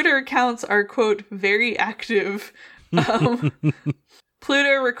 the Twitter accounts are, quote, "very active."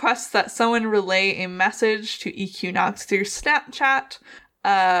 Pluto requests that someone relay a message to Equinox through Snapchat,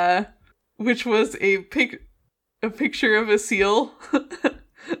 which was a picture of a seal.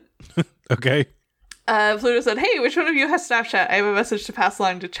 Okay. Pluto said, "Hey, which one of you has Snapchat? I have a message to pass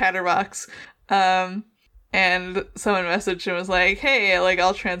along to Chatterbox." And someone messaged and was like, "Hey,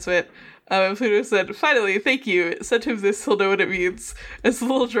 I'll transmit." And Pluto said, "Finally, thank you. Send him this, he'll know what it means." It's a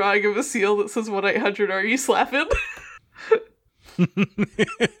little drawing of a seal that says 1-800, "Are you slapping?"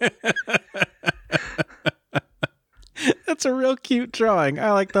 That's a real cute drawing.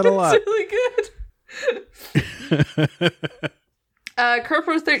 I like that a lot. It's really good.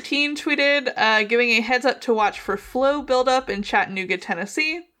 Corporal 13 tweeted, giving a heads up to watch for flow buildup in Chattanooga,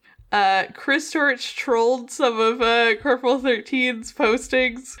 Tennessee. Chris Torch trolled some of Corporal 13's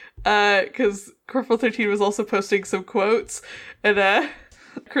postings, because Corporal 13 was also posting some quotes, and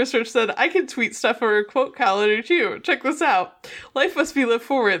Chris Torch said, "I can tweet stuff for a quote calendar too. Check this out. Life must be lived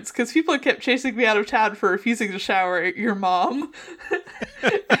forwards, because people kept chasing me out of town for refusing to shower at your mom."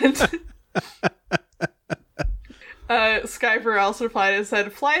 And Sky Varels replied and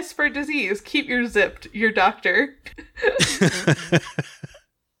said, "Flies spread disease. Keep your zipped. Your doctor."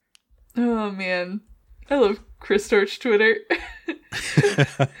 Oh, man. I love Chris Torch Twitter.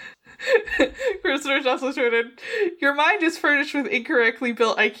 Chris Torch also tweeted, "Your mind is furnished with incorrectly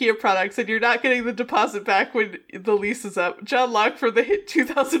built IKEA products, and you're not getting the deposit back when the lease is up. John Locke from the hit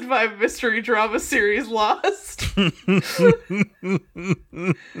 2005 mystery drama series Lost."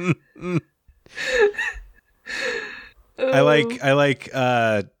 I like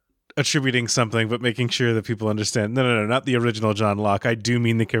attributing something, but making sure that people understand. No, not the original John Locke. I do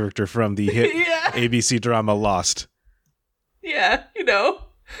mean the character from the hit ABC drama Lost. Yeah,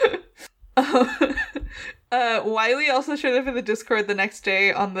 Wiley also showed up in the Discord the next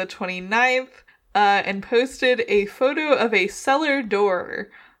day on the 29th and posted a photo of a cellar door,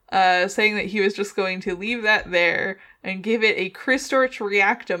 saying that he was just going to leave that there and give it a Cristorch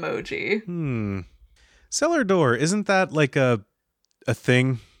react emoji. Cellar door, isn't that like a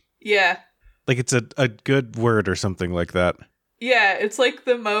thing? Yeah. Like it's a good word or something like that. Yeah, it's like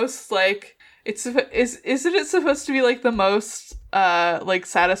the most like isn't it supposed to be like the most like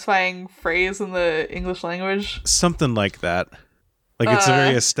satisfying phrase in the English language? Something like that. Like it's a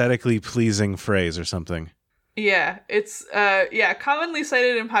very aesthetically pleasing phrase or something. Yeah, it's commonly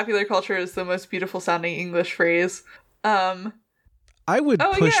cited in popular culture as the most beautiful sounding English phrase. I would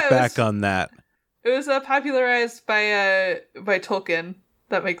push back on that. It was popularized by Tolkien.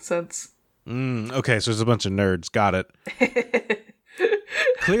 That makes sense. Okay, so there's a bunch of nerds. Got it.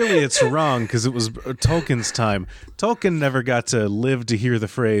 Clearly it's wrong because it was Tolkien's time. Tolkien never got to live to hear the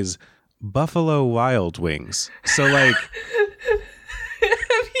phrase Buffalo Wild Wings. So, like,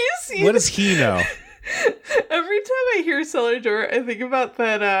 have you seen... What does he know? Every time I hear cellar door, I think about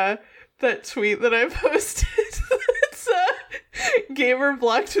that tweet that I posted. It's gamer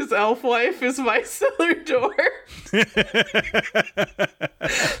blocked his elf wife is my cellar door.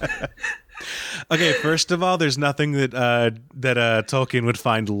 Okay, first of all, there's nothing that Tolkien would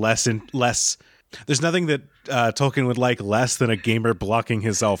find less. There's nothing that Tolkien would like less than a gamer blocking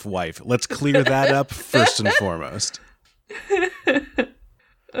his elf wife. Let's clear that up first and foremost.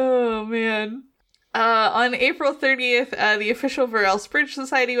 Oh man. On April 30th, the official Varel's Bridge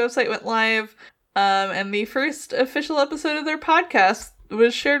Society website went live, and the first official episode of their podcast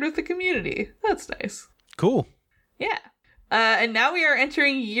was shared with the community. That's nice. Cool. Yeah. And now we are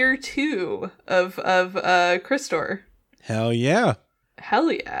entering year 2 of Cristor. Hell yeah.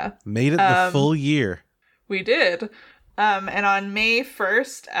 Hell yeah. Made it the full year. We did. And on May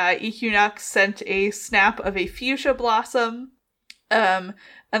 1st, Equinox sent a snap of a fuchsia blossom. And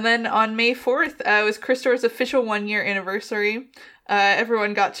then on May 4th, was Cristor's official 1-year anniversary.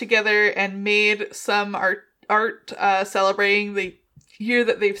 Everyone got together and made some art celebrating the year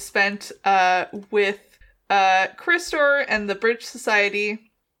that they've spent with Cristor and the Bridge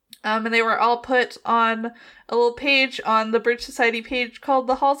Society. And they were all put on a little page on the Bridge Society page called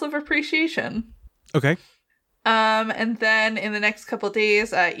the Halls of Appreciation. Okay. And then in the next couple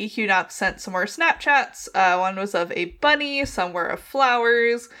days, Equinox sent some more Snapchats. One was of a bunny, some were of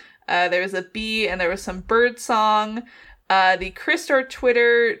flowers. There was a bee, and there was some bird song. The Cristor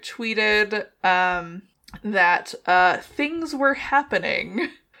Twitter tweeted that things were happening.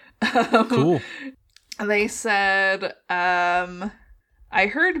 Cool. They said, I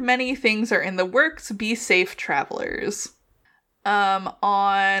heard many things are in the works. Be safe, travelers.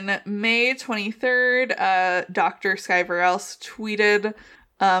 On May 23rd, Dr. Sky Varels tweeted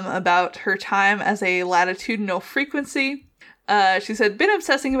about her time as a latitudinal frequency. She said, been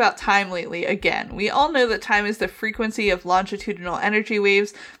obsessing about time lately again. We all know that time is the frequency of longitudinal energy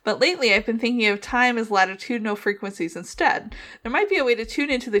waves, but lately I've been thinking of time as latitudinal frequencies instead. There might be a way to tune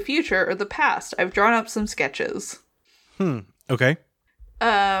into the future or the past. I've drawn up some sketches. Okay.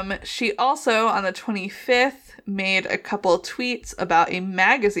 She also, on the 25th, made a couple tweets about a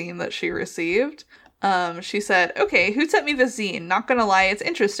magazine that she received. She said, okay, who sent me the zine? Not gonna lie, it's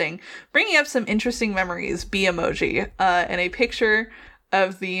interesting. Bringing up some interesting memories, bee emoji. And a picture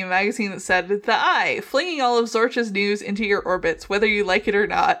of the magazine that said, The Eye, flinging all of Zorch's news into your orbits, whether you like it or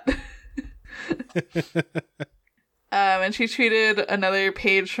not. And she tweeted another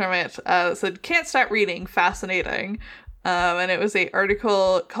page from it that said, can't stop reading, fascinating. And it was an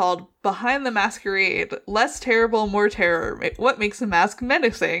article called Behind the Masquerade, Less Terrible, More Terror, What Makes a Mask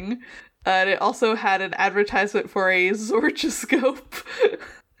Menacing? And it also had an advertisement for a Zorchoscope.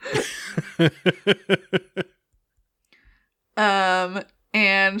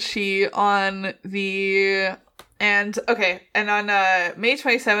 And she on May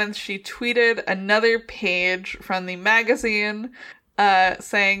 27th, she tweeted another page from the magazine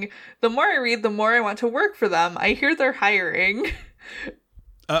saying, the more I read, the more I want to work for them. I hear they're hiring.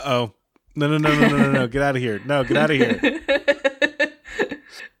 Uh-oh. No. Get out of here. No, get out of here.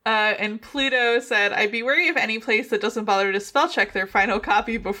 And Pluto said, I'd be wary of any place that doesn't bother to spell check their final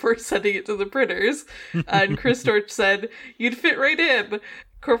copy before sending it to the printers. And Cristor said, you'd fit right in.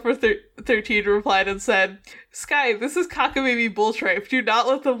 Corpo 13 replied and said, Sky, this is cockamamie bulltripe. Do not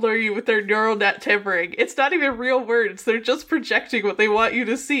let them lure you with their neural net tampering. It's not even real words. They're just projecting what they want you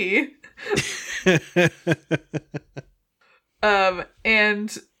to see.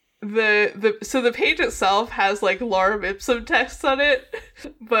 And the page itself has like lorem ipsum text on it,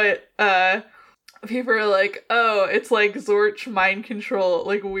 but People are like, oh, it's like Zorch mind control,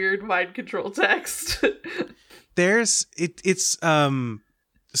 like weird mind control text. It's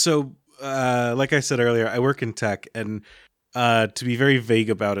so like I said earlier, I work in tech, and to be very vague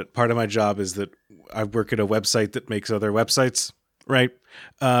about it, part of my job is that I work at a website that makes other websites, right?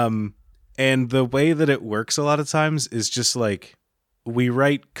 And the way that it works a lot of times is just like we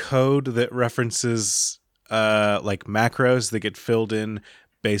write code that references like macros that get filled in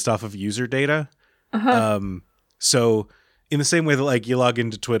based off of user data. So in the same way that like you log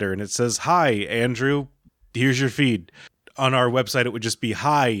into Twitter and it says, "Hi, Andrew, here's your feed." On our website, it would just be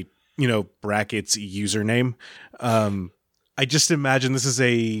 "Hi," brackets username. I just imagine this is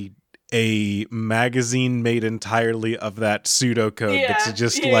a magazine made entirely of that pseudocode. That's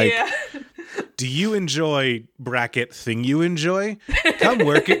just do you enjoy bracket thing you enjoy? Come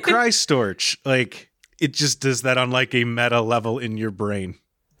work at Christorch. Like, it just does that on like a meta level in your brain.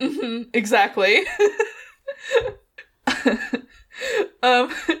 Mm-hmm, exactly.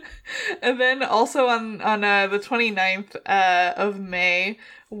 And then also on the 29th of May,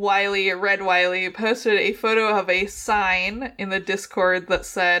 Red Wiley posted a photo of a sign in the Discord that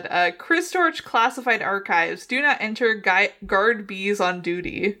said, Christorch Classified Archives, do not enter guard bees on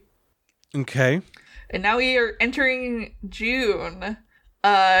duty. Okay. And now we are entering June.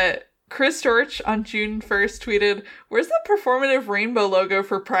 Chris Storch on June 1st tweeted, "Where's that performative rainbow logo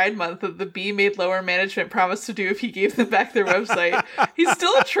for Pride Month that the Bee made lower management promise to do if he gave them back their website? He's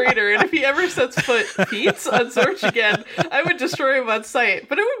still a traitor, and if he ever sets feet on Zorch again, I would destroy him on sight.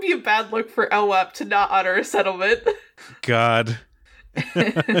 But it would be a bad look for LWAP to not honor a settlement." God.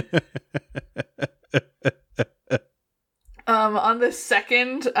 On the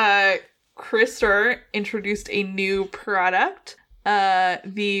 2nd, Christor introduced a new product.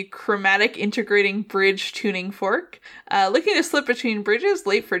 The Chromatic Integrating Bridge Tuning Fork. Looking to slip between bridges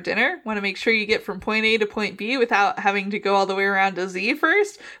late for dinner? Want to make sure you get from point A to point B without having to go all the way around to Z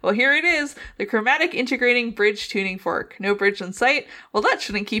first? Well, here it is. The Chromatic Integrating Bridge Tuning Fork. No bridge in sight? Well, that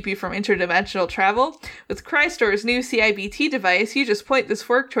shouldn't keep you from interdimensional travel. With Crystor's new CIBT device, you just point this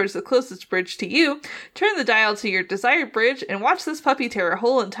fork towards the closest bridge to you, turn the dial to your desired bridge, and watch this puppy tear a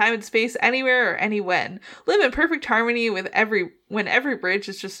hole in time and space anywhere or any when. Live in perfect harmony with when every bridge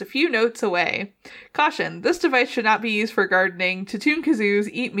is just a few notes away. Caution, this device should not be used for gardening, to tune kazoos,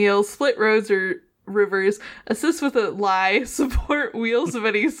 eat meals, split roads or rivers, assist with a lie, support wheels of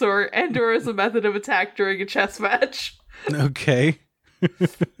any sort, and/or as a method of attack during a chess match. Okay.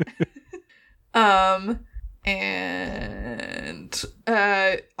 And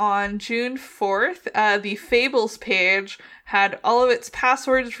on June 4th, the Fables page had all of its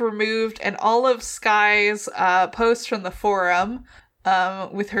passwords removed, and all of Sky's posts from the forum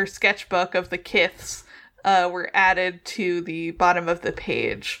with her sketchbook of the Kiths were added to the bottom of the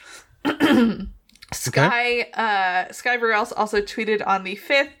page. Sky Burrell also tweeted on the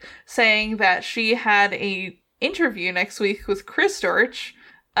 5th saying that she had a interview next week with Chris Storch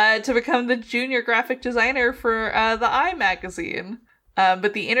to become the junior graphic designer for the I magazine.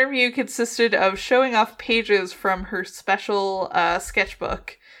 But the interview consisted of showing off pages from her special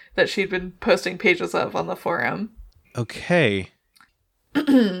sketchbook that she'd been posting pages of on the forum. Okay.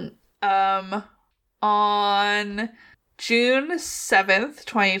 On June 7th,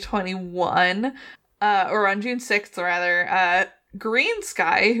 2021, or on June 6th, rather, Green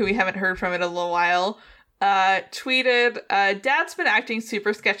Sky, who we haven't heard from in a little while, tweeted, Dad's been acting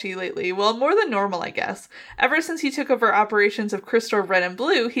super sketchy lately. Well, more than normal, I guess. Ever since he took over operations of Crystal Red and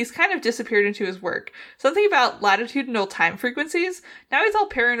Blue, he's kind of disappeared into his work. Something about latitudinal time frequencies? Now he's all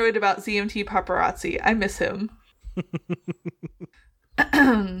paranoid about ZMT paparazzi. I miss him.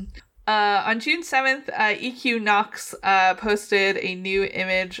 On June 7th, EQ Knox posted a new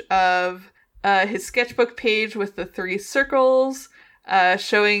image of his sketchbook page with the 3 circles,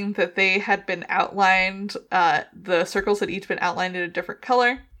 showing that they had been outlined, the circles had each been outlined in a different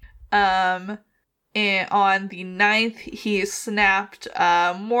color. And on the 9th, he snapped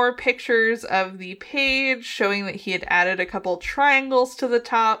more pictures of the page, showing that he had added a couple triangles to the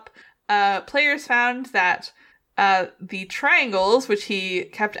top. Players found that the triangles, which he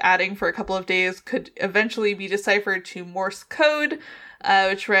kept adding for a couple of days, could eventually be deciphered to Morse code,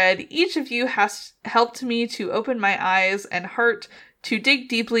 which read, "Each of you has helped me to open my eyes and heart to dig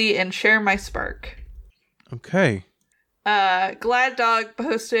deeply and share my spark." Okay. Glad Dog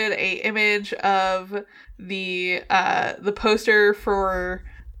posted a image of the poster for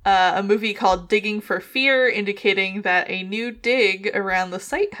a movie called Digging for Fear, indicating that a new dig around the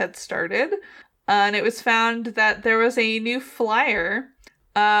site had started. And it was found that there was a new flyer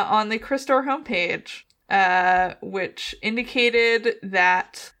on the Crystor homepage, which indicated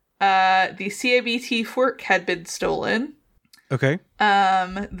that the CIBT fork had been stolen. Okay.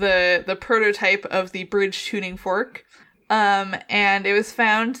 The prototype of the bridge tuning fork. And it was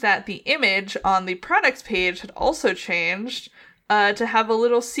found that the image on the products page had also changed to have a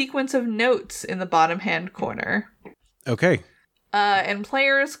little sequence of notes in the bottom hand corner. Okay. And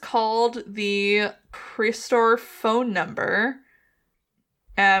players called the Crystore phone number.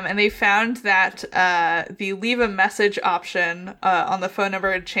 And they found that the leave a message option on the phone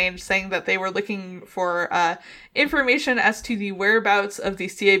number had changed, saying that they were looking for information as to the whereabouts of the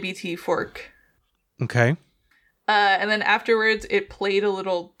CIBT fork. Okay. And then afterwards, it played a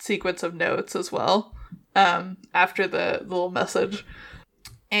little sequence of notes as well after the little message.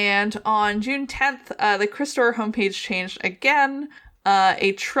 And on June 10th, the Crystore homepage changed again.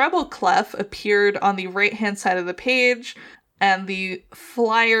 A treble clef appeared on the right-hand side of the page, and the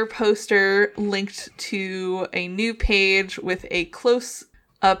flyer poster linked to a new page with a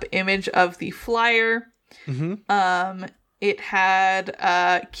close-up image of the flyer. Mm-hmm. It had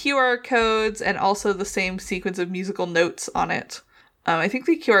QR codes and also the same sequence of musical notes on it. I think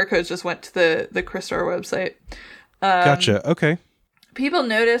the QR codes just went to the Crystore website. Gotcha. Okay. People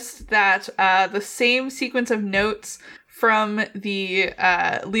noticed that the same sequence of notes from the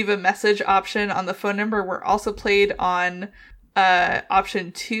leave a message option on the phone number were also played on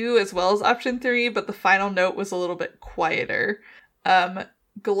option 2 as well as option 3, but the final note was a little bit quieter.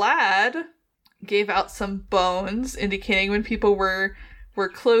 GLAAD gave out some bones, indicating when people were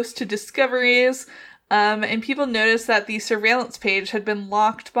close to discoveries, and people noticed that the surveillance page had been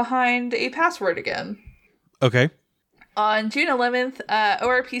locked behind a password again. Okay. On June 11th,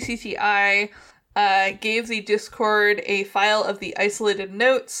 ORPCTI gave the Discord a file of the isolated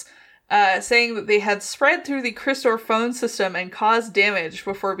notes, saying that they had spread through the Crystore phone system and caused damage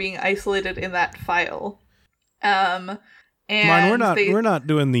before being isolated in that file. And we're not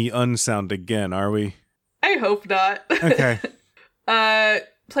doing the unsound again, are we? I hope not. Okay.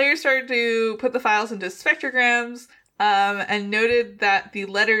 Players started to put the files into spectrograms, and noted that the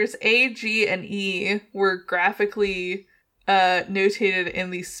letters A, G, and E were graphically notated in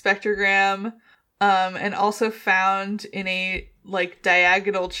the spectrogram, and also found in a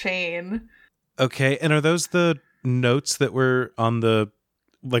diagonal chain. Okay, and are those the notes that were on the,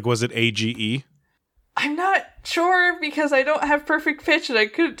 was it AGE? I'm not sure because I don't have perfect pitch and I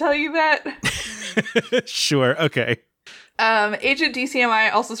couldn't tell you that. Sure, okay. Agent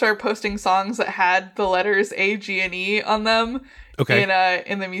DCMI also started posting songs that had the letters A, G, and E on them. Okay.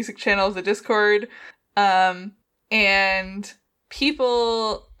 In the music channel of the Discord. And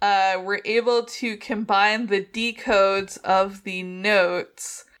people were able to combine the decodes of the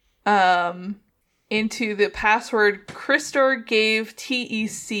notes into the password Crystore gave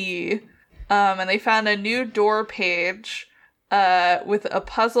TEC. And they found a new door page with a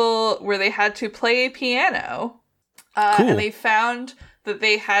puzzle where they had to play a piano. Cool. And they found that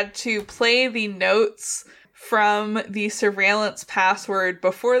they had to play the notes from the surveillance password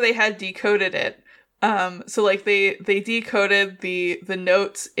before they had decoded it. So they decoded the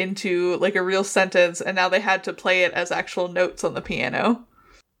notes into a real sentence, and now they had to play it as actual notes on the piano.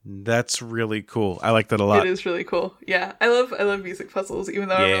 That's really cool. I like that a lot. It is really cool. Yeah, I love music puzzles, even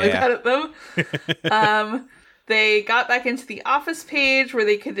though I'm really bad at them. They got back into the Office page where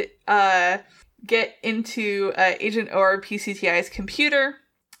they could get into Agent ORPCTI's computer,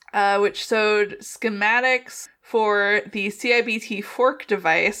 which showed schematics for the CIBT fork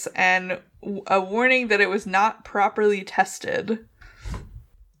device and a warning that it was not properly tested.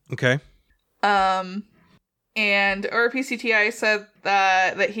 Okay. And ORPCTI said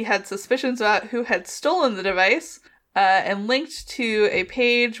that he had suspicions about who had stolen the device, and linked to a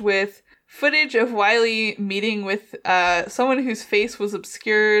page with footage of Wiley meeting with someone whose face was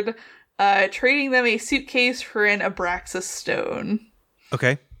obscured, trading them a suitcase for an Abraxas stone.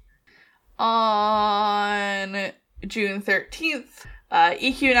 Okay. On June 13th,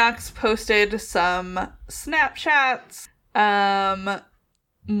 Equinox posted some Snapchats,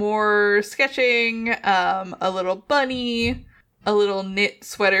 more sketching, a little bunny, a little knit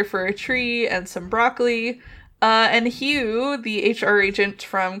sweater for a tree, and some broccoli. And Hugh, the HR agent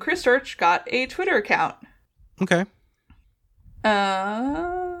from Crystore, got a Twitter account. Okay.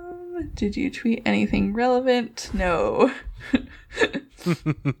 Did you tweet anything relevant? No.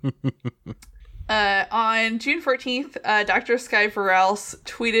 On June 14th, Dr. Sky Varels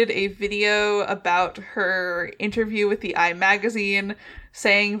tweeted a video about her interview with the Eye magazine,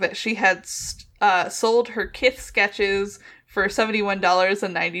 saying that she had sold her Kith sketches for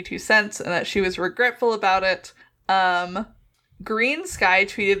 $71.92 and that she was regretful about it. Green Sky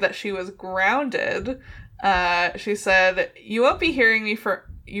tweeted that she was grounded. She said, you won't be hearing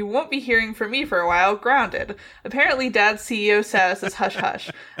You won't be hearing from me for a while. Grounded. Apparently, Dad's CEO status is hush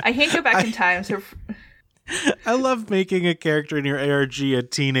hush. I can't go back in time, so... I love making a character in your ARG a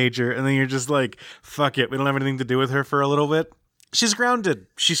teenager, and then you're just like, fuck it, we don't have anything to do with her for a little bit. She's grounded.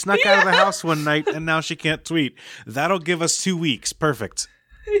 She snuck out of the house one night, and now she can't tweet. That'll give us 2 weeks. Perfect.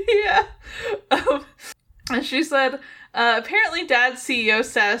 Yeah. And she said, apparently Dad's CEO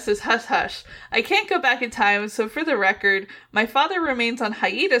status is hush-hush. I can't go back in time, so for the record, my father remains on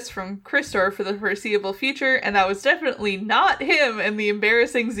hiatus from Crystor for the foreseeable future, and that was definitely not him in the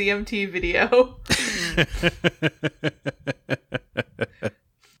embarrassing ZMT video.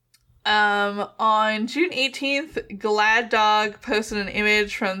 On June 18th, Glad Dog posted an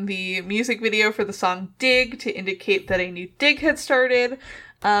image from the music video for the song Dig to indicate that a new dig had started.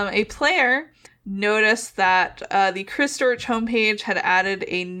 A player noticed that the Chris Storch homepage had added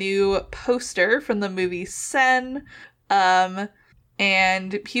a new poster from the movie Sen, and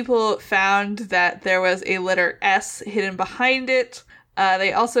people found that there was a letter S hidden behind it.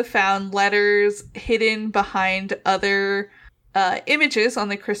 They also found letters hidden behind other images on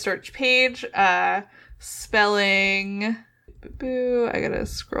the Chris Storch page, spelling... I gotta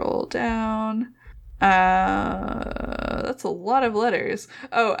scroll down. That's a lot of letters.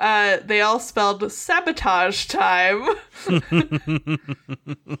 They all spelled sabotage time.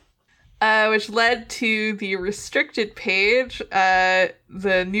 Which led to the restricted page,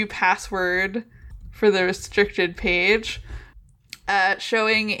 the new password for the restricted page,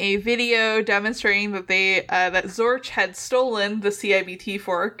 showing a video demonstrating that that Zorch had stolen the CIBT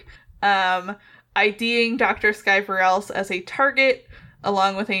fork, IDing Dr. Sky Varels as a target,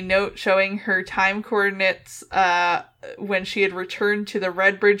 along with a note showing her time coordinates when she had returned to the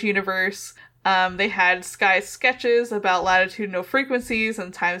Redbridge universe. They had Sky's sketches about latitudinal frequencies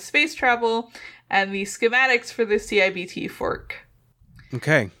and time-space travel, and the schematics for the CIBT fork.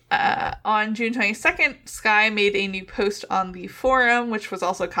 Okay. On June 22nd, Sky made a new post on the forum, which was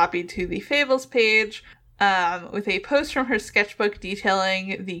also copied to the Fables page, with a post from her sketchbook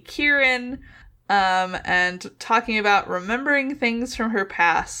detailing the Kirin, and talking about remembering things from her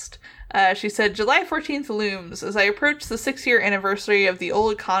past. She said, July 14th looms. As I approach the 6-year anniversary of the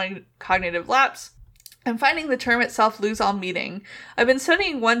old cognitive lapse, I'm finding the term itself lose all meaning. I've been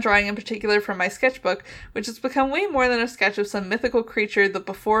studying one drawing in particular from my sketchbook, which has become way more than a sketch of some mythical creature the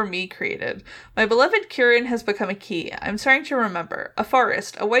before me created. My beloved Kirin has become a key. I'm starting to remember. A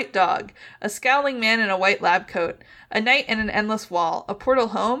forest, a white dog, a scowling man in a white lab coat, a night and an endless wall, a portal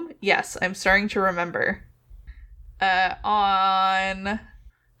home? Yes, I'm starting to remember. On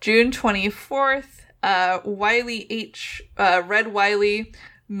June 24th, Red Wiley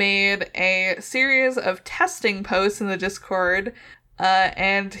made a series of testing posts in the Discord,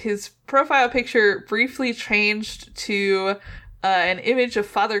 and his profile picture briefly changed to an image of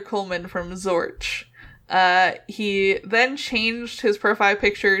Father Coleman from Zorch. He then changed his profile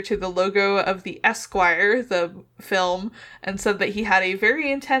picture to the logo of the Esquire, the film, and said that he had a very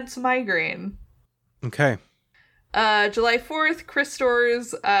intense migraine. Okay. July 4th,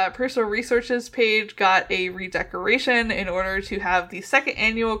 Crystor's personal resources page got a redecoration in order to have the second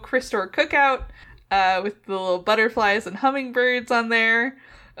annual Crystor cookout, with the little butterflies and hummingbirds on there.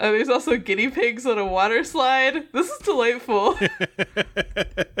 There's also guinea pigs on a water slide. This is delightful.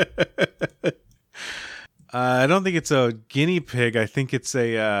 I don't think it's a guinea pig. I think it's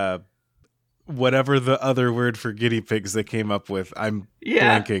a whatever the other word for guinea pigs they came up with. I'm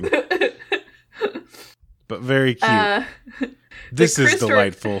blanking. But very cute. This is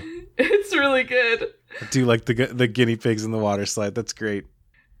delightful. It's really good. I do like the guinea pigs in the water slide. That's great.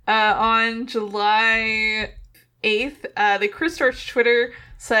 On July 8th, the Chris Storch Twitter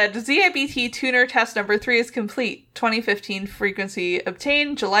said, ZIBT tuner test number 3 is complete. 2015 frequency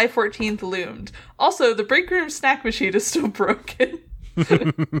obtained. July 14th loomed. Also, the break room snack machine is still broken.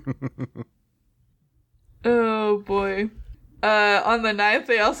 Oh boy. On the 9th,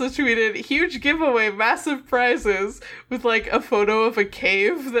 they also tweeted, huge giveaway, massive prizes, with like a photo of a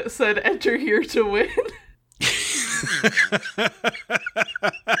cave that said, enter here to win.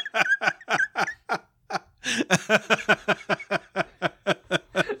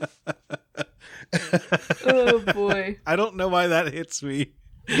 Oh boy. I don't know why that hits me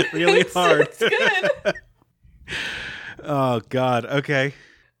really hard. It's good. Oh god, okay.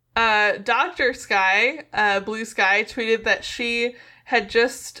 Dr. Sky, Blue Sky, tweeted that she had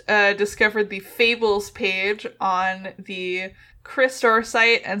just discovered the Fables page on the Crystor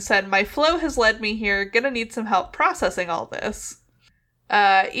site and said, my flow has led me here, gonna need some help processing all this.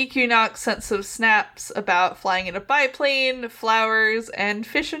 Equinox sent some snaps about flying in a biplane, flowers, and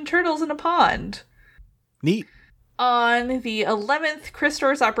fish and turtles in a pond. Neat. On the 11th,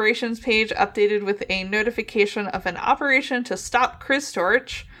 Crystorch operations page updated with a notification of an operation to stop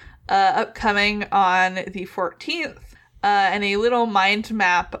Crystorch, upcoming on the 14th, and a little mind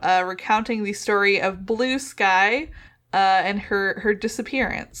map recounting the story of Blue Sky and her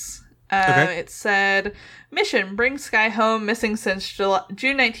disappearance. Okay. It said, mission, bring Sky home, missing since June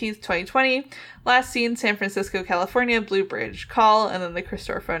 19th, 2020. Last seen, San Francisco, California, Blue Bridge. Call, and then the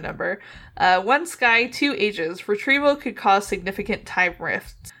Crystor phone number. 1 Sky, 2 ages. Retrieval could cause significant time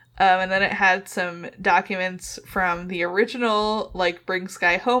rifts. And then it had some documents from the original, like, Bring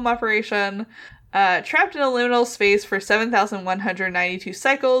Sky Home operation. Trapped in a liminal space for 7,192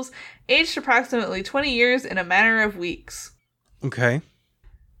 cycles. Aged approximately 20 years in a matter of weeks. Okay.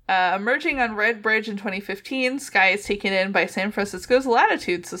 Emerging on Red Bridge in 2015, Sky is taken in by San Francisco's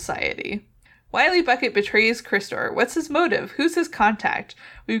Latitude Society. Wiley Bucket betrays Crystor. What's his motive? Who's his contact?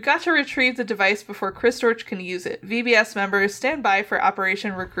 We've got to retrieve the device before Crystorch can use it. VBS members stand by for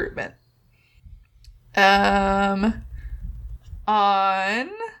Operation Recruitment. On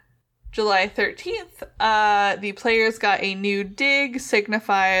July 13th, the players got a new dig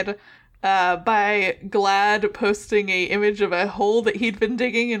signified by Glad posting a image of a hole that he'd been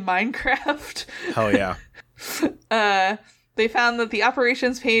digging in Minecraft. Hell yeah. They found that the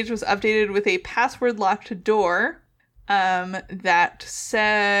operations page was updated with a password-locked door that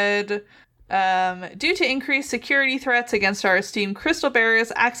said, due to increased security threats against our esteemed crystal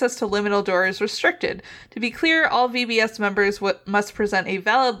bearers, access to liminal door is restricted. To be clear, all VBS members must present a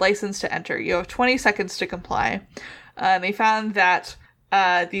valid license to enter. You have 20 seconds to comply. They found that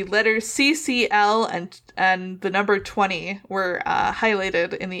the letters CCL and the number 20 were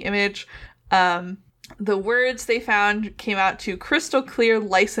highlighted in the image. The words they found came out to Crystal Clear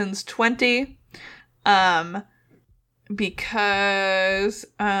License 20, because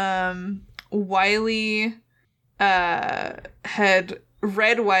Wiley had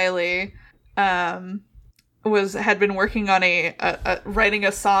read Wiley had been working on writing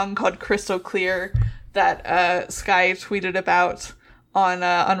a song called Crystal Clear that Sky tweeted about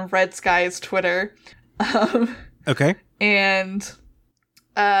on Red Sky's Twitter. Okay. And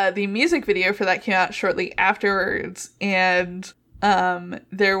the music video for that came out shortly afterwards, and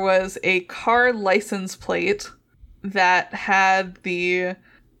there was a car license plate that had the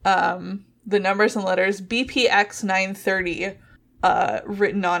numbers and letters BPX 930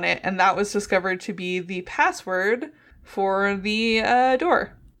 written on it, and that was discovered to be the password for the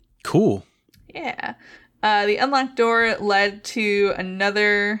door. Cool. Yeah. The unlocked door led to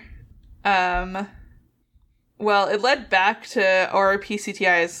another it led back to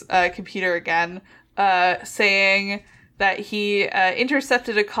RPCTI's computer again, saying that he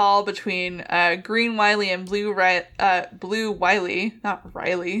intercepted a call between Green Wiley and Blue Wiley. Not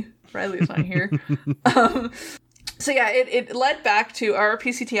Riley. Riley's not here. So yeah, it led back to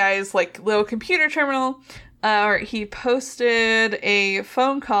RPCTI's little computer terminal. He posted a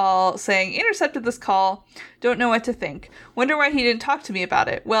phone call saying, intercepted this call, don't know what to think. Wonder why he didn't talk to me about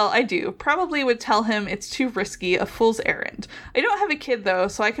it. Well, I do. Probably would tell him it's too risky, a fool's errand. I don't have a kid though,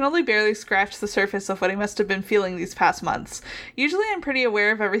 so I can only barely scratch the surface of what he must have been feeling these past months. Usually I'm pretty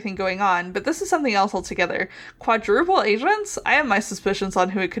aware of everything going on, but this is something else altogether. Quadruple agents? I have my suspicions on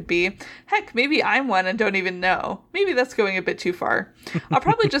who it could be. Heck, maybe I'm one and don't even know. Maybe that's going a bit too far. I'll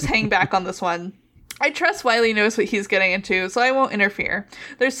probably just hang back on this one. I trust Wiley knows what he's getting into, so I won't interfere.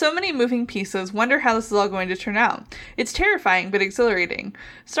 There's so many moving pieces, wonder how this is all going to turn out. It's terrifying, but exhilarating.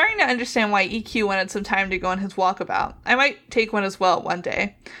 Starting to understand why EQ wanted some time to go on his walkabout. I might take one as well one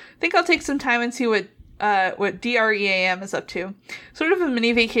day. Think I'll take some time and see what DREAM is up to. Sort of a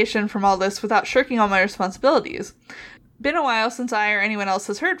mini vacation from all this without shirking all my responsibilities. Been a while since I or anyone else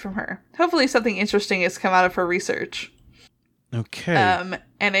has heard from her. Hopefully something interesting has come out of her research. Okay.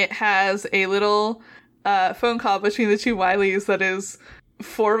 And it has a little phone call between the two Wileys that is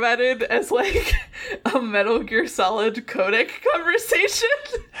formatted as a Metal Gear Solid codec conversation.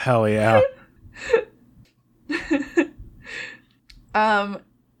 Hell yeah. And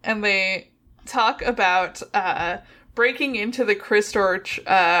they talk about breaking into the Crystorch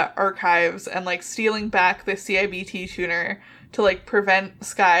archives and stealing back the CIBT tuner to prevent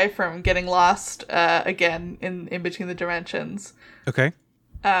Sky from getting lost again in between the dimensions. Okay.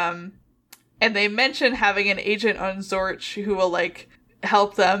 And they mention having an agent on Zorch who will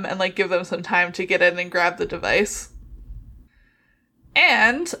help them and give them some time to get in and grab the device.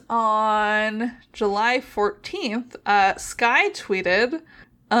 And on July 14th, Sky tweeted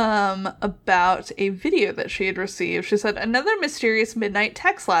about a video that she had received. She said, another mysterious midnight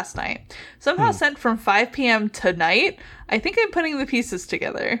text last night. Somehow sent from 5 p.m. tonight. I think I'm putting the pieces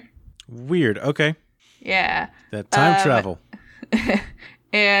together. Weird. Okay. Yeah. That time travel.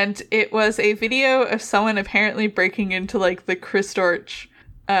 And it was a video of someone apparently breaking into like the Christorch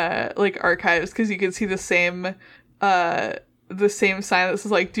like archives, because you can see the same sign that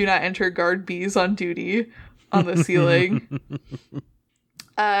says like "Do not enter, guard bees on duty" on the ceiling.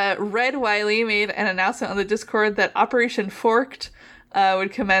 Red Wiley made an announcement on the Discord that Operation Forked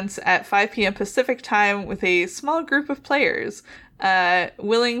would commence at 5 p.m. Pacific time with a small group of players.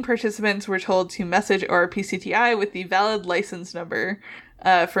 Willing participants were told to message ORPCTI with the valid license number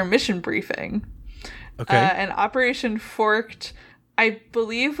for mission briefing. Okay. And Operation Forked, I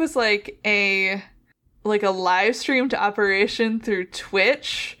believe, was like a live streamed operation through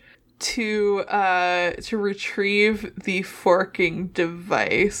Twitch to retrieve the forking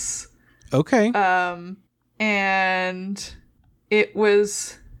device. Okay. And it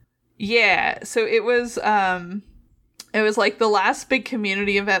was, so it was like the last big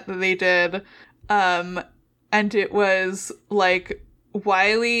community event that they did. And it was like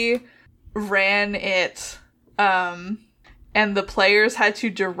Wiley ran it, and the players had to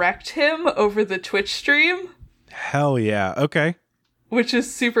direct him over the Twitch stream. Hell yeah. Okay. Which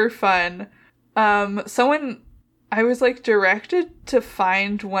is super fun. I was like directed to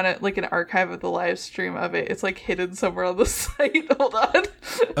find an archive of the live stream of it. It's like hidden somewhere on the site. Hold on.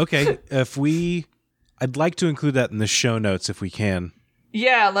 Okay. I'd like to include that in the show notes if we can.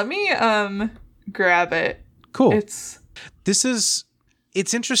 Yeah, let me grab it. Cool.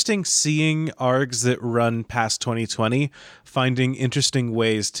 It's interesting seeing ARGs that run past 2020 finding interesting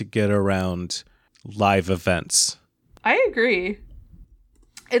ways to get around live events. I agree.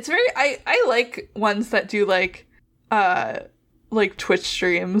 It's very I like ones that do like Twitch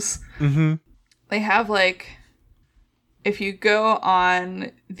streams. Mm-hmm. They have if you go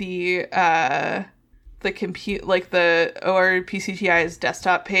on the compute, the ORPCTI's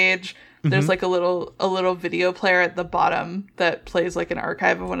desktop page, there's a little video player at the bottom that plays an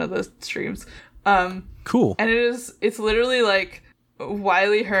archive of one of those streams. Cool. And it's literally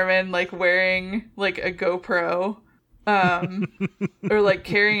Wiley Herman wearing a GoPro, or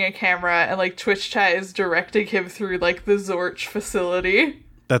carrying a camera, and Twitch chat is directing him through the Zorch facility.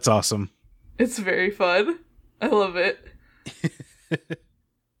 That's awesome. It's very fun. I love it.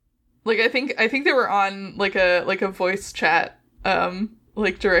 I think they were on a voice chat,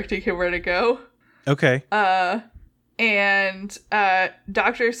 directing him where to go. Okay. And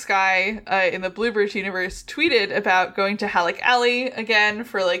Dr. Sky in the Bluebird universe tweeted about going to Halleck Alley again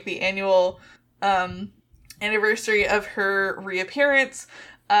for the annual anniversary of her reappearance,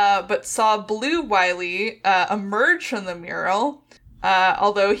 but saw Blue Wiley emerge from the mural,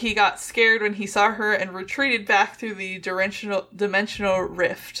 although he got scared when he saw her and retreated back through the dimensional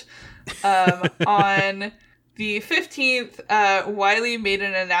rift. On the 15th, Wiley made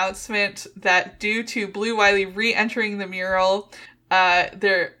an announcement that due to Blue Wiley re-entering the mural,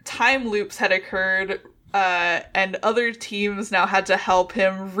 their time loops had occurred, and other teams now had to help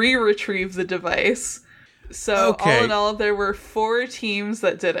him re-retrieve the device. So all in all, there were 4 teams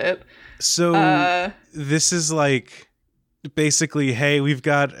that did it. So this is basically, hey, we've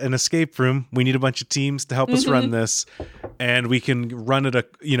got an escape room. We need a bunch of teams to help us run this, and we can run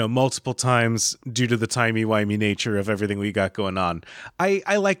it multiple times due to the timey-wimey nature of everything we got going on.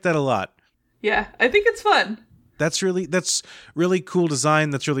 I like that a lot. Yeah, I think it's fun. That's really cool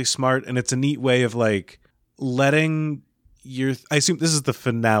design. That's really smart, and it's a neat way of letting your. I assume this is the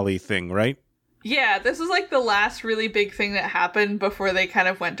finale thing, right? Yeah, this is the last really big thing that happened before they kind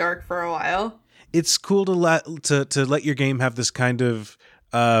of went dark for a while. It's cool to let your game have this kind of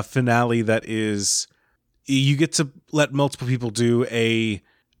finale that is, you get to let multiple people do a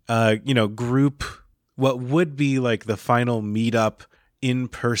group, what would be the final meetup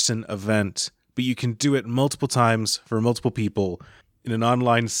in-person event, but you can do it multiple times for multiple people in an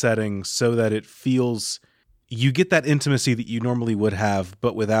online setting so that it feels, you get that intimacy that you normally would have,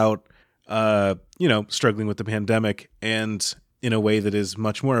 but without struggling with the pandemic, and in a way that is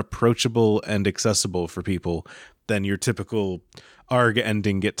much more approachable and accessible for people than your typical ARG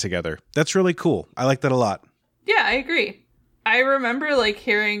ending get-together. That's really cool. I like that a lot. Yeah, I agree. I remember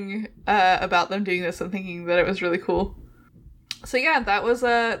hearing about them doing this and thinking that it was really cool. So yeah, that was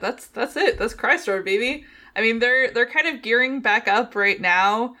that's it. That's Crystore, baby. I mean, they're kind of gearing back up right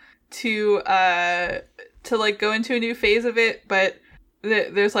now to go into a new phase of it, but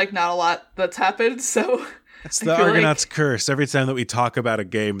there's not a lot that's happened, so it's the Argonauts' curse. Every time that we talk about a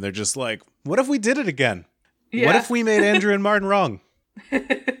game, they're just what if we did it again? Yeah. What if we made Andrew and Martin wrong?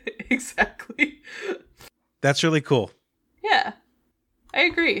 Exactly. That's really cool. Yeah, I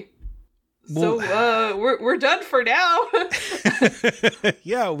agree. So we're done for now.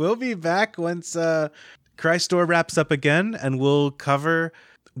 Yeah, we'll be back once Crystore wraps up again, and we'll cover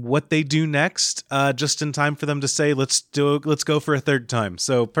what they do next, just in time for them to say, let's go for a third time.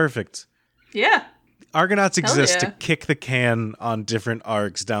 So perfect. Yeah. Argonauts exist yeah. to kick the can on different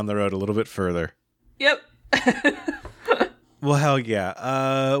arcs down the road a little bit further. Yep. Well, hell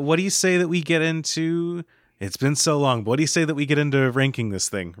yeah. What do you say that we get into... It's been so long, but what do you say that we get into ranking this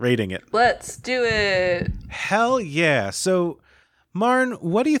thing, rating it? Let's do it. Hell yeah. So, Marn,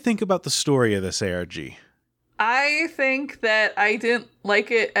 what do you think about the story of this ARG? I think that I didn't like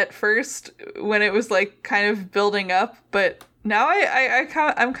it at first when it was like kind of building up, but now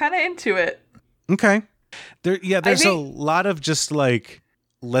I'm kind of into it. Okay. There's a lot of just like,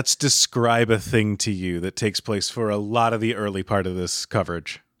 let's describe a thing to you that takes place for a lot of the early part of this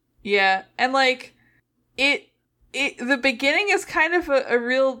coverage. Yeah, and like the beginning is kind of a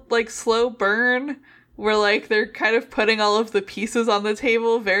real like slow burn where like they're kind of putting all of the pieces on the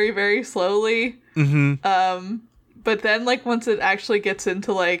table very, very slowly. Mm-hmm. But then like once it actually gets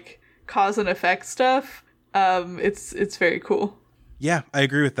into like cause and effect stuff, it's very cool. Yeah, I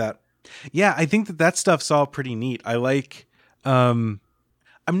agree with that. Yeah, I think that stuff's all pretty neat. I like, I'm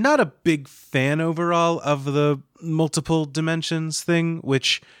not a big fan overall of the multiple dimensions thing,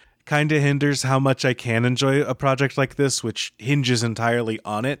 which kind of hinders how much I can enjoy a project like this, which hinges entirely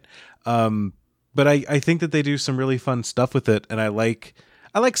on it. But I think that they do some really fun stuff with it, and I like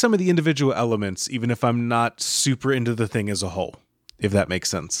some of the individual elements, even if I'm not super into the thing as a whole, if that makes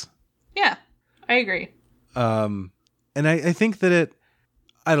sense. Yeah, I agree. And I think that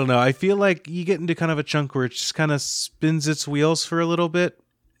I don't know, I feel like you get into kind of a chunk where it just kind of spins its wheels for a little bit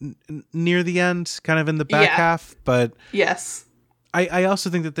near the end, kind of in the back half, but yes. I also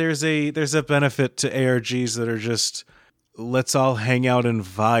think that there's a benefit to ARGs that are just, let's all hang out and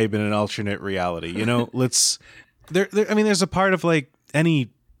vibe in an alternate reality. You know, there's a part of like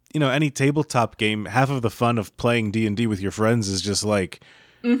any tabletop game, half of the fun of playing D&D with your friends is just like,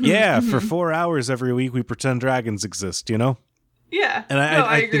 for 4 hours every week we pretend dragons exist, you know? Yeah. And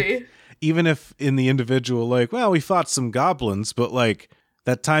I agree. Think even if in the individual, like, well, we fought some goblins, but like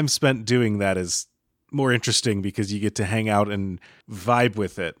that time spent doing that is more interesting because you get to hang out and vibe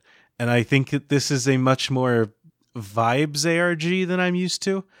with it. And I think that this is a much more vibes ARG than I'm used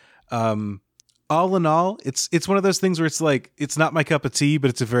to. All in all, it's one of those things where it's like, it's not my cup of tea, but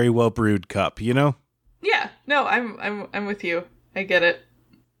it's a very well brewed cup, you know? Yeah. No, I'm with you. I get it.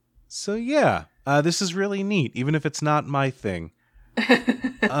 So yeah, this is really neat, even if it's not my thing.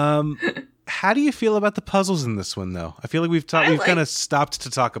 How do you feel about the puzzles in this one, though? I feel like we've kind of stopped to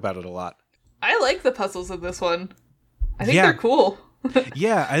talk about it a lot. I like the puzzles in this one. I think they're cool.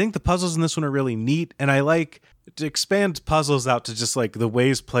 Yeah, I think the puzzles in this one are really neat, and I like to expand puzzles out to just like the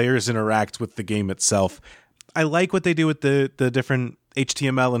ways players interact with the game itself. I like what they do with the different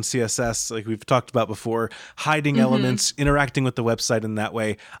HTML and CSS, like we've talked about before, hiding elements, interacting with the website in that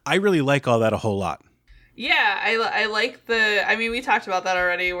way. I really like all that a whole lot. Yeah, I like we talked about that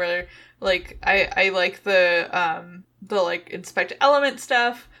already, where like I like the like inspect element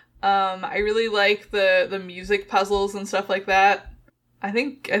stuff. I really like the music puzzles and stuff like that. I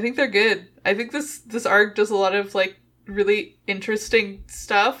think they're good. I think this arc does a lot of like really interesting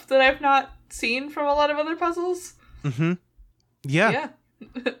stuff that I've not seen from a lot of other puzzles. Mm-hmm. Yeah.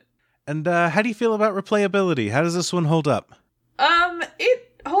 And how do you feel about replayability? How does this one hold up?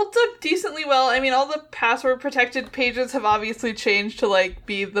 It holds up decently well. I mean, all the password protected pages have obviously changed to like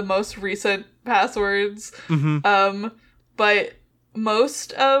be the most recent passwords. Mm-hmm. But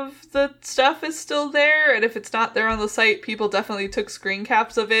most of the stuff is still there, and if it's not there on the site, people definitely took screen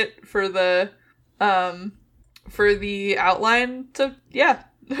caps of it for the outline to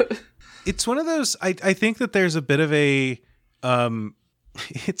It's one of those, I think that there's a bit of a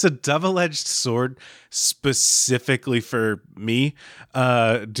it's a double-edged sword specifically for me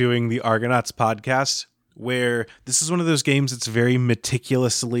doing the Argonauts podcast, where this is one of those games that's very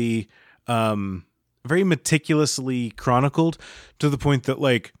meticulously chronicled, to the point that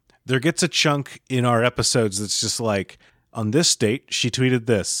like there gets a chunk in our episodes that's just like, on this date she tweeted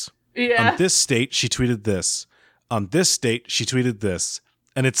this, on this date she tweeted this, on this date she tweeted this,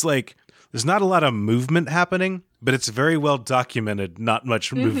 and it's like there's not a lot of movement happening, but it's very well documented, not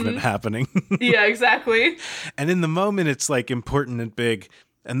much movement happening. Yeah, exactly. And in the moment it's like important and big,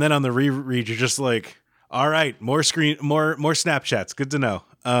 and then on the reread you're just like, all right, more Snapchats, good to know.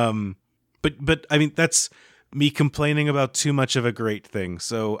 But I mean, that's me complaining about too much of a great thing.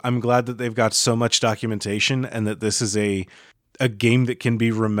 So I'm glad that they've got so much documentation, and that this is a game that can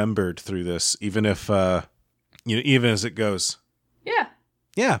be remembered through this, even if even as it goes. Yeah.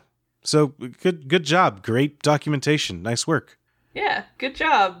 Yeah. So good job. Great documentation. Nice work. Yeah, good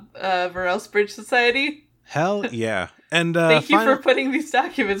job, Varelse Bridge Society. Hell yeah. And thank you for putting these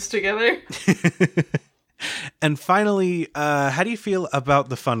documents together. And finally, how do you feel about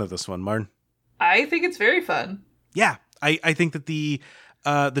the fun of this one, Martin? I think it's very fun. Yeah, I think that the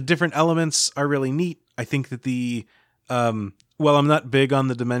different elements are really neat. I think that well, I'm not big on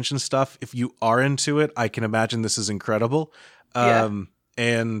the dimension stuff. If you are into it, I can imagine this is incredible. And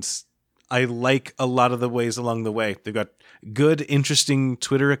I like a lot of the ways along the way. They've got good, interesting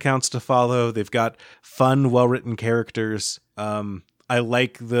Twitter accounts to follow. They've got fun, well-written characters. I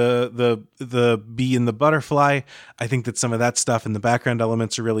like the bee and the butterfly. I think that some of that stuff and the background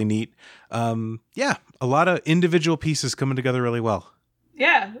elements are really neat. Yeah, a lot of individual pieces coming together really well.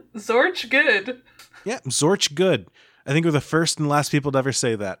 Yeah, Zorch good. Yeah, Zorch good. I think we're the first and last people to ever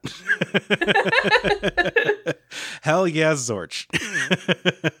say that. Hell yeah, Zorch.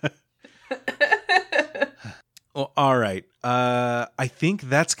 Well, all right. I think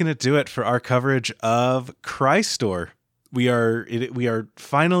that's going to do it for our coverage of Crystore. We are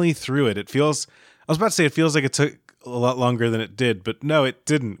finally through it. I was about to say it feels like it took a lot longer than it did, but no, it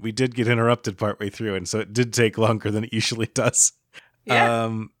didn't. We did get interrupted partway through, and so it did take longer than it usually does.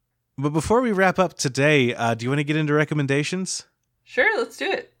 Yeah. But before we wrap up today, do you want to get into recommendations? Sure, let's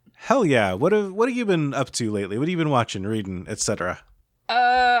do it. Hell yeah. What have you been up to lately? What have you been watching, reading, etc.?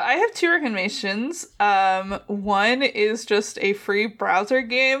 I have two recommendations. One is just a free browser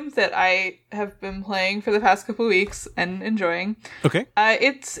game that I have been playing for the past couple weeks and enjoying. Okay.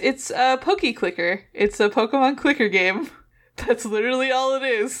 It's a PokeClicker. It's a Pokemon clicker game. That's literally all it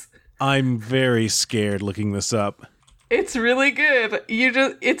is. I'm very scared looking this up. It's really good.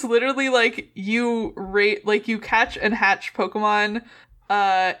 It's literally like you catch and hatch Pokemon,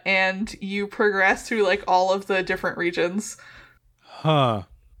 and you progress through like all of the different regions. Huh.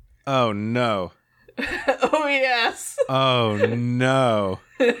 Oh no. Oh yes. Oh no.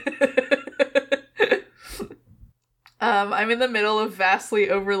 I'm in the middle of vastly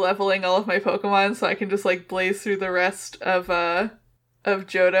over-leveling all of my Pokemon so I can just like blaze through the rest of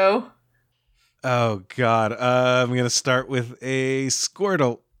Johto. Oh god. I'm going to start with a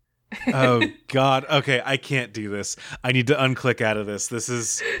Squirtle. Oh god. Okay, I can't do this. I need to unclick out of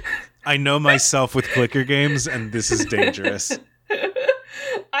this. I know myself with clicker games and this is dangerous.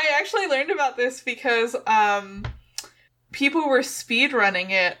 I actually learned about this because people were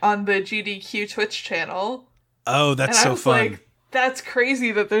speedrunning it on the GDQ Twitch channel. Oh, that's so fun. Like, that's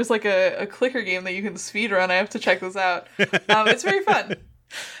crazy that there's like a clicker game that you can speedrun. I have to check this out. It's very fun.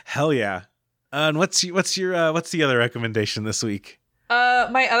 Hell yeah. And what's the other recommendation this week?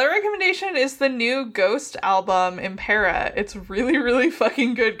 My other recommendation is the new Ghost album, Impera. It's really, really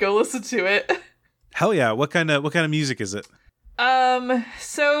fucking good. Go listen to it. Hell yeah. What kind of music is it?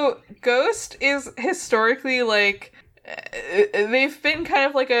 So Ghost is historically like they've been kind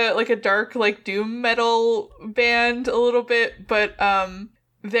of like a dark like doom metal band a little bit, but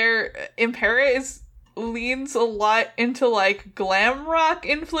their Impera leans a lot into like glam rock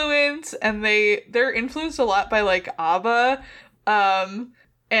influence, and they're influenced a lot by like ABBA.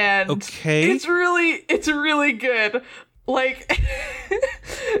 And okay. it's really good. Like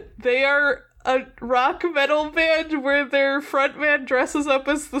they are a rock metal band where their frontman dresses up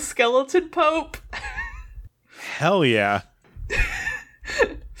as the Skeleton Pope. Hell yeah.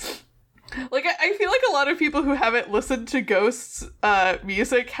 Like, I feel like a lot of people who haven't listened to Ghost's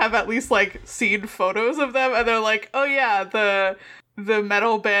music have at least, like, seen photos of them, and they're like, oh yeah, the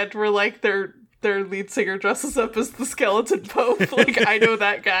metal band where, like, their lead singer dresses up as the Skeleton Pope. Like, I know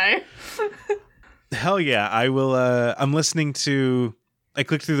that guy. Hell yeah. I will, I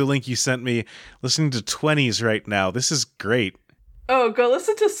clicked through the link you sent me, listening to 20s right now. This is great. Oh, go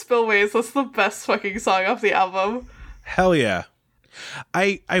listen to Spillways. That's the best fucking song off the album. Hell yeah.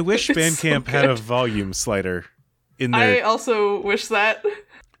 I wish Bandcamp had a volume slider in there. I also wish that.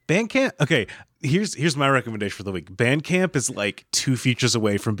 Bandcamp, okay, here's my recommendation for the week. Bandcamp is like 2 features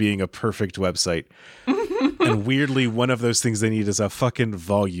away from being a perfect website. And weirdly, one of those things they need is a fucking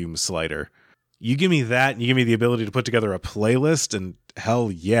volume slider. You give me that, and you give me the ability to put together a playlist, and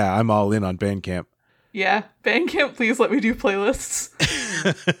hell yeah, I'm all in on Bandcamp. Yeah, Bandcamp, please let me do playlists.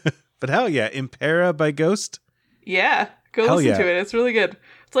 But hell yeah, Impera by Ghost? Yeah, go hell listen yeah. to it. It's really good.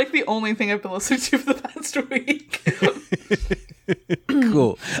 It's like the only thing I've been listening to for the past week.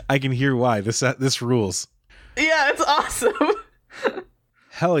 Cool. I can hear why. This rules. Yeah, it's awesome.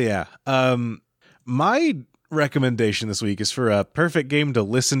 Hell yeah. My recommendation this week is for a perfect game to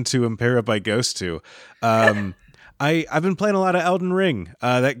listen to Impera by Ghost to. I've been playing a lot of Elden Ring.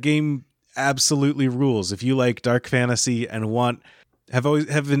 That game absolutely rules. If you like dark fantasy and want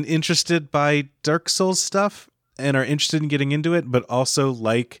have been interested by Dark Souls stuff and are interested in getting into it, but also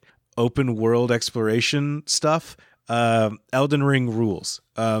like open world exploration stuff, Elden Ring rules.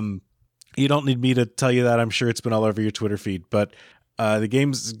 You don't need me to tell you that. I'm sure it's been all over your Twitter feed, but the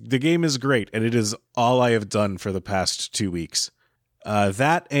game is great, and it is all I have done for the past 2 weeks.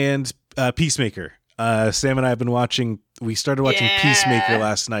 That and Peacemaker. Sam and I have been watching. We started watching Peacemaker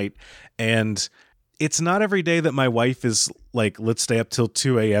last night, and it's not every day that my wife is like, let's stay up till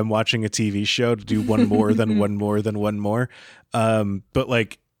 2 a.m. watching a TV show to do one more than one more than one more. But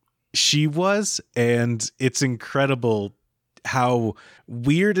like she was, and it's incredible how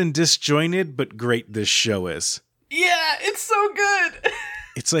weird and disjointed but great this show is. Yeah, it's so good.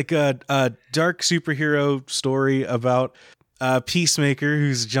 It's like a dark superhero story about Peacemaker,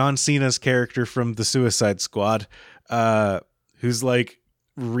 who's John Cena's character from the Suicide Squad, who's like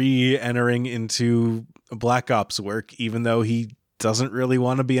re-entering into Black Ops work, even though he doesn't really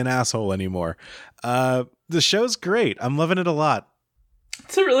want to be an asshole anymore. The show's great. I'm loving it a lot.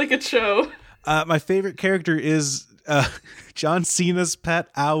 It's a really good show. My favorite character is John Cena's pet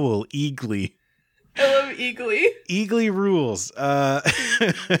owl, Eagly. I love Eagly. Eagly rules.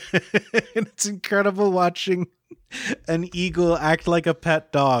 It's incredible watching an eagle act like a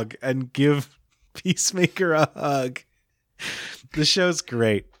pet dog and give Peacemaker a hug. The show's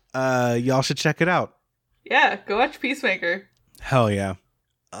great. Y'all should check it out. Yeah, go watch Peacemaker. Hell yeah.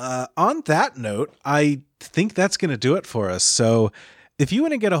 On that note, I think that's going to do it for us. So if you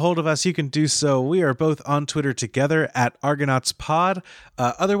want to get a hold of us, you can do so. We are both on Twitter together at ArgonautsPod.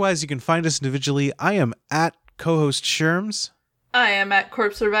 Otherwise, you can find us individually. I am at co-host Sherms. I am at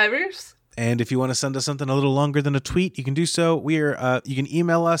Corpse Survivors. And if you want to send us something a little longer than a tweet, you can do so. You can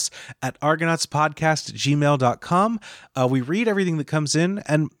email us at argonautspodcast@gmail.com. We read everything that comes in,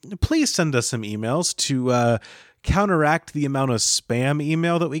 and please send us some emails to counteract the amount of spam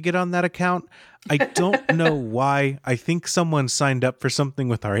email that we get on that account. I don't know why. I think someone signed up for something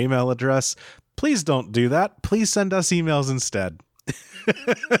with our email address. Please don't do that. Please send us emails instead.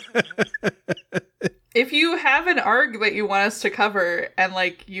 If you have an ARG that you want us to cover, and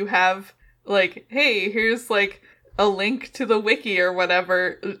like you have like, hey, here's like a link to the wiki or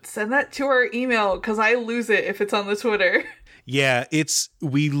whatever, send that to our email, because I lose it if it's on the Twitter. Yeah,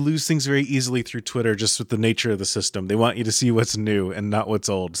 we lose things very easily through Twitter just with the nature of the system. They want you to see what's new and not what's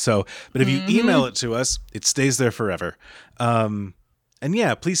old. So, but if you email it to us, it stays there forever. And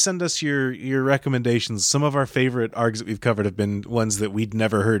yeah, please send us your recommendations. Some of our favorite ARGs that we've covered have been ones that we'd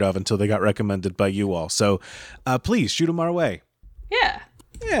never heard of until they got recommended by you all. So please shoot them our way. Yeah.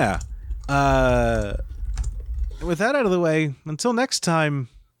 Yeah. With that out of the way, until next time,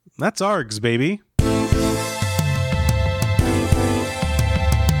 that's ARGs, baby.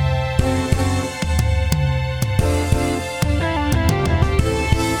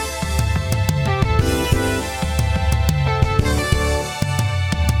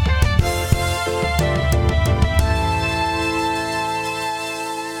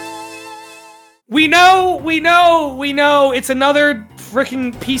 We know it's another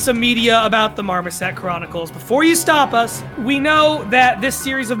freaking piece of media about the Marmoset Chronicles. Before you stop us, we know that this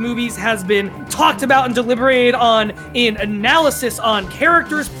series of movies has been talked about and deliberated on in analysis on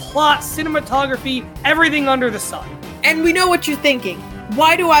characters, plot, cinematography, everything under the sun. And we know what you're thinking.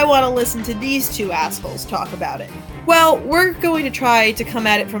 Why do I want to listen to these two assholes talk about it? Well, we're going to try to come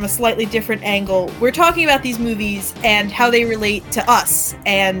at it from a slightly different angle. We're talking about these movies and how they relate to us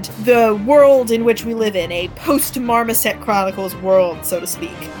and the world in which we live in, a post-Marmoset Chronicles world, so to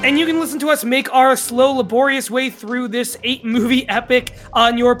speak. And you can listen to us make our slow, laborious way through this 8-movie epic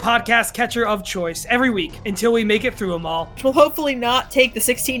on your podcast catcher of choice every week until we make it through them all. Which will hopefully not take the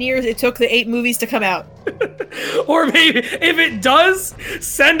 16 years it took the 8 movies to come out. Or maybe, if it does,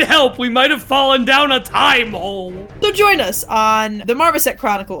 send help. We might have fallen down a time hole. So join us on The Marmoset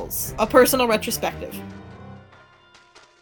Chronicles, a personal retrospective.